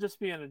way. I'm just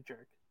being a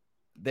jerk.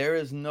 There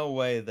is no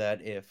way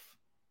that if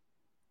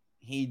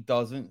he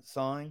doesn't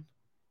sign,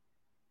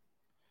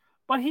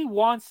 but he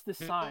wants to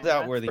sign.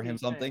 That worthy for him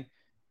something.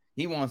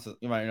 He wants to.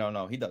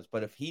 No, he does.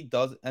 But if he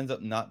ends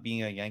up not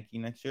being a Yankee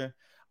next year,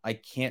 I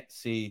can't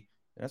see.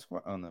 That's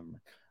what. Oh, never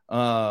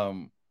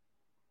mind.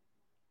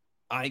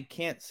 I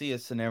can't see a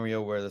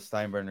scenario where the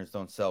Steinbrenners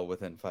don't sell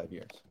within 5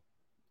 years,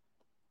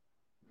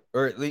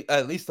 or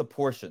at least a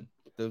portion.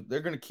 They're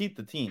going to keep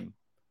the team.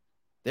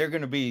 They're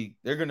going to be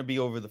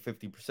over the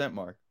 50%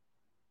 mark,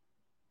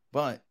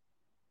 but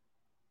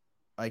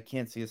I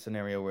can't see a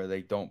scenario where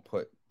they don't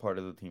put part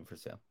of the team for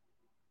sale.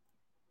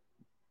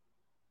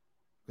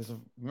 Because if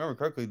I remember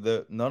correctly,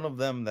 none of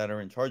them that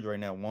are in charge right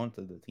now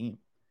wanted the team.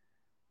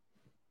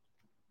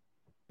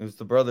 It was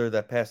the brother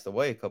that passed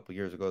away a couple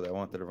years ago that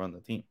wanted to run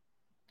the team.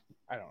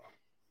 I don't know.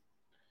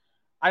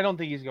 I don't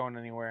think he's going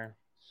anywhere.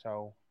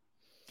 So,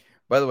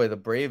 by the way, the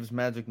Braves'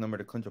 magic number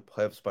to clinch a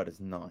playoff spot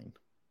is 9.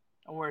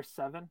 And we're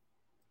 7.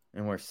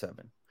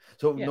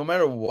 So no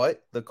matter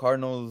what, the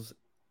Cardinals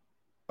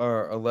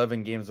are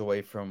 11 games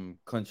away from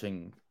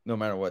clinching. No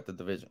matter what, the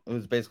division. It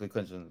was basically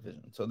clinching the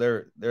division. So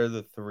they're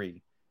the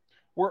 3.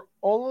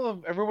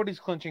 Everybody's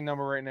clinching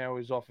number right now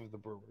is off of the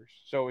Brewers.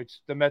 So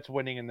it's the Mets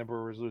winning and the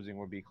Brewers losing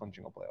would be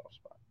clinching a playoff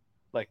spot.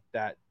 Like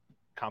that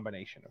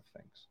combination of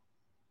things.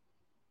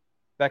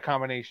 That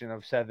combination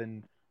of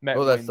 7 Mets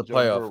wins. That's the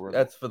playoff.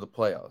 That's for the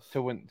playoffs.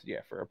 To win,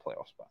 for a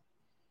playoff spot.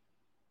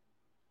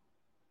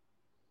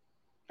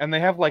 And they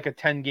have like a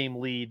 10-game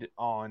lead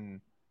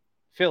on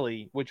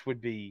Philly, which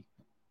would be,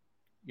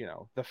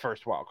 the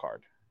first wild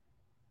card.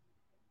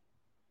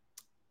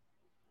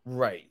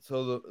 Right.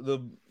 So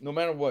the no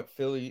matter what,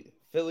 Philly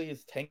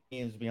is 10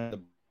 games behind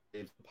the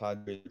Braves. The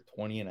Padres are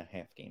 20 and a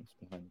half games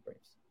behind the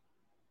Braves.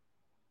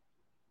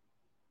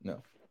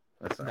 No,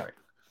 that's not right.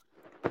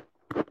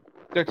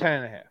 They're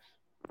 10 and a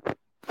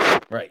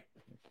half. Right.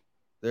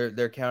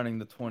 They're counting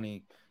the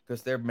 20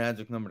 because their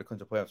magic number to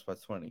clinch a playoff spot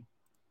is 20.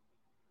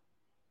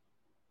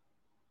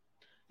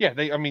 Yeah,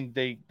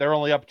 they're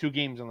only up 2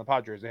 games on the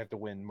Padres. They have to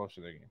win most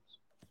of their games.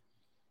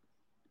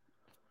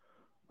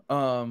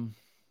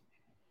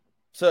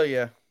 So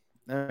yeah,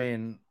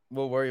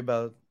 we'll worry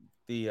about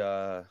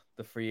the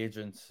free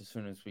agents as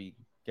soon as we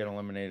get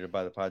eliminated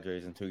by the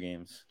Padres in 2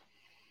 games.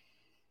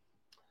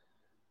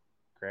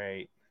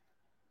 Great.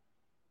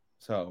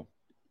 So,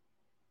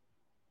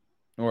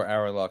 or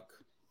our luck,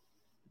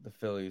 the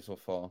Phillies will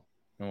fall,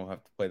 and we'll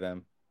have to play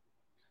them.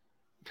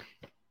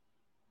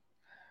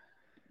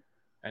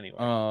 Anyway.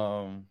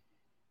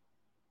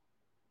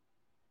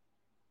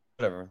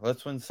 Whatever.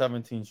 Let's win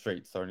 17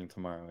 straight starting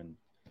tomorrow,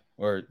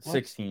 or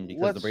 16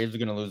 because the Braves are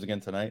going to lose again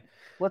tonight.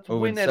 We'll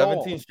win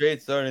 17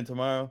 straight starting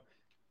tomorrow,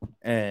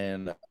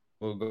 and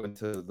we'll go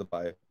into the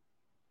bye.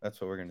 That's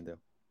what we're going to do.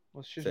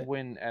 Let's just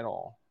win at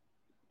all.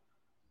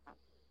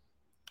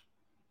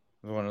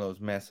 It's one of those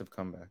massive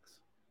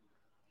comebacks.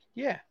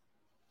 Yeah.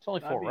 It's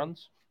only 4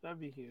 runs. That'd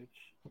be huge.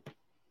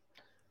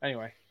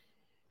 Anyway.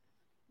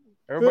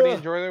 Everybody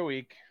enjoy their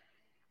week.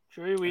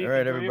 Enjoy your week. All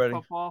right, enjoy everybody.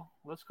 Your football.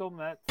 Let's go,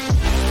 Mets.